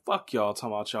like, man, fuck y'all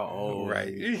talking about y'all old.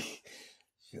 Right.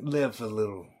 Live a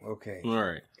little. Okay. All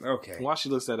right. Okay. While she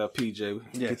looks that up,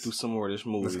 PJ, get through some more of this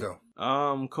movie. Let's go.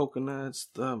 Coconuts.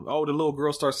 The little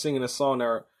girl starts singing a song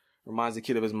that reminds the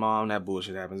kid of his mom. That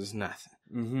bullshit happens. It's nothing.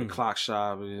 Mm-hmm. The clock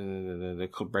shop. They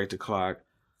break the clock.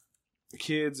 The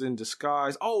kids in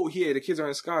disguise. Oh, yeah. The kids are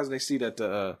in disguise and they see that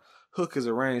the hook is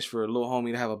arranged for a little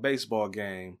homie to have a baseball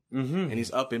game. Mm-hmm. And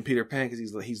he's up in Peter Pan because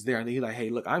he's there. And he's like, hey,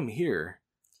 look, I'm here.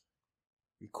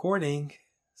 Recording.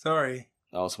 Sorry.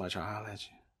 Oh, somebody trying to holler at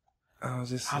you. Oh,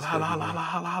 just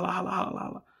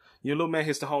holla. Your little man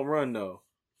hits the home run though,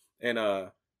 and I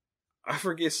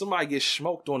forget, somebody gets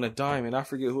smoked on the diamond. I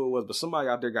forget who it was, but somebody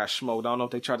out there got smoked. I don't know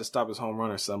if they tried to stop his home run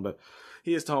or something, but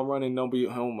he hits the home run and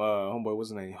homeboy, what's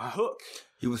his name? Hook.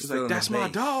 He was like, that's my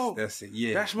dog. That's it.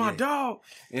 Yeah, that's my dog.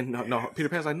 And no, Peter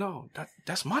Pan's like, no,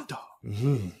 that's my dog.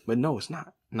 Mm-hmm. But no, it's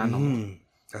not. No more.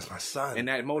 That's my son. And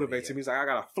that motivates him. He's like, I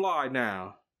gotta fly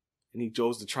now. And he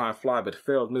goes to try and fly, but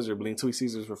fails miserably until he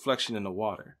sees his reflection in the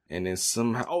water. And then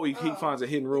somehow, he finds a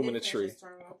hidden room in a tree.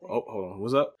 Oh, hold on.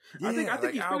 What's up? Yeah, I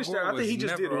think he finished that. I think he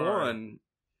just did one.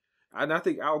 And I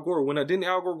think Al Gore, didn't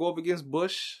Al Gore go up against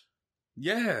Bush?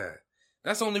 Yeah.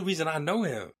 That's the only reason I know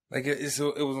him. Like, it was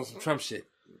on some Trump shit.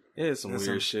 Yeah, some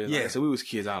weird shit. Yeah. Like I said, we was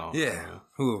kids. I don't know. Yeah.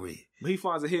 Who are we? But he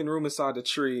finds a hidden room inside the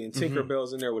tree, and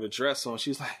Tinkerbell's in there with a dress on.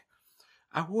 She's like,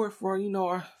 I wore it for,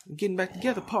 our getting back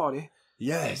together party.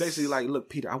 Yes. Basically like, look,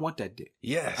 Peter, I want that dick.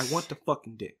 Yes. I want the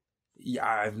fucking dick. Yeah,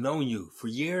 I've known you for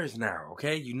years now,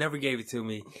 okay? You never gave it to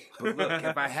me. But look,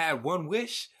 if I had one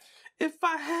wish... If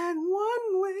I had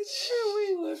one wish,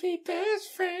 we would be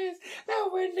best friends. That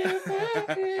would never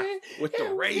with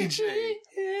the raging.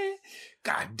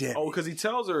 God damn it. Oh, because he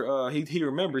tells her, he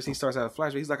remembers, he starts out a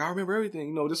flashback. He's like, I remember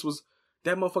everything. This was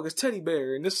that motherfucker's teddy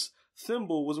bear, and this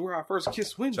thimble was where I first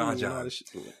kissed Wendy. John. And all this shit.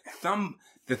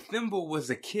 The thimble was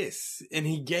a kiss, and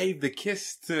he gave the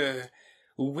kiss to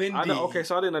Wendy. I know, okay,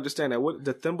 so I didn't understand that. What,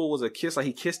 the thimble was a kiss? Like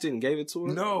he kissed it and gave it to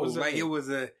her? No, like it was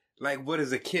a... Like, what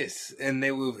is a kiss? And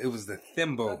it was the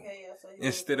thimble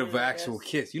instead of an actual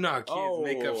kiss. You know how kids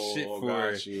make up shit for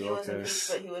it. He wasn't beat,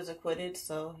 but he was acquitted,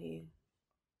 so he...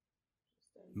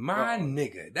 My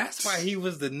nigga. That's why he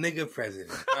was the nigga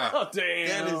president. Oh, damn.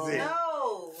 That is it.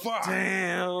 No. Fuck.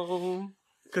 Damn.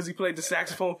 Because he played the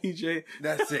saxophone, PJ.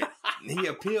 That's it. He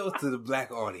appealed to the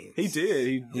black audience. He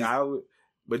did.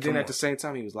 But then at the same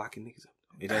time, he was locking niggas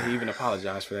up. He even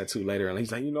apologized for that, too, later. And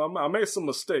he's like, I made some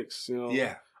mistakes,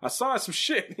 Yeah. I signed some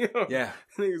shit, Yeah.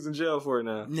 Niggas in jail for it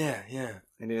now. Yeah, yeah.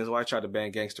 And then his wife tried to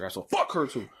ban gangster rap, so fuck her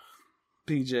too.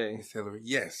 PJ. Hillary.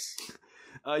 Yes.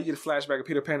 You get a flashback of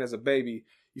Peter Pan as a baby.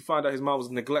 You find out his mom was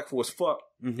neglectful as fuck,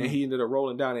 and he ended up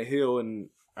rolling down a hill, and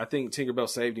I think Tinkerbell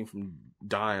saved him from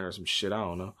dying or some shit. I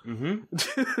don't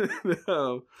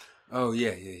know. Oh,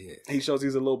 yeah. He shows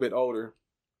he's a little bit older.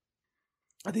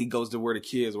 I think he goes to where the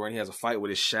kids were, and he has a fight with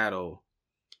his shadow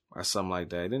or something like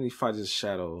that. Then he fights his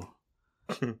shadow.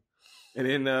 And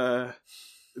then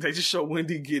they just show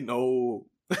Wendy getting old.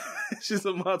 She's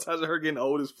a montage of her getting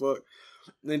old as fuck.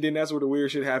 And then that's where the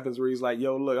weird shit happens, where he's like,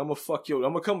 yo, look, I'm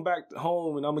gonna come back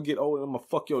home and I'm gonna get old and I'm gonna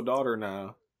fuck your daughter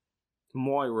now.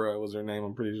 Moira was her name,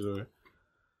 I'm pretty sure.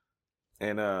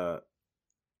 And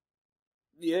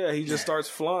yeah, he just starts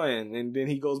flying, and then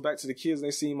he goes back to the kids, and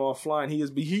they see him all flying. He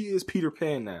is Peter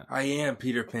Pan now. I am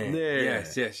Peter Pan. Yeah.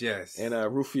 Yes. And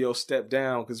Rufio stepped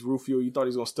down, because Rufio, you thought he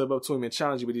was going to step up to him and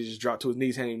challenge you, but he just dropped to his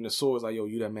knees, handing him the sword. It's like, yo,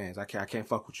 you that man. I can't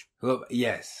fuck with you. Well,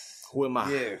 yes. Who am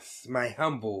I? Yes. My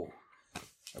humble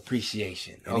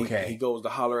appreciation. And he goes to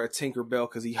holler at Tinkerbell,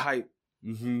 because he hyped.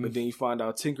 But then you find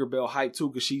out Tinkerbell hyped, too,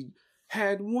 because she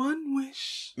had one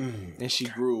wish, and she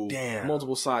grew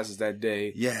multiple sizes that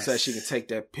day, so that she could take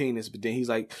that penis. But then he's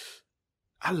like,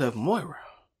 I love Moira.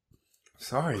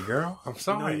 Sorry, girl. I'm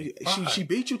sorry. She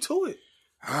beat you to it.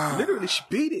 Literally, she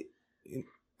beat it.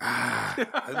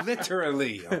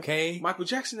 Literally, okay? Michael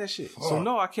Jackson, that shit. So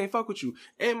no, I can't fuck with you.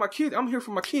 And my kid, I'm here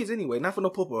for my kids anyway, not for no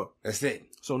papa. That's it.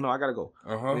 So no, I gotta go.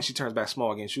 And then she turns back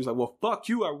small again. She was like, well, fuck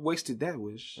you, I wasted that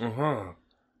wish.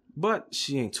 But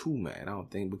she ain't too mad, I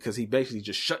don't think, because he basically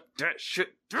just shut that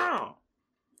shit down.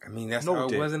 I mean, that's how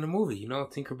it was in the movie.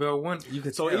 Tinkerbell won. You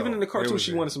could so tell even in the cartoon,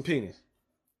 she wanted some penis.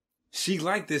 She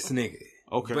liked this nigga.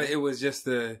 Okay. But it was just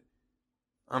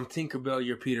I'm Tinkerbell,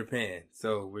 you're Peter Pan.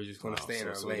 So we're just going to stay in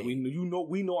our lane.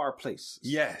 We know our place.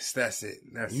 Yes, that's it.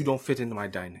 You don't fit into my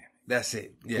dynamic. That's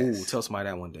it. Yes. Ooh, tell somebody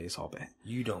that one day. It's all bad.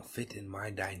 You don't fit in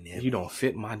my dynamic. You don't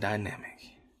fit my dynamic.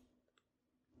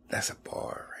 That's a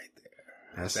bar right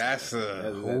there. That's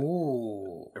a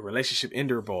relationship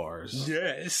ender bars.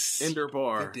 Yes. Ender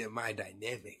bar. Fit in my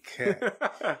dynamic.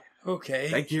 Okay.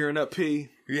 They gearing up, P.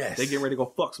 Yes. They getting ready to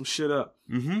go fuck some shit up.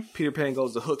 Peter Pan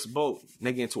goes to Hook's boat, and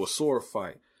they get into a sword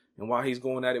fight. And while he's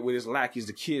going at it with his lackeys,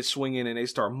 the kids swinging, and they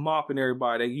start mopping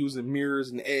everybody. They using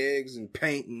mirrors and eggs and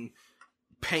paint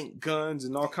guns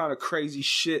and all kind of crazy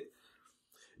shit.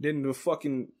 Then the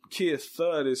fucking kid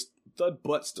Thud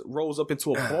butts rolls up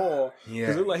into a ball.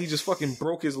 Because it looked like he just fucking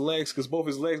broke his legs, because both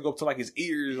his legs go up to like his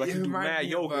ears, like he do mad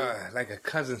yoga. Like a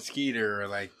Cousin Skeeter or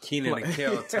like Keenan and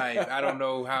Kel type. I don't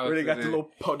know how where they got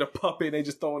the puppet and they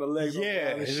just throwing the legs up.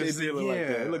 And shit like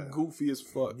that. It looked goofy as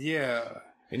fuck. Yeah.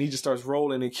 And he just starts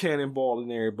rolling and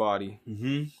cannonballing everybody.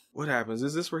 What happens?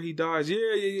 Is this where he dies? Yeah.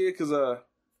 Because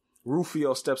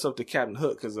Rufio steps up to Captain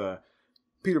Hook, because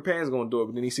Peter Pan's gonna do it,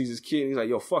 but then he sees his kid and he's like,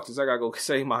 yo, fuck this, I gotta go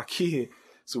save my kid.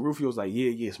 So Rufio's like,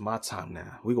 yeah, it's my time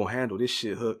now. We gonna handle this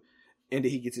shit, Hook. And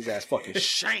then he gets his ass fucking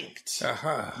shanked.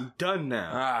 You done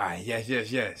now.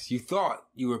 Yes. You thought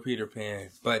you were Peter Pan,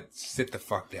 but sit the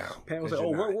fuck down. Pan was like,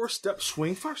 we're step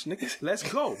swing first, nigga. Let's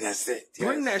go. That's it.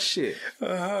 Bring that shit.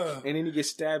 And then he gets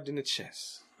stabbed in the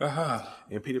chest.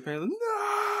 And Peter Pan's like,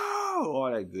 no!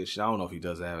 All that good shit. I don't know if he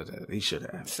does have that. He should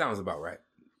have. Sounds about right.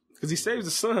 Because he saves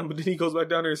the son, but then he goes back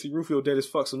down there and see Rufio dead as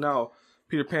fuck. So now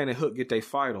Peter Pan and Hook get their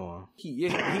fight on. He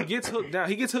gets Hook down.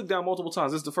 He gets Hook down multiple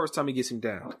times. This is the first time he gets him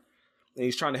down. And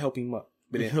he's trying to help him up.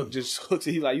 But then Hook just hooks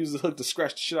it. He like uses Hook to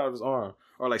scratch the shit out of his arm.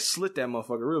 Or like slit that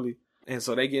motherfucker, really. And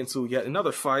so they get into yet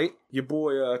another fight. Your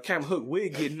boy Captain Hook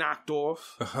wig get knocked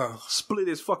off. Split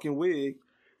his fucking wig.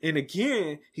 And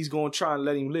again, he's going to try and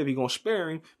let him live. He's going to spare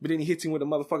him. But then he hits him with a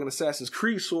motherfucking Assassin's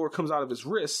Creed sword. Comes out of his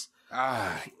wrist.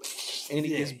 And he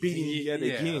gets beaten yet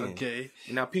again. Okay.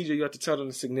 And now, PJ, you have to tell them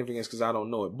the significance because I don't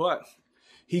know it. But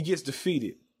he gets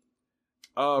defeated.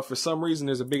 For some reason,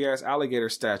 there's a big-ass alligator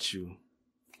statue.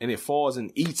 And it falls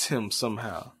and eats him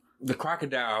somehow. The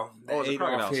crocodile that ate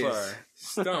off his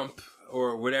stump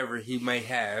or whatever he may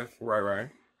have. Right.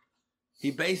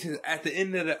 He basically, at the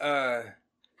end of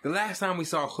the last time we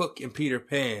saw Hook and Peter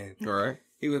Pan, right,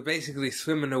 he was basically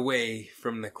swimming away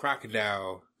from the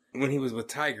crocodile when he was with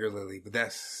Tiger Lily, but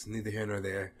that's neither here nor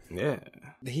there. Yeah.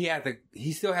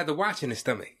 He still had the watch in his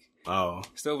stomach. Oh.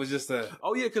 So it was just a...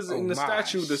 Oh, yeah, because in the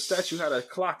statue had a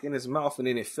clock in his mouth, and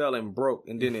then it fell and broke,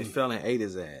 and then it fell and ate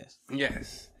his ass.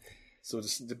 Yes. So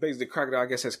the crocodile, I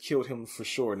guess, has killed him for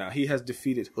sure. Now, he has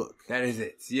defeated Hook. That is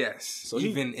it, yes. So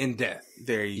even in death.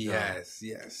 There you go.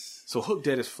 Yes. So Hook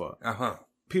dead as fuck. Uh-huh.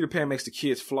 Peter Pan makes the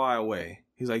kids fly away.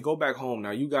 He's like, go back home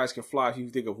now. You guys can fly if you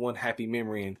think of one happy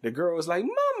memory. And the girl is like,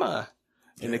 Mama.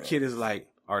 And the kid is like,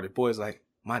 or the boy is like,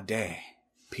 my dad.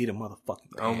 Peter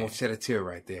motherfucking Pan. I almost shed a tear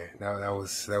right there. That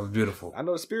was beautiful. I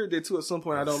know the Spirit did too at some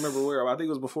point. I don't remember where. I think it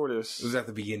was before this. It was at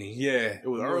the beginning. Yeah. It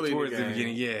was early towards the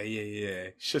beginning. Yeah.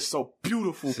 It's just so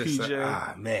beautiful,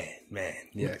 PJ. Man.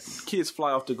 Yes. Kids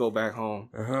fly off to go back home.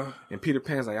 Uh-huh. And Peter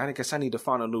Pan's like, I guess I need to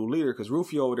find a new leader because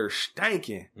Rufio over there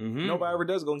stanking. Mm-hmm. Nobody ever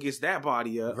does go and gets that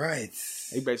body up. Right.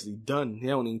 They basically done. They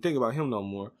don't even think about him no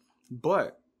more.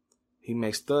 But he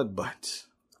makes Thud Butt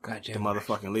the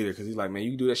motherfucking leader because he's like, man, you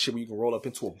can do that shit where you can roll up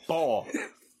into a ball.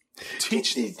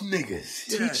 Teach these niggas.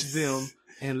 Teach them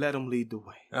and let them lead the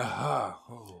way.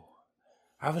 Oh.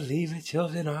 I believe the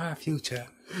children are our future.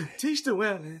 Teach them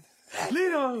well and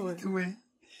lead on the way.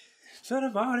 Son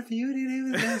of all the beauty they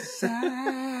was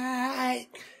inside.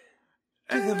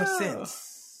 Give them a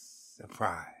sense of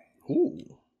pride.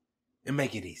 Ooh. And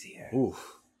make it easier. Ooh.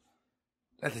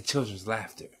 Let the children's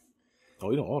laughter. Oh,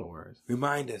 you know all the words.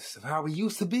 Remind us of how we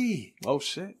used to be. Oh,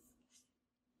 shit.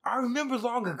 I remember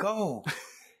long ago,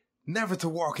 never to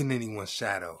walk in anyone's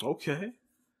shadow. Okay.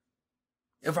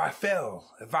 If I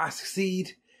fail, if I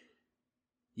succeed,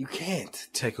 you can't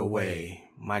take away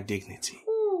my dignity.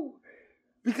 Ooh.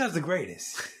 Because the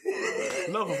greatest.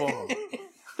 Love of all.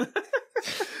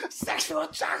 Sexual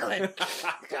chocolate.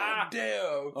 God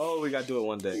damn. Oh, we got to do it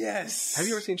one day. Yes. Have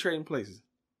you ever seen Trading Places?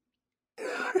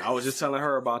 I was just telling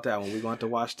her about that one. We're going to have to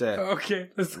watch that.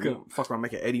 Okay, let's go. Fuck around,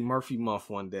 make an Eddie Murphy month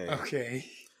one day. Okay.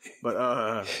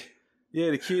 But, yeah,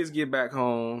 the kids get back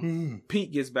home.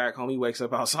 Pete gets back home. He wakes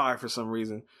up outside for some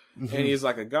reason. And he's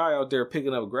like a guy out there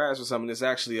picking up grass or something. It's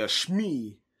actually a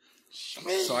Shmee.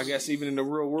 So I guess even in the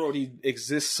real world, he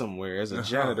exists somewhere as a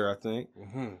janitor, I think.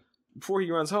 Before he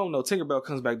runs home, though, Tinkerbell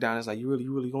comes back down and is like, you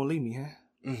really gonna leave me,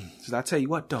 huh? So I tell you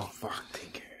what, though. Fuck,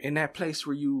 Tinker. In that place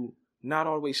where you not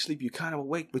always sleep, you kind of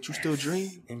awake, but you still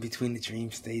dream. In between the dream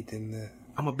state and the...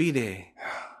 I'm gonna be there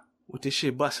with this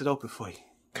shit busted open for you.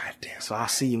 Goddamn. So I'll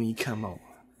see you when you come home.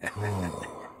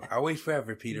 I'll wait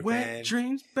forever, Peter Wet Pan.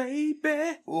 dreams,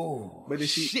 baby. Oh, but then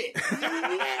shit.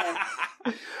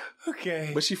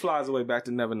 Okay. But she flies away back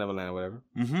to Never Never Land or whatever.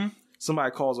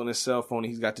 Somebody calls on his cell phone and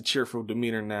he's got the cheerful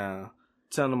demeanor now,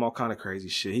 telling him all kind of crazy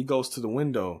shit. He goes to the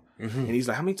window and he's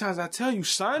like, how many times I tell you,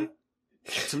 son?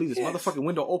 To leave this motherfucking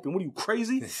window open. What are you,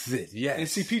 crazy? This is it, yes. And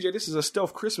see, PJ, this is a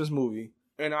stealth Christmas movie.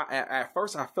 And at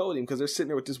first I felt him because they're sitting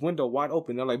there with this window wide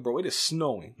open. They're like, bro, it is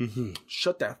snowing.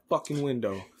 Shut that fucking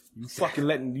window. You fucking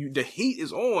letting you. The heat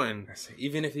is on.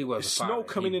 Even if he was a father, snow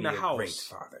coming in the house. Great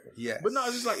father. Yes. But no,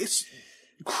 it's just like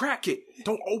crack it.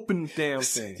 Don't open the damn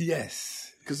thing.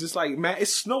 Yes. Because it's like, man,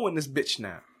 it's snowing this bitch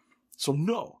now. So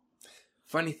no.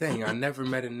 Funny thing, I never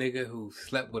met a nigga who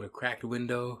slept with a cracked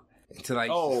window until I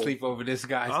used to sleep over this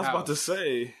guy's house. I was about to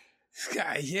say. This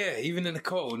guy, yeah, even in the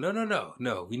cold.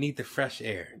 No. We need the fresh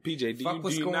air. PJ,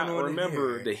 do you not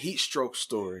remember the heat stroke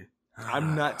story?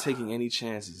 I'm not taking any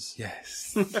chances.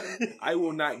 Yes. I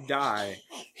will not die.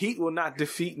 Heat will not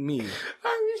defeat me.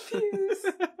 I refuse.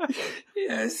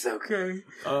 Yes, okay.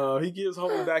 He gives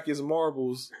homie back his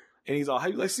marbles, and he's all,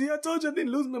 like, see, I told you I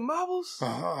didn't lose my marbles.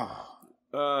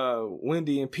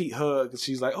 Wendy and Pete hug, and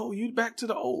she's like, oh, you back to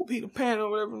the old Peter Pan or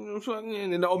whatever.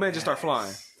 And then the old man just start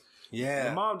flying. Yeah.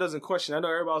 The mom doesn't question. I know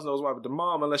everybody else knows why, but the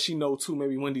mom, unless she know too,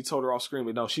 maybe Wendy told her off screen,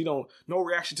 but no, she don't. No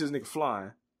reaction to this nigga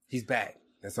flying. He's back.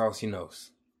 That's all she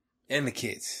knows. And the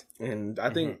kids. And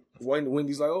I think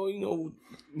Wendy's like, oh, you know,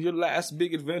 your last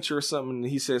big adventure or something. And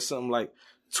he says something like,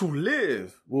 to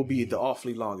live will be the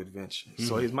awfully long adventure.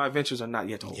 So my adventures are not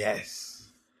yet over. Yes.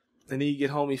 And then you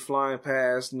get homie flying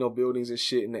past, you know, buildings and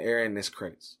shit in the air, and there's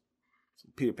credits. So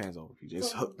Peter Pan's over, PJ.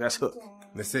 It's Hook. That's Hook.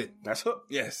 That's it. That's Hook.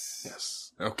 Yes.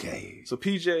 Yes. Okay. So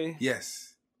PJ.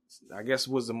 Yes. I guess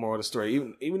was the moral of the story.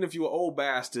 Even if you're an old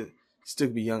bastard, still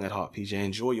be young at heart, PJ.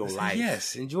 Enjoy your life.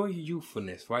 Yes. Enjoy your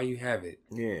youthfulness while you have it.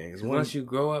 Yeah. Once you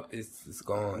grow up, it's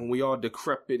gone. When we all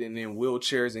decrepit and in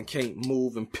wheelchairs and can't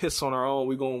move and piss on our own,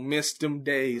 we gonna miss them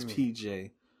days,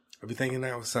 PJ. I be thinking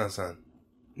that with son.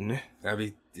 Nah.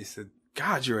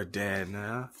 God, you're a dad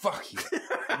now. Fuck you.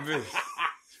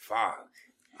 Fuck.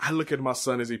 I look at my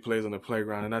son as he plays on the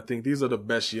playground, and I think these are the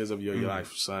best years of your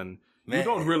life, son. Man. You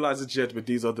don't realize it yet, but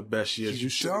these are the best years. You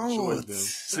should enjoy them.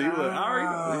 See, look, I already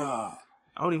know.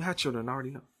 I don't even have children. I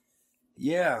already know.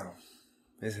 Yeah.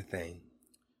 It's a thing.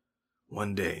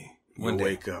 One day, you'll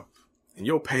wake up, and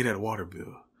you'll pay that water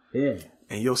bill. Yeah.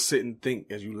 And you'll sit and think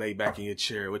as you lay back in your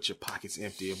chair with your pockets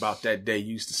empty about that day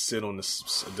you used to sit on the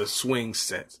swing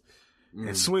set.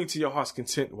 And swing to your heart's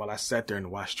content while I sat there and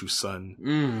watched you, son.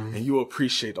 And you'll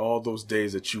appreciate all those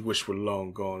days that you wish were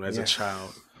long gone as a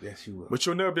child. Yes, you will. But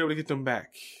you'll never be able to get them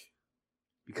back.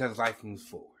 Because life moves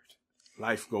forward.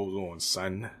 Life goes on,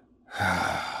 son.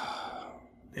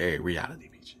 Hey, reality,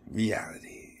 PJ.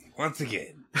 Reality. Once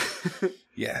again.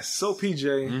 Yes. So,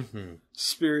 PJ,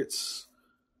 spirits,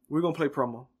 we're going to play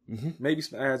promo. Maybe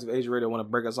some ads of Age Radio want to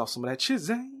break us off some of that shit,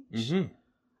 Zane.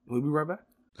 We'll be right back.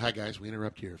 Hi, guys. We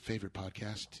interrupt your favorite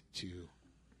podcast to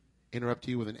interrupt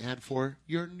you with an ad for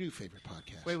your new favorite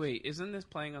podcast. Wait. Isn't this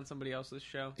playing on somebody else's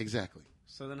show? Exactly.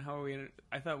 So then how are we...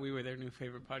 I thought we were their new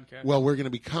favorite podcast. Well, we're going to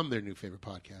become their new favorite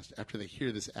podcast after they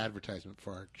hear this advertisement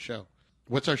for our show.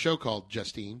 What's our show called,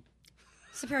 Justine?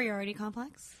 Superiority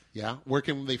Complex. Yeah. Where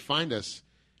can they find us,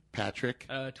 Patrick?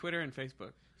 Twitter and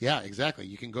Facebook. Yeah, exactly.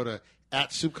 You can go to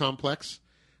 @SoupComplex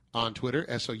on Twitter,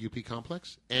 SOUP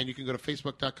Complex, and you can go to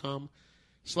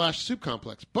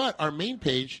Facebook.com/SoupComplex. But our main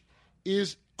page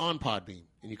is on Podbean,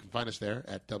 and you can find us there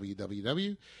at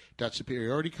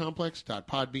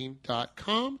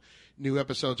www.superioritycomplex.podbean.com. New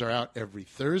episodes are out every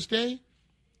Thursday.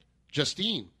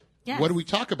 Justine, what do we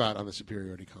talk about on the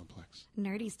Superiority Complex?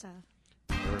 Nerdy stuff.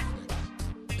 Perfect.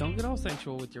 Don't get all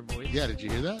sensual with your voice. Yeah, did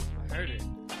you hear that? I heard it.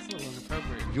 It's a little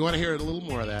inappropriate. If you want to hear a little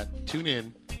more of that, tune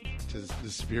in to the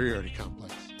Superiority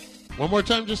Complex. One more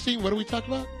time, Justine, what do we talk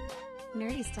about?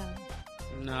 Nerdy stuff.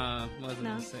 Nah, wasn't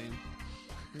the same.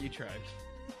 You tried.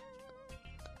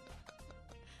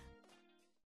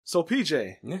 So,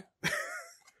 PJ. Yeah.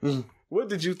 What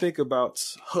did you think about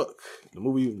Hook, the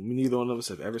movie neither one of us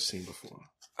have ever seen before?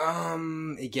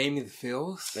 It gave me the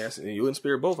feels. Yes, and you and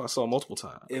Spirit both I saw multiple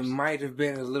times. It might have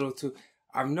been a little too...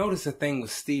 I've noticed a thing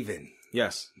with Steven.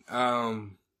 Yes.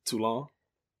 Too long?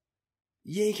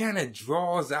 Yeah, he kind of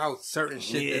draws out certain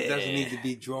shit that doesn't need to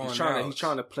be drawn out. He's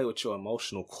trying to play with your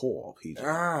emotional core, PJ.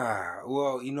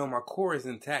 Well, my core is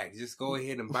intact. Just go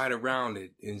ahead and bite around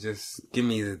it and just give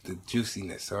me the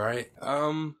juiciness, all right?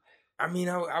 I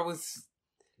was...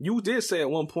 You did say at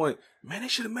one point, man, they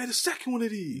should have made a second one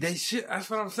of these. They should. That's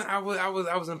what I'm saying. I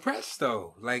was impressed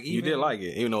though. Like you did like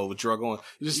it, even though with drug on.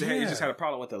 You just had a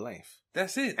problem with the length.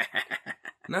 That's it.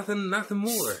 nothing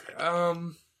more.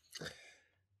 I'm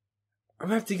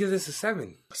gonna have to give this a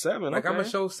 7. 7. Like okay. I'm gonna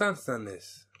show Son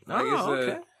this. Like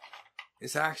okay.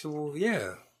 It's actual.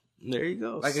 Yeah. There you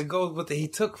go. Like it goes with he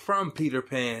took from Peter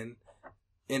Pan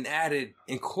and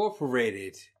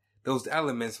incorporated those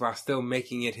elements while still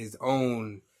making it his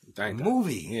own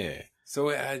movie. Yeah. So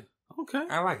I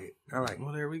like it.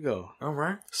 Well, there we go. All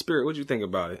right. Spirit, what'd you think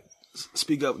about it?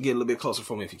 Speak up, get a little bit closer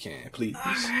for me if you can, please.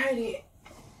 Alrighty.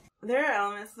 There are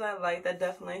elements that I like that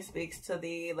definitely speaks to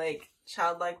the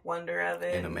childlike wonder of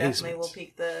it. And definitely will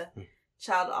pique the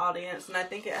child audience. And I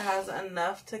think it has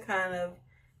enough to kind of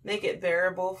make it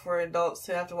bearable for adults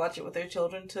to have to watch it with their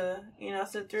children to,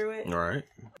 sit through it. All right.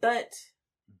 But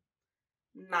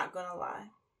not gonna lie,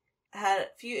 I had a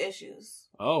few issues.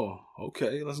 Oh,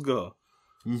 okay, let's go.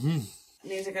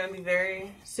 These are gonna be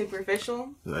very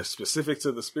superficial. That's specific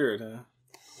to the Spirit, huh?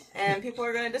 And people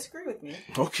are gonna disagree with me.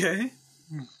 Okay.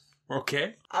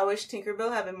 I wish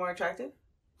Tinkerbell had been more attractive.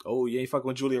 Oh, you ain't fucking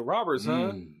with Julia Roberts,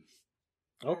 huh?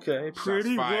 Okay.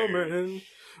 Pretty woman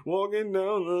walking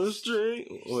down the street.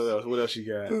 What else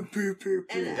you got? They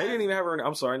didn't even have her in...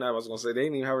 I'm sorry, I was going to say, they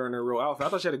didn't even have her in her real outfit. I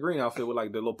thought she had a green outfit with the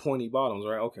little pointy bottoms,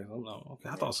 right? Okay. Okay,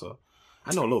 I thought so.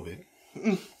 I know a little bit.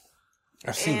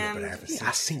 I've seen it, but I haven't seen it.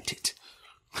 I seen it.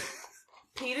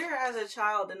 Peter as a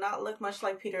child did not look much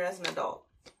like Peter as an adult.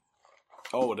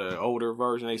 Oh, the older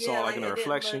version they saw like in a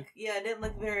reflection. It didn't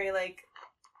look very like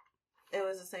it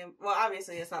was the same. Well,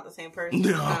 obviously it's not the same person. No.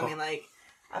 You know what I mean, like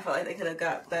I felt like they could have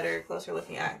got better, closer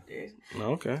looking actors.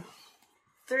 Okay.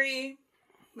 3.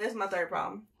 This is my third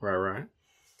problem. Right.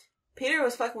 Peter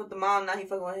was fucking with the mom. Now he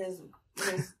fucking with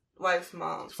his wife's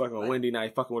mom. He's fucking with Wendy. Now he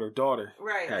fucking with her daughter.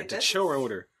 Right. Had the children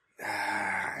with her.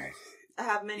 I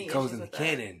have many issues goes in with the that.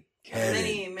 canon.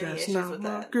 Many That's issues not with my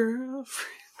that.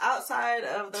 girlfriend. Outside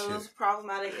of those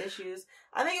problematic issues,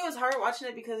 I think it was hard watching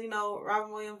it because,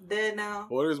 Robin Williams dead now.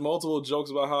 Well, there's multiple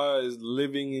jokes about how he's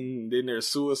living, and then there's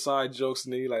suicide jokes,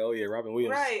 and then you're like, oh yeah, Robin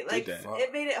Williams did that.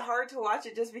 It made it hard to watch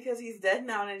it just because he's dead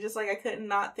now, and it just, I couldn't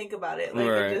not think about it.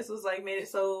 It just was, made it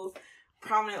so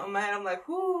prominent on my head. I'm like,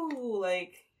 whoo,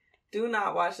 do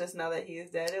not watch this now that he is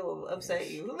dead. It will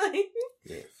upset you.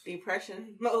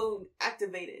 Depression mode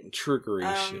activated. Trickery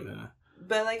shit, huh?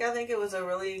 But, I think it was a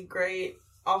really great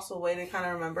also way to kind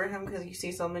of remember him because you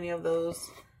see so many of those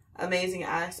amazing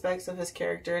aspects of his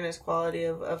character and his quality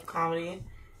of comedy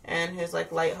and his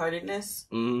lightheartedness.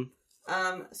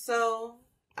 Mm-hmm. So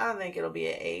I think it'll be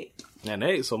an 8. And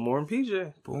 8, so more than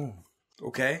PJ. Boom.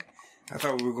 Okay. I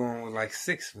thought we were going with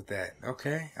 6 with that.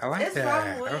 Okay. I like it's that.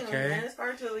 Robin Williams, okay. Man. It's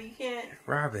hard to, you can't.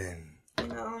 Robin.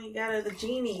 You gotta, the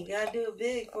genie, you gotta do it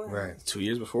big for him. Right. 2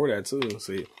 years before that, too.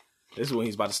 See, this is when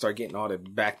he's about to start getting all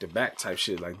that back-to-back type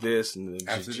shit like this, and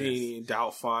the Genie,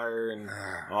 Doubtfire, and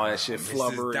all that shit,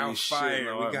 Flubber and shit. And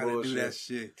all we gotta bullshit. do that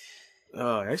shit.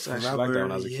 Oh, I used to actually like that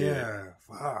when I was a kid. Yeah,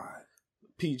 fuck.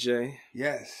 PJ.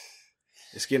 Yes.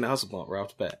 It's getting a hustle bump right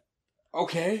off the bat.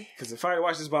 Okay. Because if I had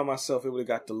watched this by myself, it would have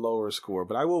got the lower score.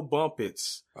 But I will bump it.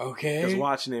 Okay. Because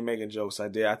watching it, making jokes, I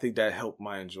think that helped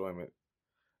my enjoyment.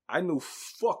 I knew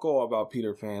fuck all about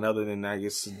Peter Pan other than I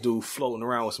guess a dude floating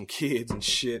around with some kids and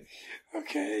shit.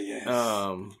 Okay, yes.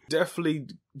 Definitely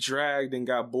dragged and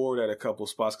got bored at a couple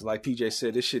spots because like PJ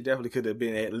said, this shit definitely could have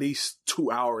been at least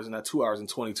 2 hours and not 2 hours and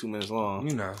 22 minutes long.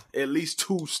 At least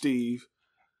 2, Steve.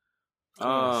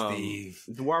 Steve.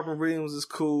 Robin Williams is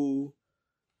cool.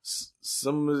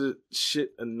 Some of the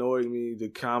shit annoyed me. The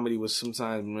comedy was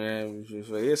sometimes, man, it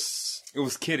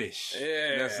was kiddish. Yeah,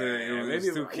 it was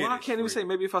too kiddish. Well, I can't even say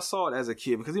maybe if I saw it as a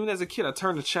kid, because even as a kid, I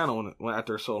turned the channel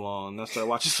after so long, and I started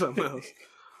watching something else.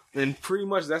 And pretty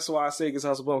much that's why I say it gets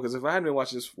House of Bone, because if I hadn't been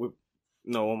watching this with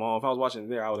if I was watching it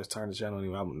there, I would have turned the channel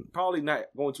anyway. I'm probably not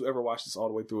going to ever watch this all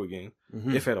the way through again,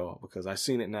 if at all, because I've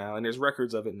seen it now, and there's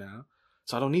records of it now,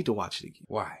 so I don't need to watch it again.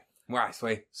 Why,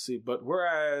 Sway? See, but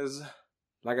whereas...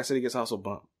 Like I said, it gets also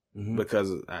bumped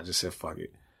because I just said fuck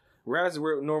it. Whereas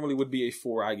where it normally would be a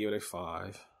 4, I give it a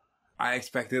 5. I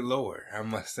expected lower, I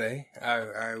must say.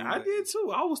 I did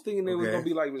too. I was thinking it was gonna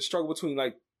be a struggle between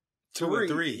 2 and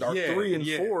 3, or 3 and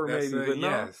 4 maybe, but no.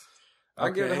 Yes.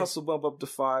 I give the hustle bump up to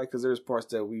 5 because there's parts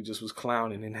that we just was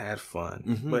clowning and had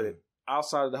fun. But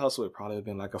outside of the hustle, it probably would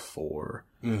have been a 4.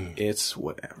 It's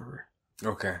whatever.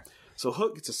 Okay. So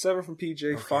Hook gets a 7 from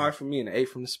PJ, 5 from me, and an 8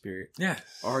 from the Spirit. Yes.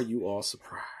 Are you all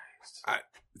surprised?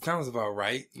 Sounds about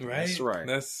right. That's right.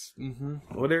 That's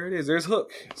Well, there it is. There's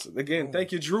Hook. So again,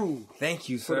 thank you, Drew. Thank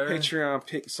you, for sir. the Patreon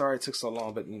pick. Sorry it took so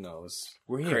long, but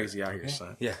we're crazy out here,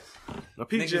 son. Yeah. Now,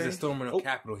 PJ niggas are storming up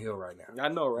Capitol Hill right now. I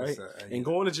know, right? And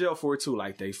going to jail for it too,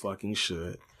 like they fucking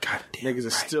should. God damn. Niggas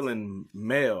are stealing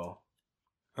mail.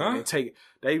 Huh?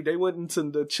 They went into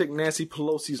the chick Nancy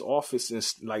Pelosi's office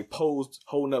and posed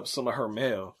holding up some of her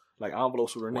mail,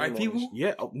 envelopes with her name on it. White people?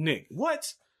 Yeah. Oh, Nick.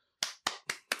 What?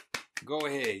 Go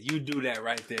ahead, you do that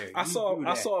right there. I saw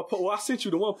a post. Well, I sent you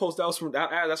the one post that was from.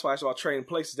 That's why I saw Trading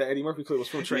Places. That Eddie Murphy clip was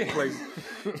from Trading Places,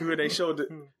 where they showed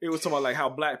it was talking about how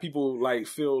black people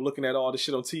feel looking at all this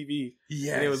shit on TV.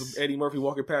 Yes. And it was Eddie Murphy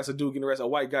walking past a dude getting arrested, a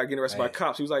white guy getting arrested by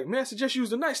cops. He was like, "Man, I suggest you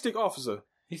use the nightstick, officer."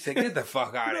 He said, "Get the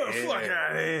fuck out of here! Get the fuck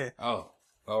out of here!" Oh,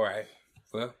 all right.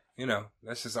 Well,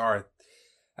 that's just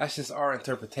our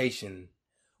interpretation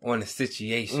on the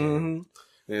situation. Mm-hmm.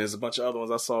 And there's a bunch of other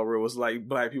ones I saw where it was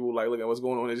black people looking at what's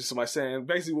going on and just somebody saying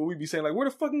basically what we be saying where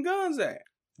the fucking guns at?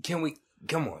 Come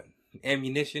on.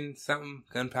 Ammunition, something,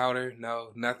 gunpowder,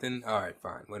 no, nothing. All right,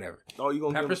 fine, whatever. Oh, you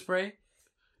gonna pepper spray?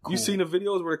 Cool. You seen the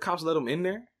videos where the cops let them in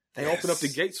there? They open up the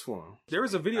gates for them. There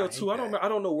was a video too. I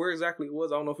don't know where exactly it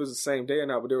was. I don't know if it was the same day or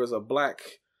not, but there was a black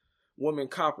woman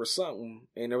cop or something,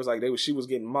 and there was she was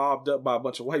getting mobbed up by a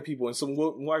bunch of white people, and some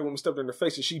white woman stepped in her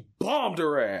face and she bombed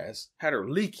her ass, had her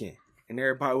leaking. And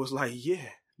everybody was like, yeah,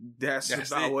 that's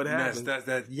about what happened.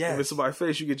 Yes. If it's somebody's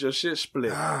face, you get your shit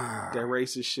split. That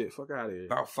racist shit. Fuck out of here.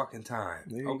 About fucking time.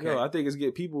 There you go. I think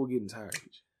people getting tired.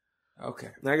 Okay.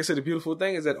 Like I said, the beautiful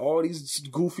thing is that all these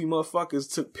goofy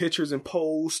motherfuckers took pictures and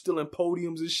posed, still in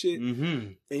podiums and shit.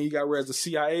 And you got whereas the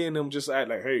CIA and them just act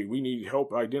like, hey, we need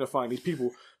help identifying these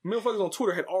people. Motherfuckers on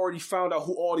Twitter had already found out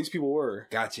who all these people were.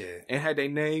 Gotcha. And had their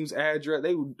names, address,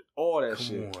 they would all that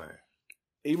shit. Come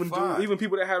on. Even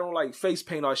people that had on like face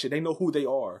paint, all that shit, they know who they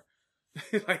are.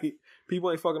 Like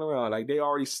people ain't fucking around. Like they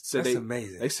already said That's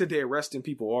amazing. They said they're arresting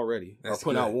people already or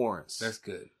putting out warrants. That's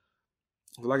good.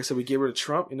 Like I said, we get rid of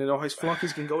Trump, and then all his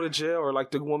flunkies can go to jail, or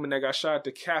like the woman that got shot at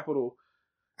the Capitol,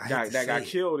 got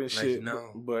killed and shit.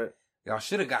 But y'all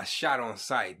should have got shot on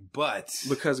sight, but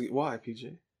because why,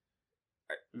 PJ?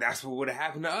 That's what would have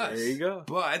happened to us. There you go.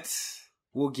 But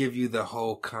we'll give you the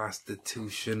whole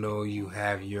constitutional. You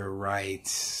have your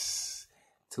rights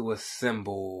to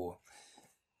assemble.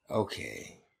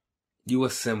 Okay, you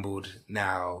assembled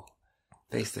now.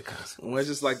 Face the consequences. Well, it's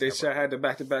just like they had the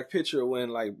back-to-back picture when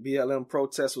like BLM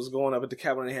protest was going up at the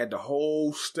Capitol, and they had the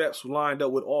whole steps lined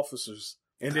up with officers.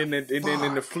 And then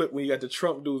in the flip, when you got the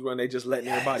Trump dudes run, they just letting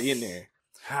everybody in there.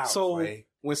 How, so Clay?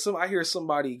 When I hear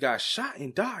somebody got shot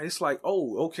and died, it's like,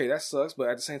 oh, okay, that sucks. But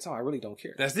at the same time, I really don't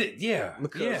care. That's it. Yeah.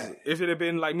 Because if it had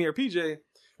been like me or PJ,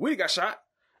 we got shot,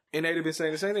 and they'd have been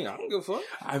saying the same thing. I don't give a fuck.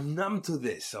 I'm numb to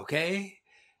this. Okay,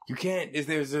 you can't.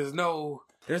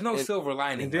 There's no silver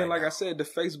lining. And then, like I said, the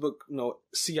Facebook,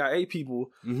 CIA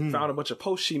people found a bunch of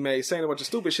posts she made saying a bunch of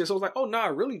stupid shit. So I was like, oh, nah, I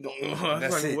really don't.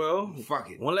 That's like, it. Well, fuck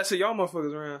it. One less of y'all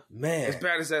motherfuckers around. Man. As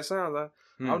bad as that sounds,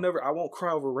 I won't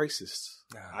cry over racists.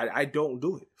 Nah. I don't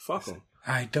do it. Fuck them.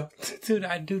 I don't. Dude,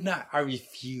 I do not. I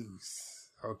refuse.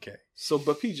 Okay. So,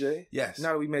 but PJ. Yes.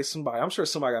 Now that we made somebody, I'm sure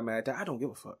somebody got mad at that. I don't give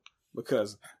a fuck.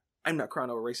 Because I'm not crying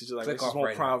over racists. Just like racists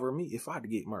won't cry over me if I had to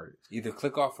get murdered. Either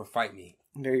click off or fight me.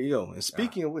 There you go. And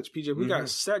speaking of which, PJ, we got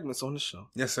segments on the show.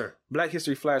 Yes, sir. Black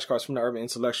History flashcards from the urban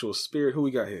intellectual spirit. Who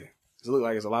we got here? Does it look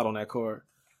like there's a lot on that card?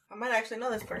 I might actually know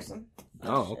this person.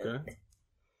 Oh, okay.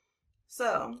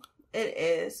 So, it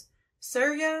is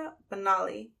Surya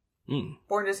Banali,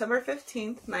 born December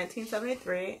 15th,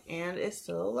 1973, and is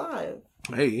still alive.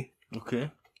 Hey. Okay.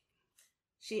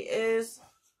 She is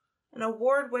an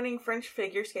award-winning French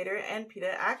figure skater and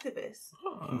PETA activist.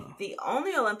 The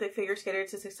only Olympic figure skater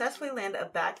to successfully land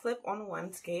a backflip on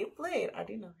one skate blade. I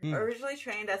do know. Originally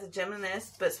trained as a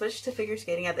gymnast, but switched to figure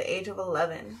skating at the age of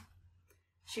 11.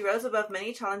 She rose above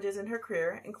many challenges in her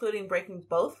career, including breaking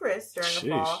both wrists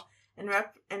during a fall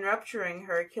and rupturing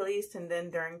her Achilles tendon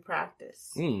during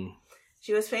practice.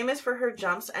 She was famous for her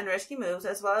jumps and risky moves,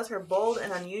 as well as her bold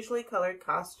and unusually colored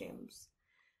costumes.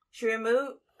 She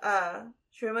removed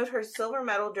her silver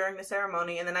medal during the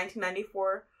ceremony in the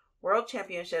 1994 World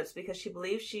Championships because she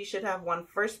believed she should have won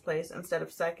first place instead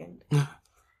of second.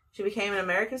 She became an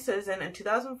American citizen in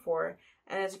 2004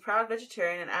 and is a proud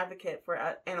vegetarian and advocate for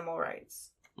animal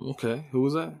rights. Okay, who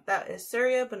was that? That is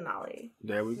Surya Banali.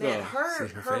 There we go. Man,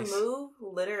 her move,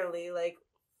 literally, like,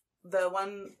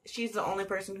 she's the only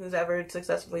person who's ever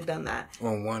successfully done that.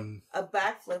 On one. A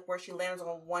backflip where she lands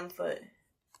on one foot,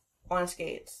 on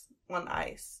skates, on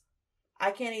ice. I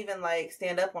can't even, like,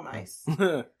 stand up on ice.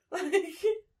 I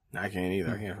can't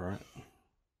either. I can't front.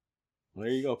 There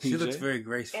you go, PJ. She looks very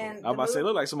graceful. I'm about to say,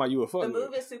 look like somebody you would fuck The with.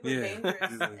 move is super dangerous,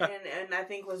 and I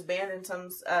think was banned in some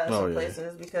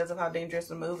places because of how dangerous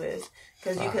the move is.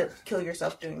 Because you could kill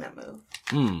yourself doing that move.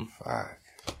 Fuck.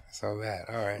 So bad.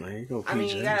 All right. There you go, PJ. I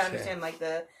mean, you gotta understand, like,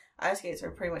 the ice skates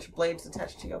are pretty much blades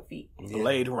attached to your feet.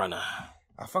 Blade Runner.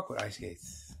 I fuck with ice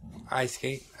skates. Ice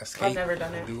skate. A skate. I've never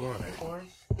done it before.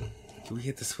 Do we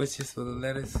hit the switches for the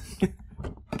letters?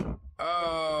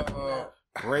 Oh.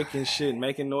 Breaking shit,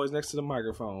 making noise next to the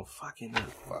microphone. Fucking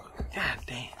fuck. God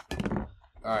damn.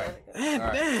 All right.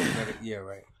 Damn. Yeah,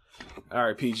 right. All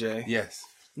right, PJ. Yes.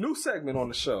 New segment on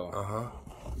the show.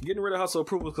 Getting rid of hustle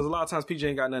approvals because a lot of times PJ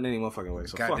ain't got nothing any motherfucking way.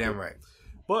 So goddamn right.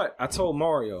 But I told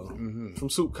Mario from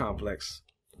Soup Complex,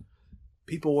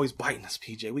 people always biting us,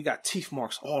 PJ. We got teeth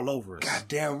marks all over us.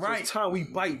 Goddamn right. So it's time we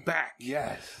bite back.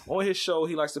 Yes. On his show,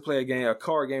 he likes to play a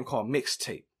card game called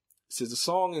Mixtape. It's a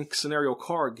song and scenario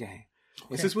card game.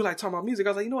 And since we like talking about music,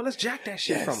 I was like, you know what? Let's jack that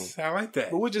shit from him. I like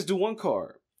that. But we'll just do one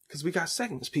card. Because we got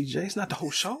segments, PJ. It's not the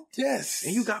whole show. Yes.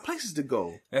 And you got places to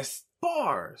go. That's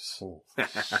bars. Oh,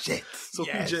 shit. So,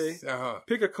 PJ,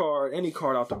 pick a card, any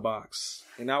card out the box,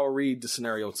 and I will read the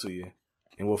scenario to you,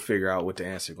 and we'll figure out what the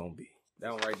answer going to be.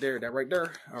 That one right there, that right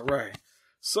there. All right.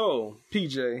 So,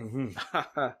 PJ,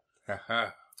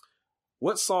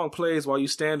 what song plays while you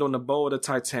stand on the bow of the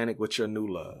Titanic with your new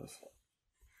love?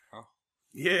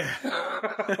 Yeah.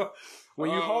 When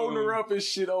you holding her up and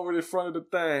shit over the front of the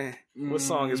thing, what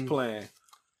song is playing?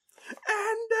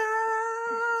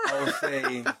 I would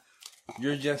say,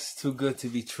 You're Just Too Good to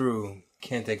Be True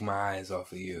Can't Take My Eyes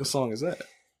Off of You. What song is that?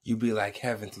 You Be Like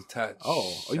Heaven to Touch.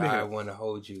 I want to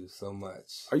hold you so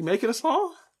much. Are you making a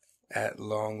song? At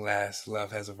long last,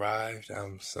 love has arrived.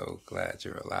 I'm so glad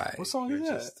you're alive. What song is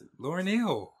that? Lauryn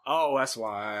Hill. Oh, that's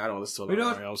why I don't listen to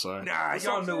Lauryn Hill. I'm sorry. Nah,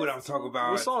 y'all know what I'm talking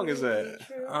about. What song is that?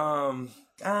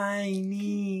 I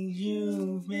need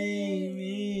you,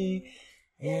 baby.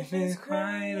 If it's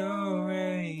quite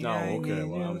alright. No, okay.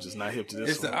 Well, I'm just not hip to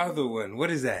this. It's the other one. What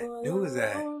is that? Who is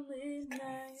that?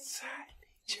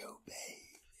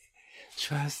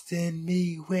 Trust in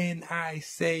me when I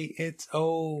say it's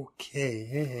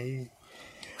okay.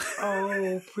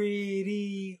 Oh,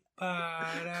 pretty.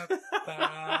 I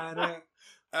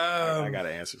got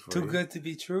an answer for you. Too you. Good to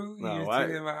Be True? No,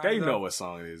 they know what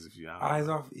song it is. If you Eyes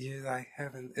Off, you're like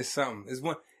heaven. It's something. It's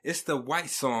one. It's the white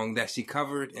song that she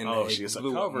covered. And it's a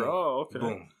cover. Oh, okay.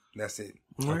 Boom. That's it.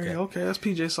 Okay, that's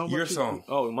PJ's song. Your song.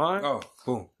 Oh, mine? Oh,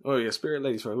 boom. Oh, yeah, Spirit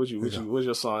Ladies. What's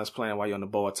your song that's playing while you're on the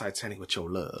board Titanic with your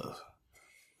love?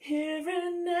 Here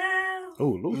and now.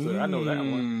 Oh, Luther, I know that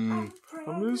one.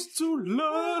 Promise to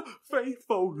love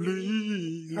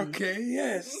faithfully. Okay,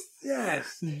 yes.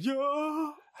 You're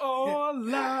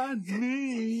all I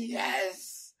need.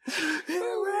 Yes. Here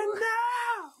and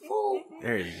now. Ooh.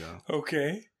 There you go.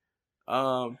 Okay.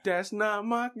 That's not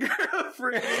my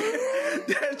girlfriend.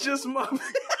 That's just my.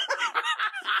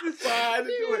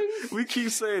 We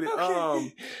keep saying it.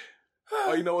 Okay.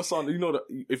 Oh, you know what song? You know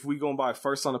if we going by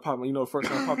first song that popped, you know the first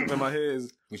song that popped up in my head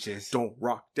is which is "Don't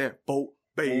Rock That Boat,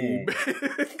 Babe,"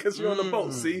 because you're on the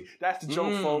boat. See, that's the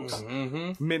joke, folks.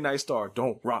 Mm-hmm. Midnight Star,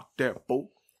 don't rock that boat.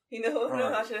 You know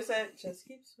I should have said, just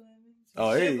keep swimming.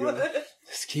 Oh, there you go.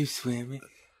 Just keep swimming.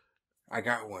 I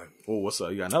got one. Oh, what's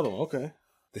up? You got another one? Okay.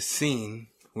 The scene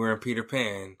we're in Peter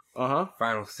Pan.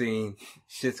 Final scene.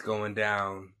 Shit's going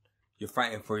down. You're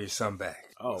fighting for your son back.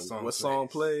 Oh, what song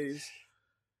plays?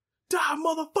 Die,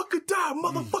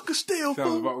 motherfucker, still. Sounds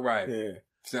fool. about right. Yeah.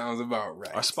 Sounds about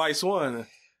right. Or Spice One.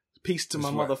 Peace to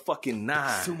my motherfucking nine.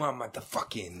 Peace to my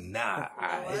motherfucking nine.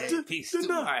 Peace to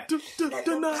my...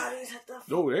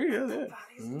 Oh, there you go.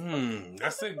 Yeah.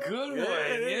 That's a good one.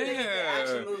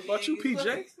 Yeah. What about you,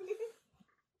 PJ?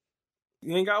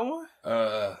 You ain't got one?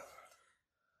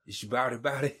 Is you about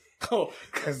it? Oh,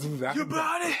 cause you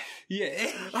about it?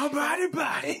 Yeah. I'm about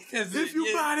it. If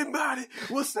you about it,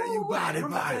 we'll say you about it.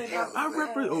 I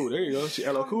represent. Oh, there you go. She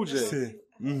LL Cool J.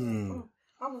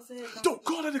 Don't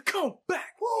call it a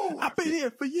comeback. I've been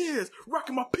here for years,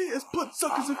 rocking my peers, putting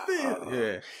suckers in fear.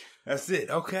 Yeah. That's it,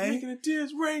 okay? Making the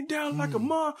tears rain down like a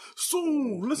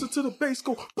monsoon. Listen to the bass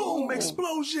go boom,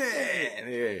 explosion.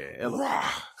 Yeah.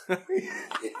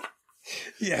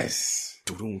 Yes.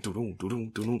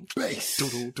 Bass.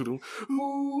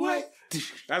 Ooh, wait.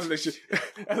 That's what they should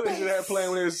have playing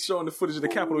when they was showing the footage of the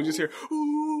Capitol. You just hear,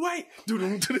 ooh, wait.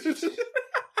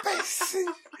 Bass.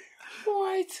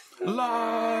 White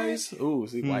lies. Ooh,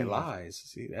 see, white lies.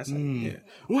 See, that's yeah.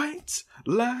 White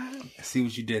lies. I see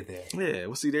what you did there. Yeah,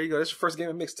 well, see, there you go. That's your first game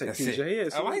of mixtape, PJ. Yeah,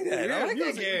 I like that. Yeah, I like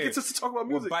music. that game. Gets us to talk about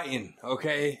music. We're biting,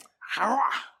 okay?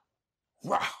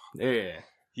 Yeah.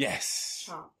 Yes.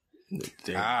 Oh.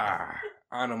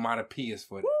 Onomatopoeias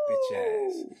for the bitch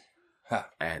ass. Huh.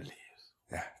 Ad libs.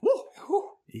 Yeah. Woo.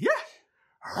 Yeah.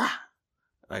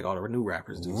 Like all the new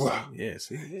rappers do. Yeah,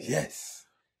 see? Yeah. Yes.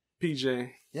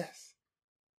 PJ. Yes.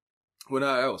 Well,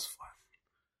 that was fun.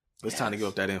 It's time to give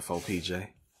up that info, PJ.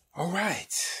 All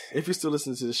right. If you're still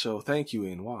listening to the show, thank you,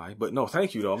 NY. But no,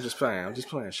 thank you, though. I'm just playing.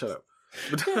 Shut up.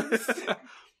 But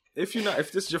if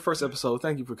this is your first episode,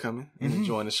 thank you for coming and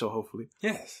enjoying the show, hopefully.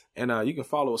 Yes. And you can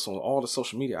follow us on all the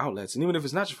social media outlets. And even if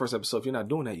it's not your first episode, if you're not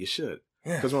doing that, you should.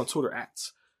 Because we're on Twitter at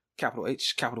capital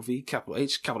H, capital V, capital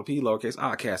H, capital P, lowercase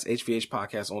Oddcast, HVH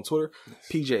Podcast on Twitter. Yes.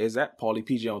 PJ is at Paulie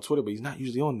PJ on Twitter, but he's not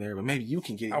usually on there. But maybe you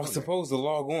can get it. I was supposed to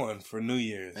log on for New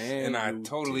Year's, and I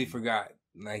totally forgot.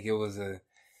 Like it was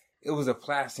a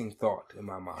passing thought in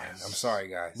my mind. Yes. I'm sorry,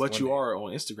 guys. But you are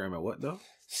on Instagram at what though?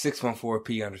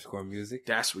 614P_music.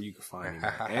 That's where you can find me.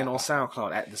 And on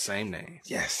SoundCloud at the same name.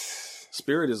 Yes.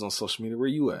 Spirit is on social media. Where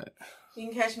you at? You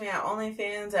can catch me at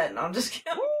OnlyFans at. No, I'm just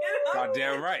kidding.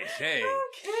 Goddamn right. Hey.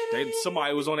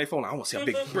 Somebody was on their phone. I want to see how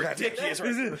big Brent dick is.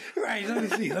 Right. Let me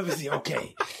see.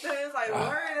 Okay. So it's like,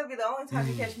 it'll be the only time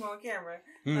you catch me on camera.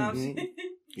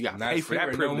 You got to pay for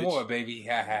that privilege. No more, baby.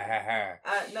 Ha, ha, ha,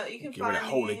 ha. No, you can Give find me that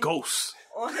Holy Ghost.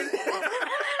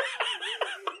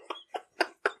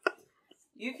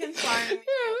 You can find me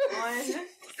on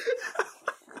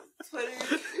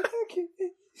Twitter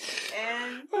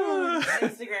and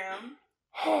Instagram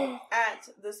at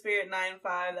thespirit95.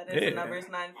 That is the numbers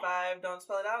 95. Don't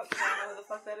spell it out. I don't know who the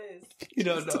fuck that is. You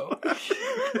don't know.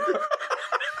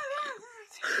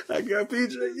 I got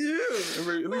PJ.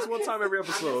 Yeah, at least one time every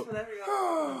episode.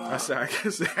 I said, I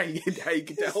guess how you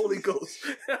get that Holy Ghost.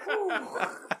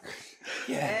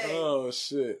 Yeah. Hey, oh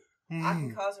shit. I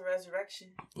can cause a resurrection.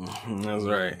 That's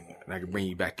right. And I can bring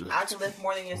you back to life. I can lift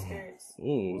more than your spirits.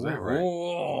 Ooh, is that right?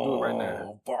 Do it right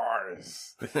now.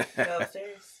 Bars. Go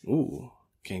upstairs. Ooh,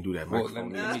 can't do that. Well,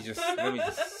 Microphone. let me just.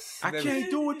 I can't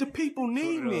do what the people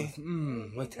need me.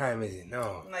 What time is it?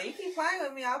 No. No, you keep playing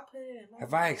with me. I'll put it in.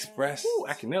 Have I expressed? Ooh,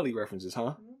 Akinelli references,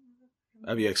 huh?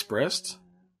 Have you expressed?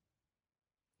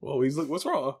 Whoa, he's look. What's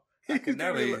wrong?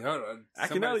 Akinelli. Hold on.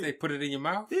 Somebody say put it in your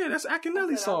mouth? Yeah, that's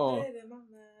Akinelli's song.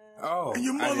 Oh. In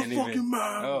your motherfucking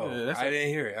mouth. Oh, yeah, I didn't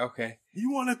hear it. Okay.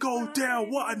 You want to go down?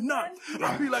 Why not?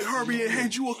 I'll be like Herbie and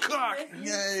hand you a cock.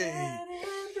 Yay.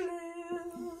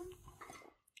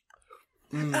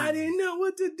 I didn't know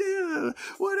what to do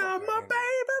without my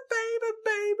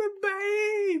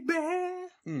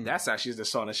baby. That's actually the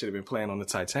song that should have been playing on the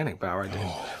Titanic bow right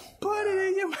there. Put it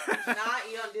in your mouth. Nah,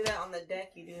 you don't do that on the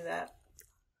deck. You do that.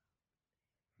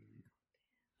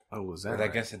 Oh, was that? But I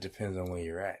guess it depends on where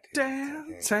you're at.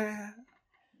 Downtown.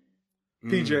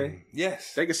 PJ.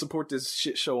 Yes. They can support this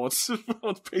shit show on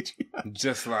Patreon.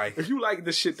 Just like. If you like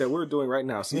the shit that we're doing right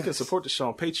now, so you can support the show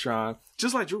on Patreon,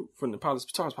 just like Drew from the Politics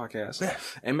Stars podcast,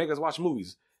 and make us watch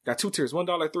movies. Got 2 tiers, $1,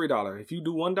 $3. If you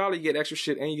do $1, you get extra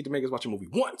shit and you get to make us watch a movie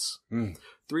once.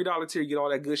 $3 tier, you get all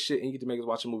that good shit and you get to make us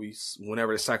watch a movie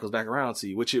whenever it cycles back around to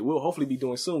you, which it will hopefully be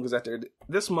doing soon because after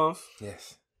this month,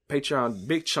 Patreon,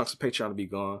 big chunks of Patreon will be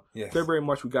gone. Yes. February,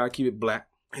 March, we gotta keep it black.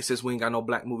 He says we ain't got no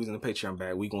black movies in the Patreon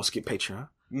bag. We gonna skip Patreon.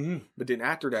 But then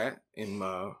after that, in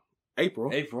April,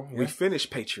 we finish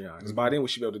Patreon. By then we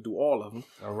should be able to do all of them.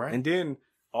 All right. And then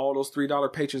all those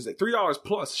 $3 patrons, $3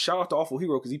 plus. Shout out to Awful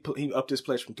Hero because he upped his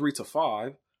pledge from 3 to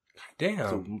 5. Damn.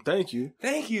 So thank you.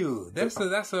 Thank you. That's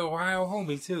a wild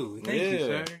homie too. Thank you,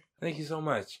 sir. Thank you so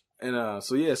much. And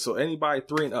so anybody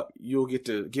 3 and up, you'll get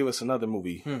to give us another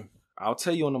movie. I'll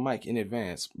tell you on the mic in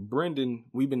advance. Brendan,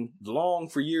 we've been long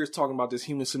for years talking about this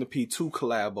Human Centipede 2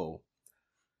 collabo.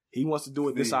 He wants to do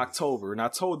it this October. And I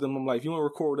told them, I'm like, if you want to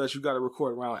record with us, you got to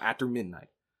record around after midnight.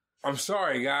 I'm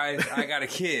sorry, guys. I got a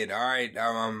kid, all right?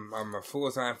 I'm a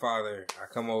full-time father.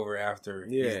 I come over after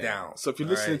he's down. So if you're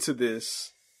listening to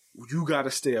this, you got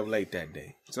to stay up late that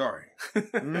day. Sorry.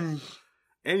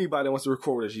 Anybody that wants to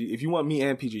record us, if you want me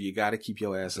and PJ, you got to keep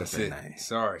your ass up at night.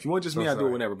 Sorry. If you want just me, I'll do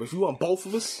it whenever. But if you want both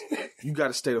of us, you got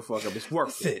to stay the fuck up. It's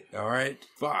worth it. All right?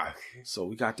 Fuck. So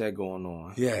we got that going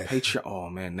on. Yeah. Patreon. Oh,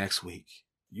 man, next week.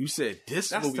 You said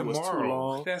this movie tomorrow. was too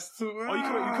long. That's too long. Oh, you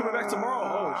coming back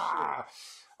tomorrow? Oh, shit.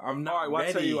 I'm not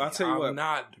ready. I'll tell you what. I'm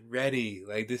not ready.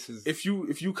 Like, this is... If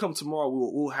you come tomorrow,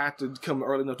 we'll have to come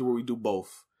early enough to where we do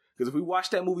both. Because if we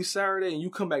watch that movie Saturday and you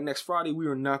come back next Friday, we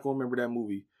are not going to remember that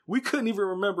movie. We couldn't even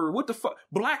remember, what the fuck?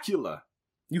 Blackula.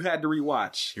 You had to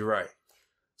rewatch. You're right.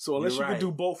 So unless you can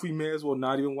do both, we may as well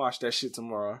not even watch that shit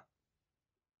tomorrow.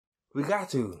 We got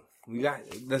to.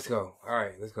 Let's go. All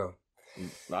right, let's go.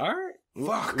 All right.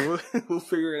 Fuck. We'll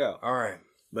figure it out. All right.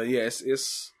 But yeah,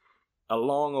 it's a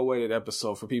long-awaited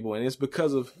episode for people, and it's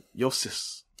because of your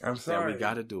sis. I'm sorry. That we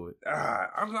got to do it.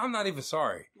 I'm not even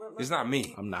sorry. It's not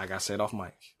me. I'm not. I got to say it off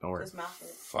mic. Don't worry.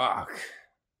 Fuck.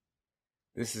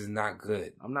 This is not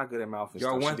good. I'm not good at mouth.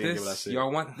 Y'all want this? Y'all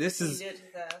want this?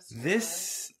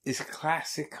 This is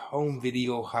classic home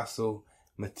video hustle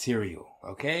material.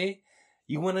 Okay?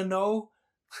 You want to know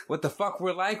what the fuck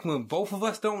we're like when both of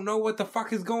us don't know what the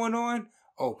fuck is going on?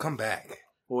 Oh, come back.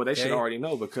 Well, they should already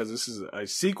know because this is a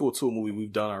sequel to a movie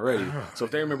we've done already. So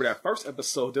if they remember that first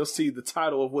episode, they'll see the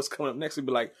title of what's coming up next and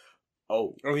be like,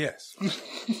 oh yes.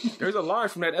 There's a line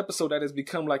from that episode that has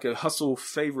become like a hustle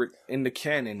favorite in the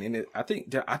canon. And I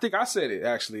think I said it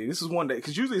actually. This is one that,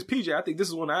 because usually it's PJ. I think this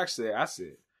is one I said.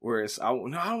 Whereas I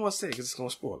don't want to say it because it's going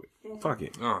to spoil it. Fuck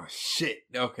it. Oh, shit.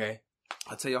 Okay.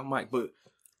 I'll tell y'all, Mike, but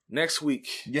next week.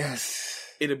 Yes.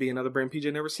 It'll be another Brent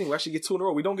PJ never seen. We actually get 2 in a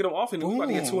row. We don't get them often. We're about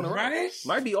to get 2 in a row. Right?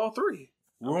 Might be all 3.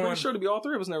 I'm pretty sure it'll be all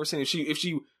 3 of us never seen. If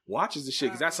she watches the shit,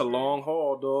 because that's a long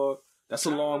haul, dog. That's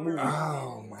a long movie.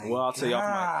 Oh my! Well, I'll tell you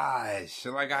off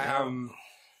mic. Like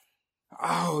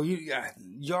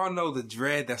y'all know the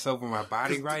dread that's over my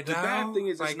body right now. The bad thing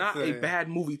is, it's not a bad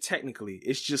movie technically.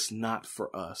 It's just not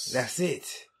for us. That's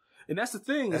it. And that's the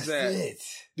thing is that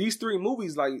these 3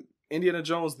 movies, like Indiana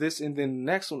Jones, this and then the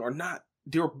next one, are not.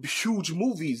 They're huge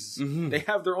movies. Mm-hmm. They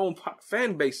have their own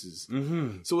fan bases.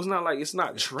 Mm-hmm. So it's not like it's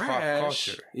not trash. Pop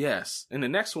culture. Yes. And the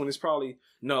next one is probably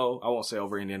I won't say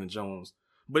over Indiana Jones.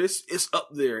 But it's up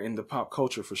there in the pop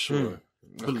culture for sure.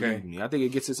 Believe me. I think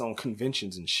it gets its own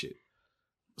conventions and shit.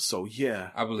 So yeah,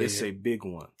 I believe it's a big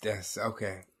one. Yes,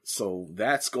 okay. So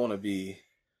that's gonna be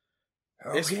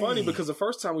Okay. It's funny because the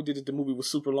first time we did it, the movie was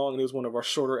super long and it was one of our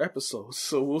shorter episodes.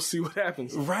 So we'll see what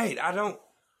happens. Right.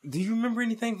 Do you remember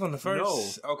anything from the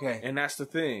first? No. Okay. And that's the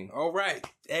thing. All right.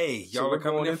 Hey, y'all So are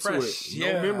coming in fresh.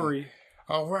 No memory.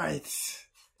 All right.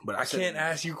 But I can't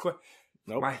ask you questions.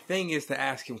 Nope. My thing is to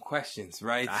ask him questions,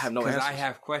 right? I have no answers. Because I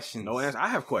have questions. No answer. I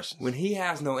have questions. When he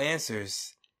has no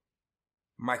answers,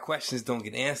 my questions don't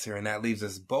get answered, and that leaves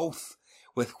us both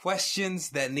with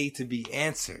questions that need to be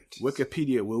answered.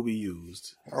 Wikipedia will be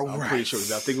used. I'm pretty sure.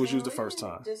 I think it was used the first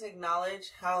time. Just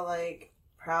acknowledge how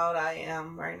proud I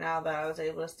am right now that I was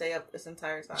able to stay up this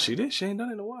entire time. She did. She ain't done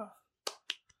it in a while.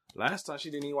 Last time she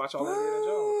didn't even watch all of Indiana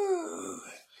Jones.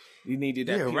 You needed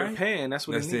that Peter Pan. That's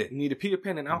what it needed. You needed Peter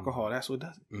Pan and alcohol. That's what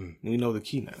does it. We know the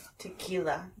key now.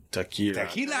 Tequila. I think it's the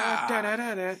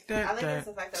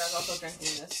fact that I was also drinking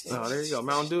this. Oh, there you go.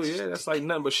 Mountain Dew. Yeah, that's like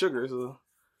nothing but sugar. So.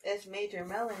 It's major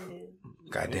melon, dude.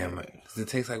 God damn it. Does it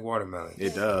taste like watermelon?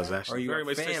 It does, actually. Are you very a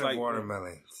much fan like of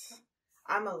watermelons?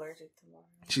 I'm allergic to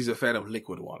watermelon. She's a fan of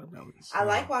liquid watermelons. I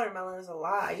like watermelons a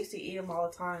lot. I used to eat them all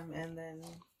the time, and then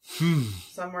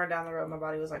somewhere down the road, my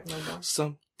body was like, no more.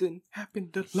 Something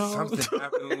happened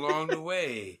along the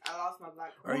way. I lost my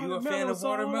black. Are you a fan of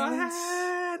watermelons?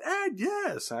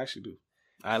 Yes, I actually do.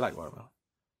 I like watermelon.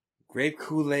 Grape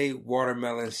Kool-Aid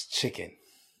watermelons chicken.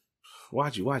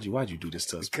 Why'd you do this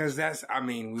to us? Because we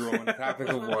were on the topic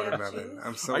of watermelon.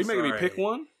 I'm so sorry. Are you making me pick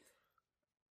one?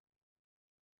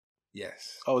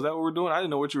 Yes. Oh, is that what we're doing? I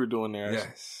didn't know what you were doing there.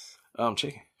 Yes.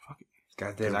 Chicken. Fuck it.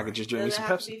 Goddamn. I could just drink me some Pepsi. Does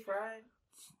it have to be fried?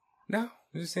 No,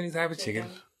 just any type of chicken.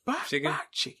 Chicken.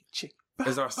 Chicken.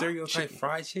 Is our stereotype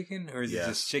fried chicken or is it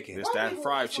just chicken? It's that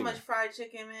fried chicken. So much fried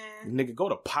chicken, man. Nigga, go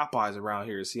to Popeyes around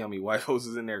here and see how many white folks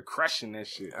is in there crushing that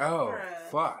shit. Oh,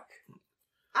 fuck.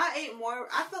 I ate more.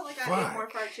 I felt like I ate more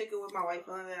fried chicken with my white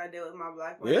family than I did with my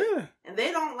black family. Yeah. And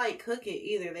they don't cook it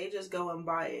either. They just go and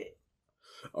buy it.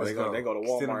 Oh, they go to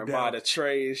Walmart and buy the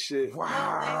tray and shit.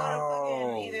 Wow. No, they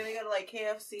go to either they go to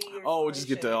KFC or just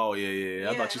get the yeah.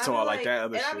 I thought you talking about like that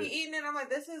other shit. And I be eating it. I'm like,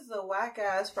 this is the whack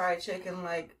ass fried chicken.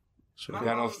 Like, got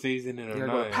no seasoning or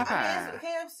nothing. I mean, it's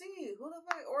KFC. Who the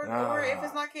fuck? Or if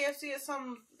it's not KFC, it's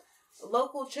some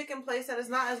local chicken place that is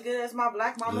not as good as my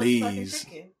black mama's fucking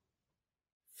chicken.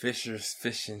 Fisher's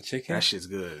Fish and Chicken. That shit's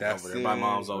good. That's over there by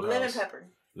mom's old house.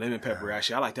 Lemon pepper.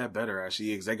 Actually, I like that better.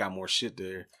 Actually, because they got more shit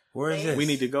there. Where is it? We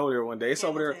need to go there one day. It's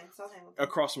over there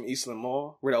across from Eastland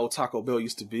Mall, where the old Taco Bell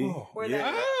used to be. Where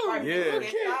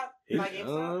Where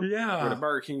the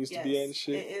Burger King used to be at and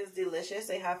shit. It is delicious.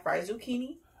 They have fried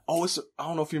zucchini. Oh, I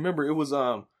don't know if you remember. It was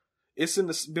it's in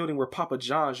this building where Papa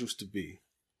John's used to be.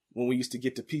 When we used to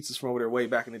get the pizzas from over there way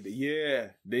back in the day.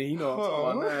 Yeah. Then you know what I'm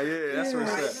talking about now. Yeah, that's where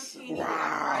it's at.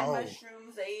 Fried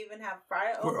mushrooms. They even have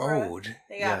fried okra. We're old.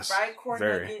 They got fried corn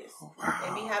nuggets.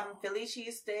 They be having Philly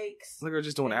cheesesteaks. Look, they're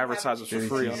just doing advertisements for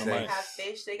free on the mic. They have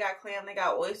fish. They got clam. They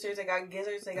got oysters. They got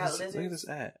gizzards. They got lizards. Look at this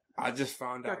ad. I just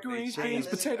found out. Got greens, beans,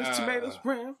 potatoes, tomatoes,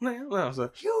 lamb.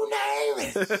 You name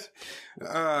it.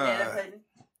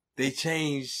 They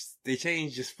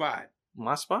changed your spot.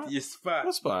 My spot? Your spot.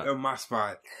 What spot? My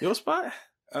spot. Your spot?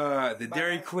 The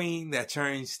Dairy Queen that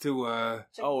turns to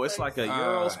it's like a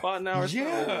Euro spot now or something?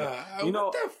 Yeah. You know,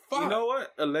 what the fuck? You know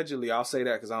what? Allegedly, I'll say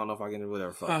that because I don't know if I can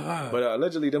whatever fuck. But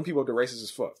allegedly, them people up there racist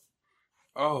as fuck.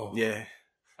 Oh. Yeah.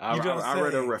 I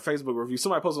read a Facebook review.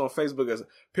 Somebody posted on Facebook as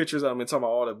pictures of them and talking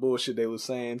about all the bullshit they was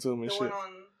saying to them and shit.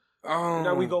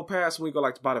 That we go past when we go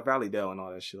like by the Valley Dale and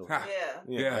all that shit.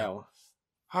 Yeah. That one.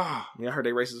 Yeah, I heard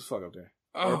they racist as fuck up there.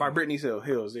 Or by Brittany's Hills.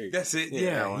 There you go. That's it.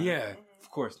 Yeah. Of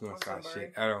course, Northside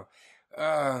shit. I don't.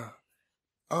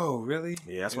 Oh, really?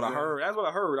 Yeah, that's what I heard. That's what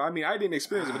I heard. I mean, I didn't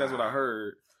experience it, but that's what I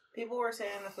heard. People were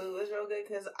saying the food was real good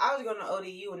because I was going to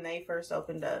ODU when they first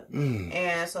opened up,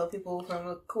 and so people from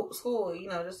the school,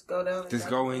 just go down. Just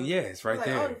go in, it's right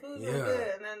there. Oh, the food's real good,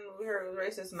 and then we heard it was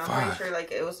racist, and I'm pretty sure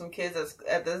it was some kids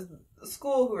at this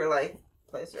school who were like,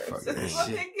 "Place racist."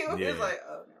 It was like,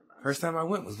 oh. First time I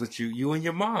went was with you and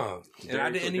your mom. And I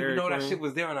didn't even know that shit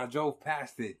was there, and I drove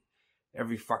past it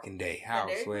every fucking day. How,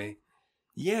 Sway?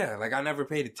 Yeah, I never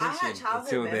paid attention. I had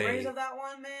childhood memories of that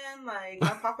one, man. My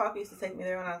pop used to take me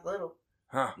there when I was little.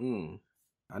 Huh.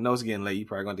 I know it's getting late. You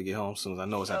probably going to get home soon. I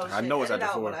know it's after. I know it's after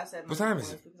 4. What time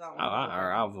is it?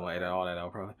 I'll edit all that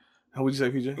out probably. How would you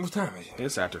say, PJ? What time is it?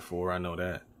 It's after 4. I know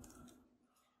that.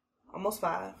 Almost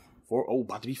 5. 4. Oh,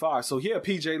 about to be 5. So yeah,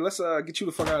 PJ, let's get you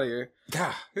the fuck out of here.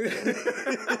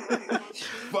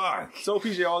 Fuck. So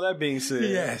PJ, all that being said,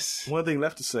 yes. One thing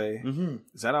left to say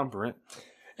is that I'm Brent,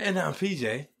 and I'm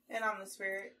PJ, and I'm the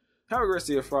Spirit. Have a good rest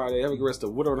of your Friday. Have a good rest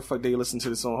of whatever the fuck day you listen to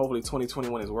this on. Hopefully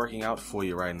 2021 is working out for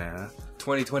you right now.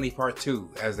 2020 part 2,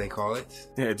 as they call it.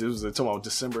 Yeah, it was talking about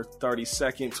December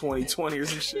 32nd, 2020 or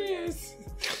some shit. Yes.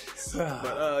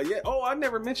 But yeah. Oh, I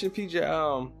never mentioned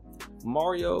PJ.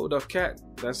 Mario the cat,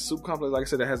 that's Soup Complex, like I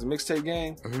said, that has a mixtape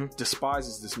game,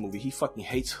 despises this movie. He fucking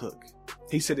hates Hook.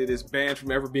 He said it is banned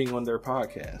from ever being on their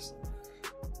podcast.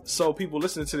 So people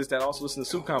listening to this that also listen to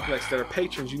Soup Complex that are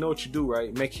patrons, you know what you do,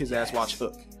 right? Make his ass watch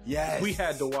Hook. Yes. We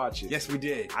had to watch it. Yes, we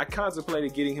did. I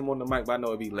contemplated getting him on the mic, but I know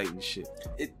it'd be late and shit.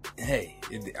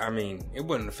 I mean, it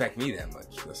wouldn't affect me that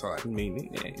much. That's all I mean.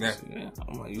 Yeah.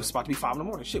 I'm like, it was about to be 5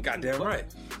 a.m. Shit, goddamn right.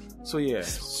 So yeah,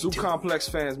 Soup Complex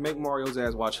fans, make Mario's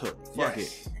ass watch Hook. Fuck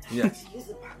it. Yes.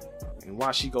 And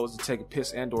while she goes to take a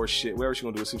piss and or shit, whatever she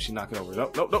gonna do, see if she knock it over.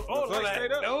 Nope. Oh, like,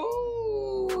 stayed up. No.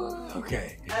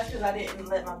 Okay. That's because I didn't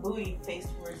let my booty face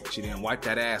towards it. She didn't wipe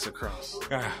that ass across.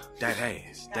 That ass.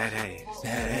 It's that ass.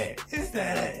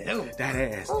 That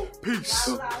ass. Peace.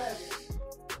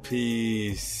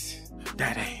 Peace.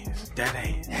 That ass.